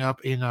picking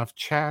up enough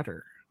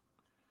chatter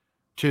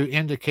to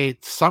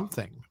indicate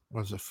something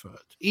was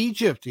afoot.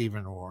 Egypt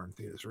even warned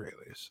the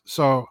Israelis.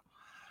 So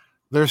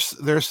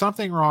there's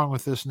something wrong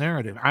with this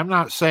narrative. I'm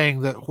not saying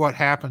that what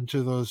happened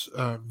to those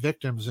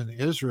victims in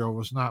Israel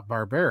was not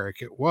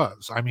barbaric. It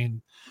was. I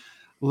mean,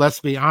 let's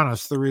be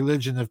honest. The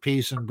religion of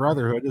peace and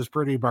brotherhood is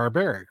pretty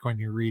barbaric when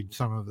you read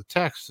some of the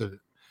texts that it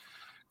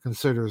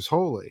considers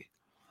holy.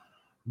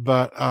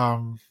 But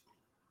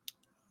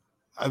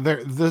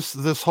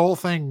this whole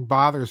thing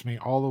bothers me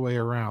all the way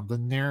around. The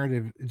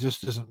narrative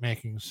just isn't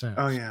making Oh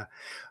sense. yeah.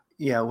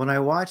 Yeah, when I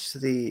watched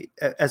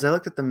as I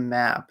looked at the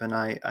map and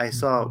I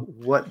saw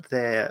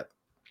Mhm.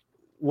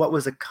 what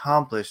was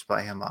accomplished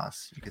by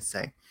Hamas, you could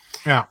say.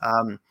 Yeah.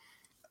 Um,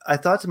 I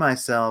thought to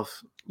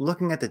myself,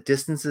 looking at the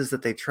distances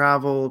that they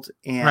traveled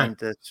Right. and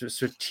the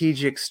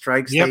strategic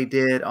strikes Yep. they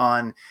did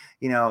on,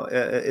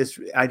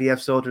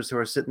 IDF soldiers who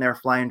are sitting there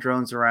flying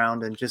drones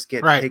around and just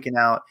get Right. taken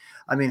out.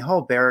 I mean,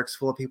 whole barracks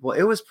full of people.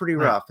 It was pretty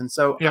Right. rough. And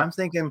so Yep. I'm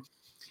thinking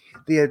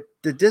the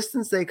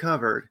distance they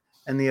covered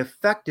and the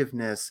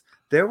effectiveness,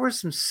 there were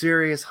some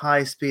serious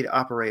high speed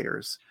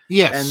operators.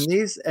 Yes.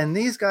 And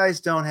these guys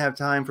don't have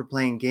time for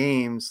playing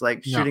games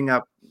like No. shooting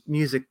up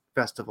music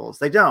festivals.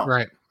 They don't.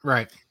 Right.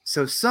 Right.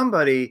 So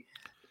somebody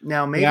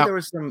now Yep.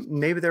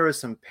 maybe there was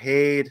some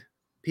paid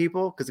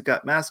people because it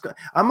got masked.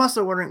 I'm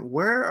also wondering,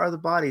 where are the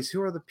bodies?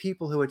 Who are the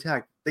people who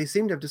attacked? They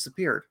seem to have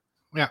disappeared.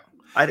 Yeah.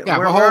 Yeah.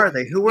 Where are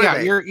they? Who were Yeah.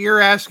 they? You're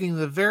asking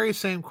the very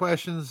same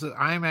questions that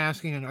I'm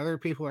asking and other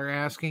people are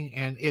asking,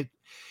 and it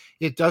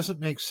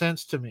doesn't make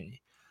sense to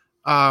me.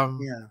 Um,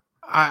 Yeah.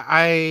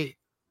 I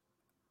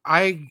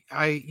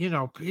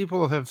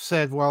people have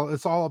said, well,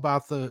 it's all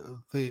about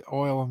the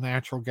oil and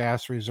natural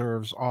gas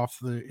reserves off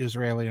the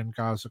Israeli and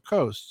Gaza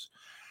coasts.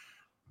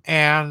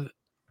 And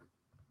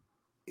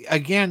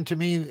again, to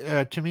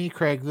me,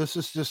 Craig, this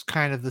is just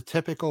kind of the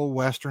typical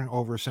Western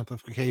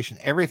oversimplification.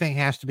 Everything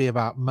has to be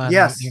about money,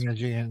 Yes.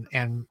 energy,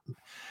 and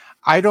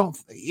I don't.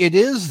 It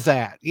is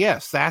that.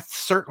 Yes, that's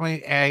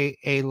certainly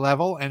a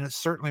level, and it's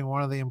certainly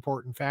one of the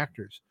important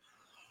factors.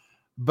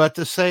 But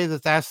to say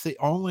that that's the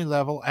only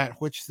level at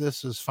which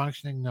this is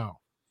functioning, no,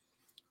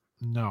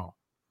 no.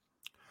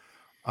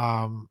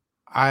 Um,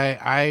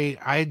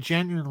 I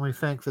genuinely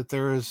think that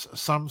there is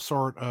some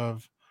sort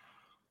of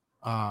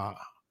uh,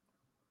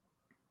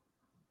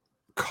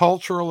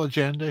 cultural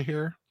agenda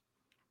here,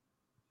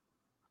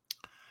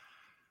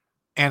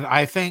 and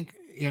I think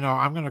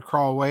I'm going to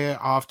crawl way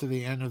off to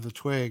the end of the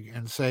twig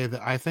and say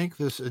that I think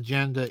this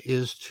agenda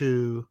is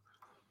to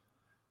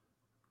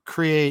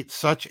create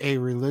such a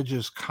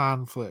religious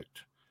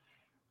conflict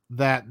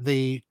that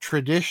the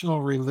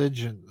traditional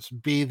religions,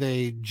 be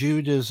they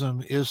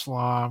Judaism,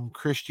 Islam,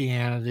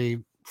 Christianity,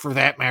 for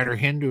that matter,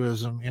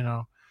 Hinduism,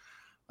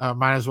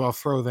 might as well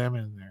throw them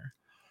in there.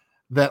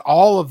 That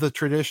all of the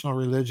traditional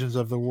religions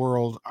of the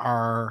world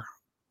are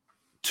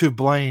to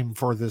blame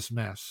for this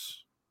mess.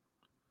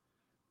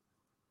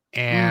 Mm.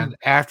 And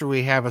after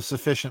we have a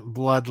sufficient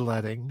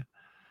bloodletting,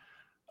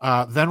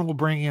 then we'll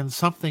bring in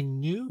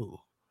Mm.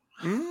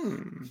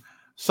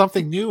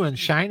 something new and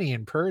shiny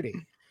and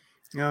pretty.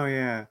 Oh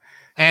yeah.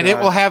 And it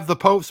will Gosh. have the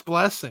Pope's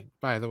blessing,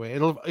 by the way.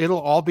 It'll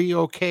all be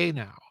okay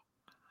now.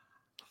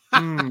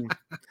 Mm.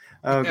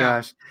 Oh Yeah.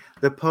 gosh.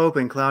 The Pope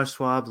and Klaus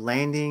Schwab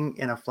landing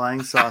in a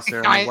flying saucer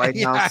in the White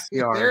Yeah, House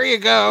there yard. you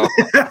go.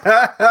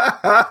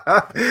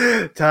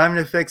 Time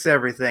to fix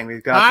everything.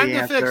 We've got Time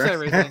the to fix answer.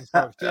 everything,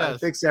 folks. Yes.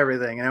 Fix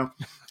everything.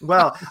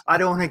 Well, I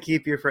don't want to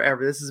keep you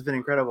forever. This has been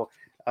incredible.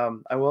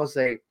 I will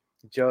say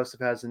Joseph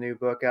has a new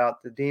book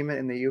out, The Demon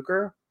in the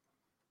Euchre,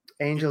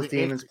 In Angels, the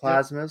Demons, yep,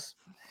 Plasmas,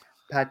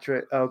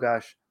 oh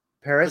gosh,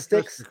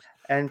 Peristics patristics.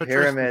 and Patristics.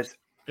 Pyramids.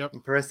 Yep.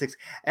 Peristics.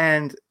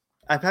 And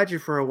I've had you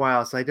for a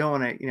while, so I don't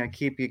want to,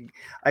 keep you.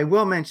 I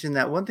will mention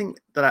that one thing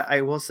that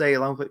I will say,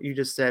 along with what you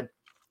just said,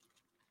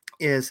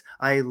 is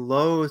I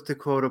loathe to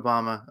quote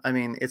Obama. I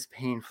mean, it's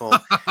painful.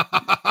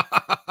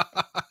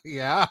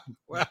 Yeah.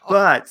 Well,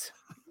 But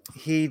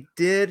he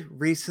did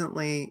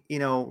recently,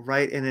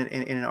 write in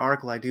an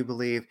article, I do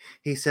believe,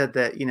 he said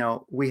that,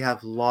 we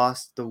have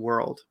lost the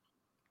world.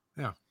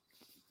 yeah.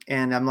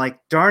 And I'm like,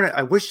 darn it,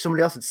 I wish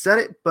somebody else had said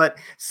it. But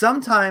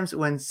sometimes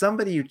when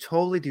somebody you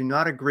totally do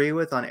not agree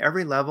with on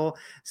every level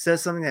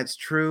says something that's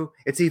true,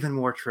 it's even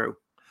more true.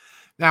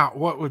 Now,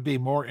 what would be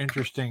more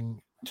interesting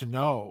to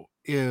know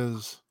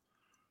is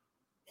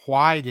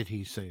why did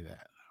he say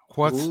that?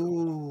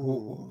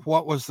 Ooh.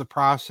 What was the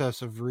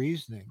process of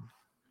reasoning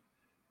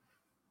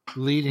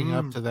leading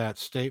up Mm. to that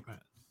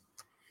statement?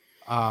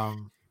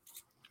 Um,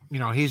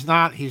 he's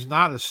not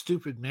a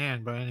stupid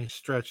man by any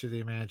stretch of the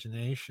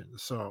imagination.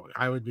 So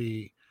I would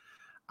be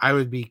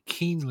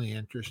keenly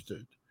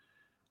interested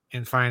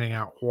in finding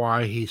out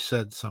why he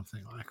said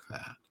something like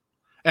that.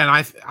 And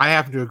I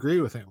happen to agree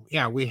with him.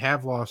 Yeah, we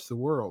have lost the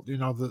world.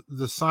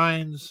 The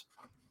signs,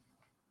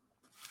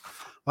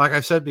 like I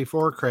said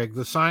before, Craig,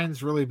 the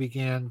signs really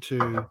began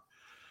to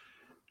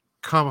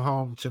come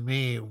home to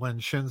me when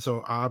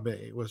Shinzo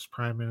Abe was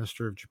Prime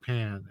Minister of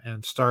Japan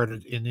and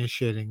started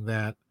initiating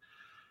that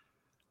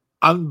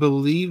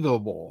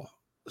unbelievable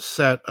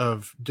set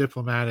of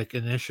diplomatic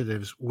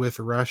initiatives with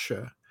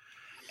Russia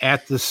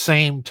at the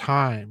same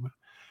time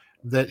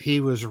that he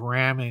was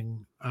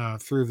ramming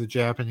through the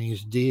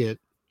Japanese Diet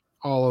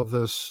all of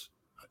this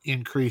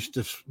increased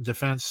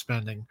defense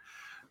spending,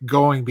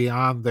 going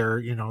beyond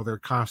their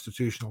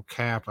constitutional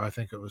cap. I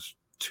think it was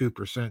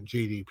 2%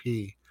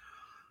 GDP.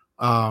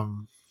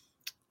 Um,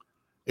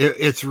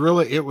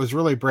 it was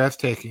really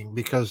breathtaking,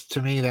 because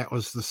to me that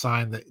was the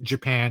sign that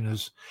Japan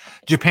is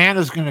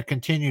going to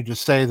continue to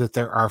say that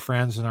they're our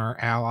friends and our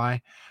ally,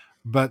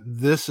 but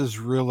this is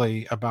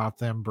really about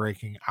them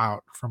breaking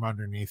out from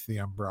underneath the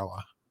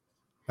umbrella.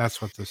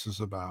 That's what this is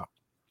about.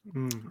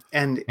 Mm.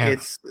 And And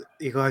it's,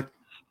 you go ahead.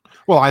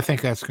 well, I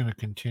think that's going to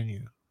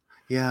continue.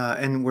 Yeah,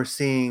 and we're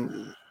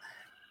seeing,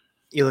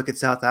 you look at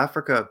South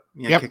Africa,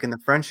 Yep. kicking the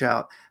French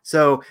out.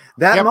 So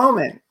that Yep.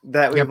 moment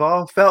that Yep. we've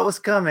all felt was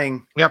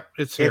coming, Yep.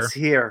 It's it's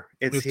here. here.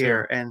 It's It's here.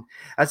 here. And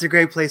that's a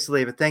great place to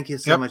leave it. Thank you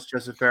so Yep. much,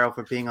 Joseph Farrell,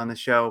 for being on the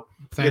show.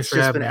 Thanks It's for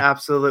just having been me.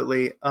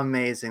 absolutely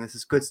amazing. This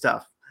is good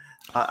stuff.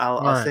 All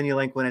I'll right. send you a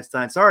link when it's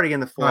done. It's already in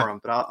the All right. forum,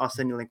 but I'll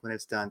send you a link when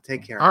it's done.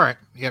 Take care. All right.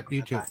 Yep.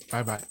 You Bye too. bye.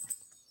 Bye bye.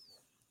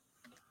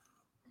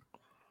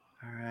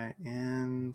 All right. And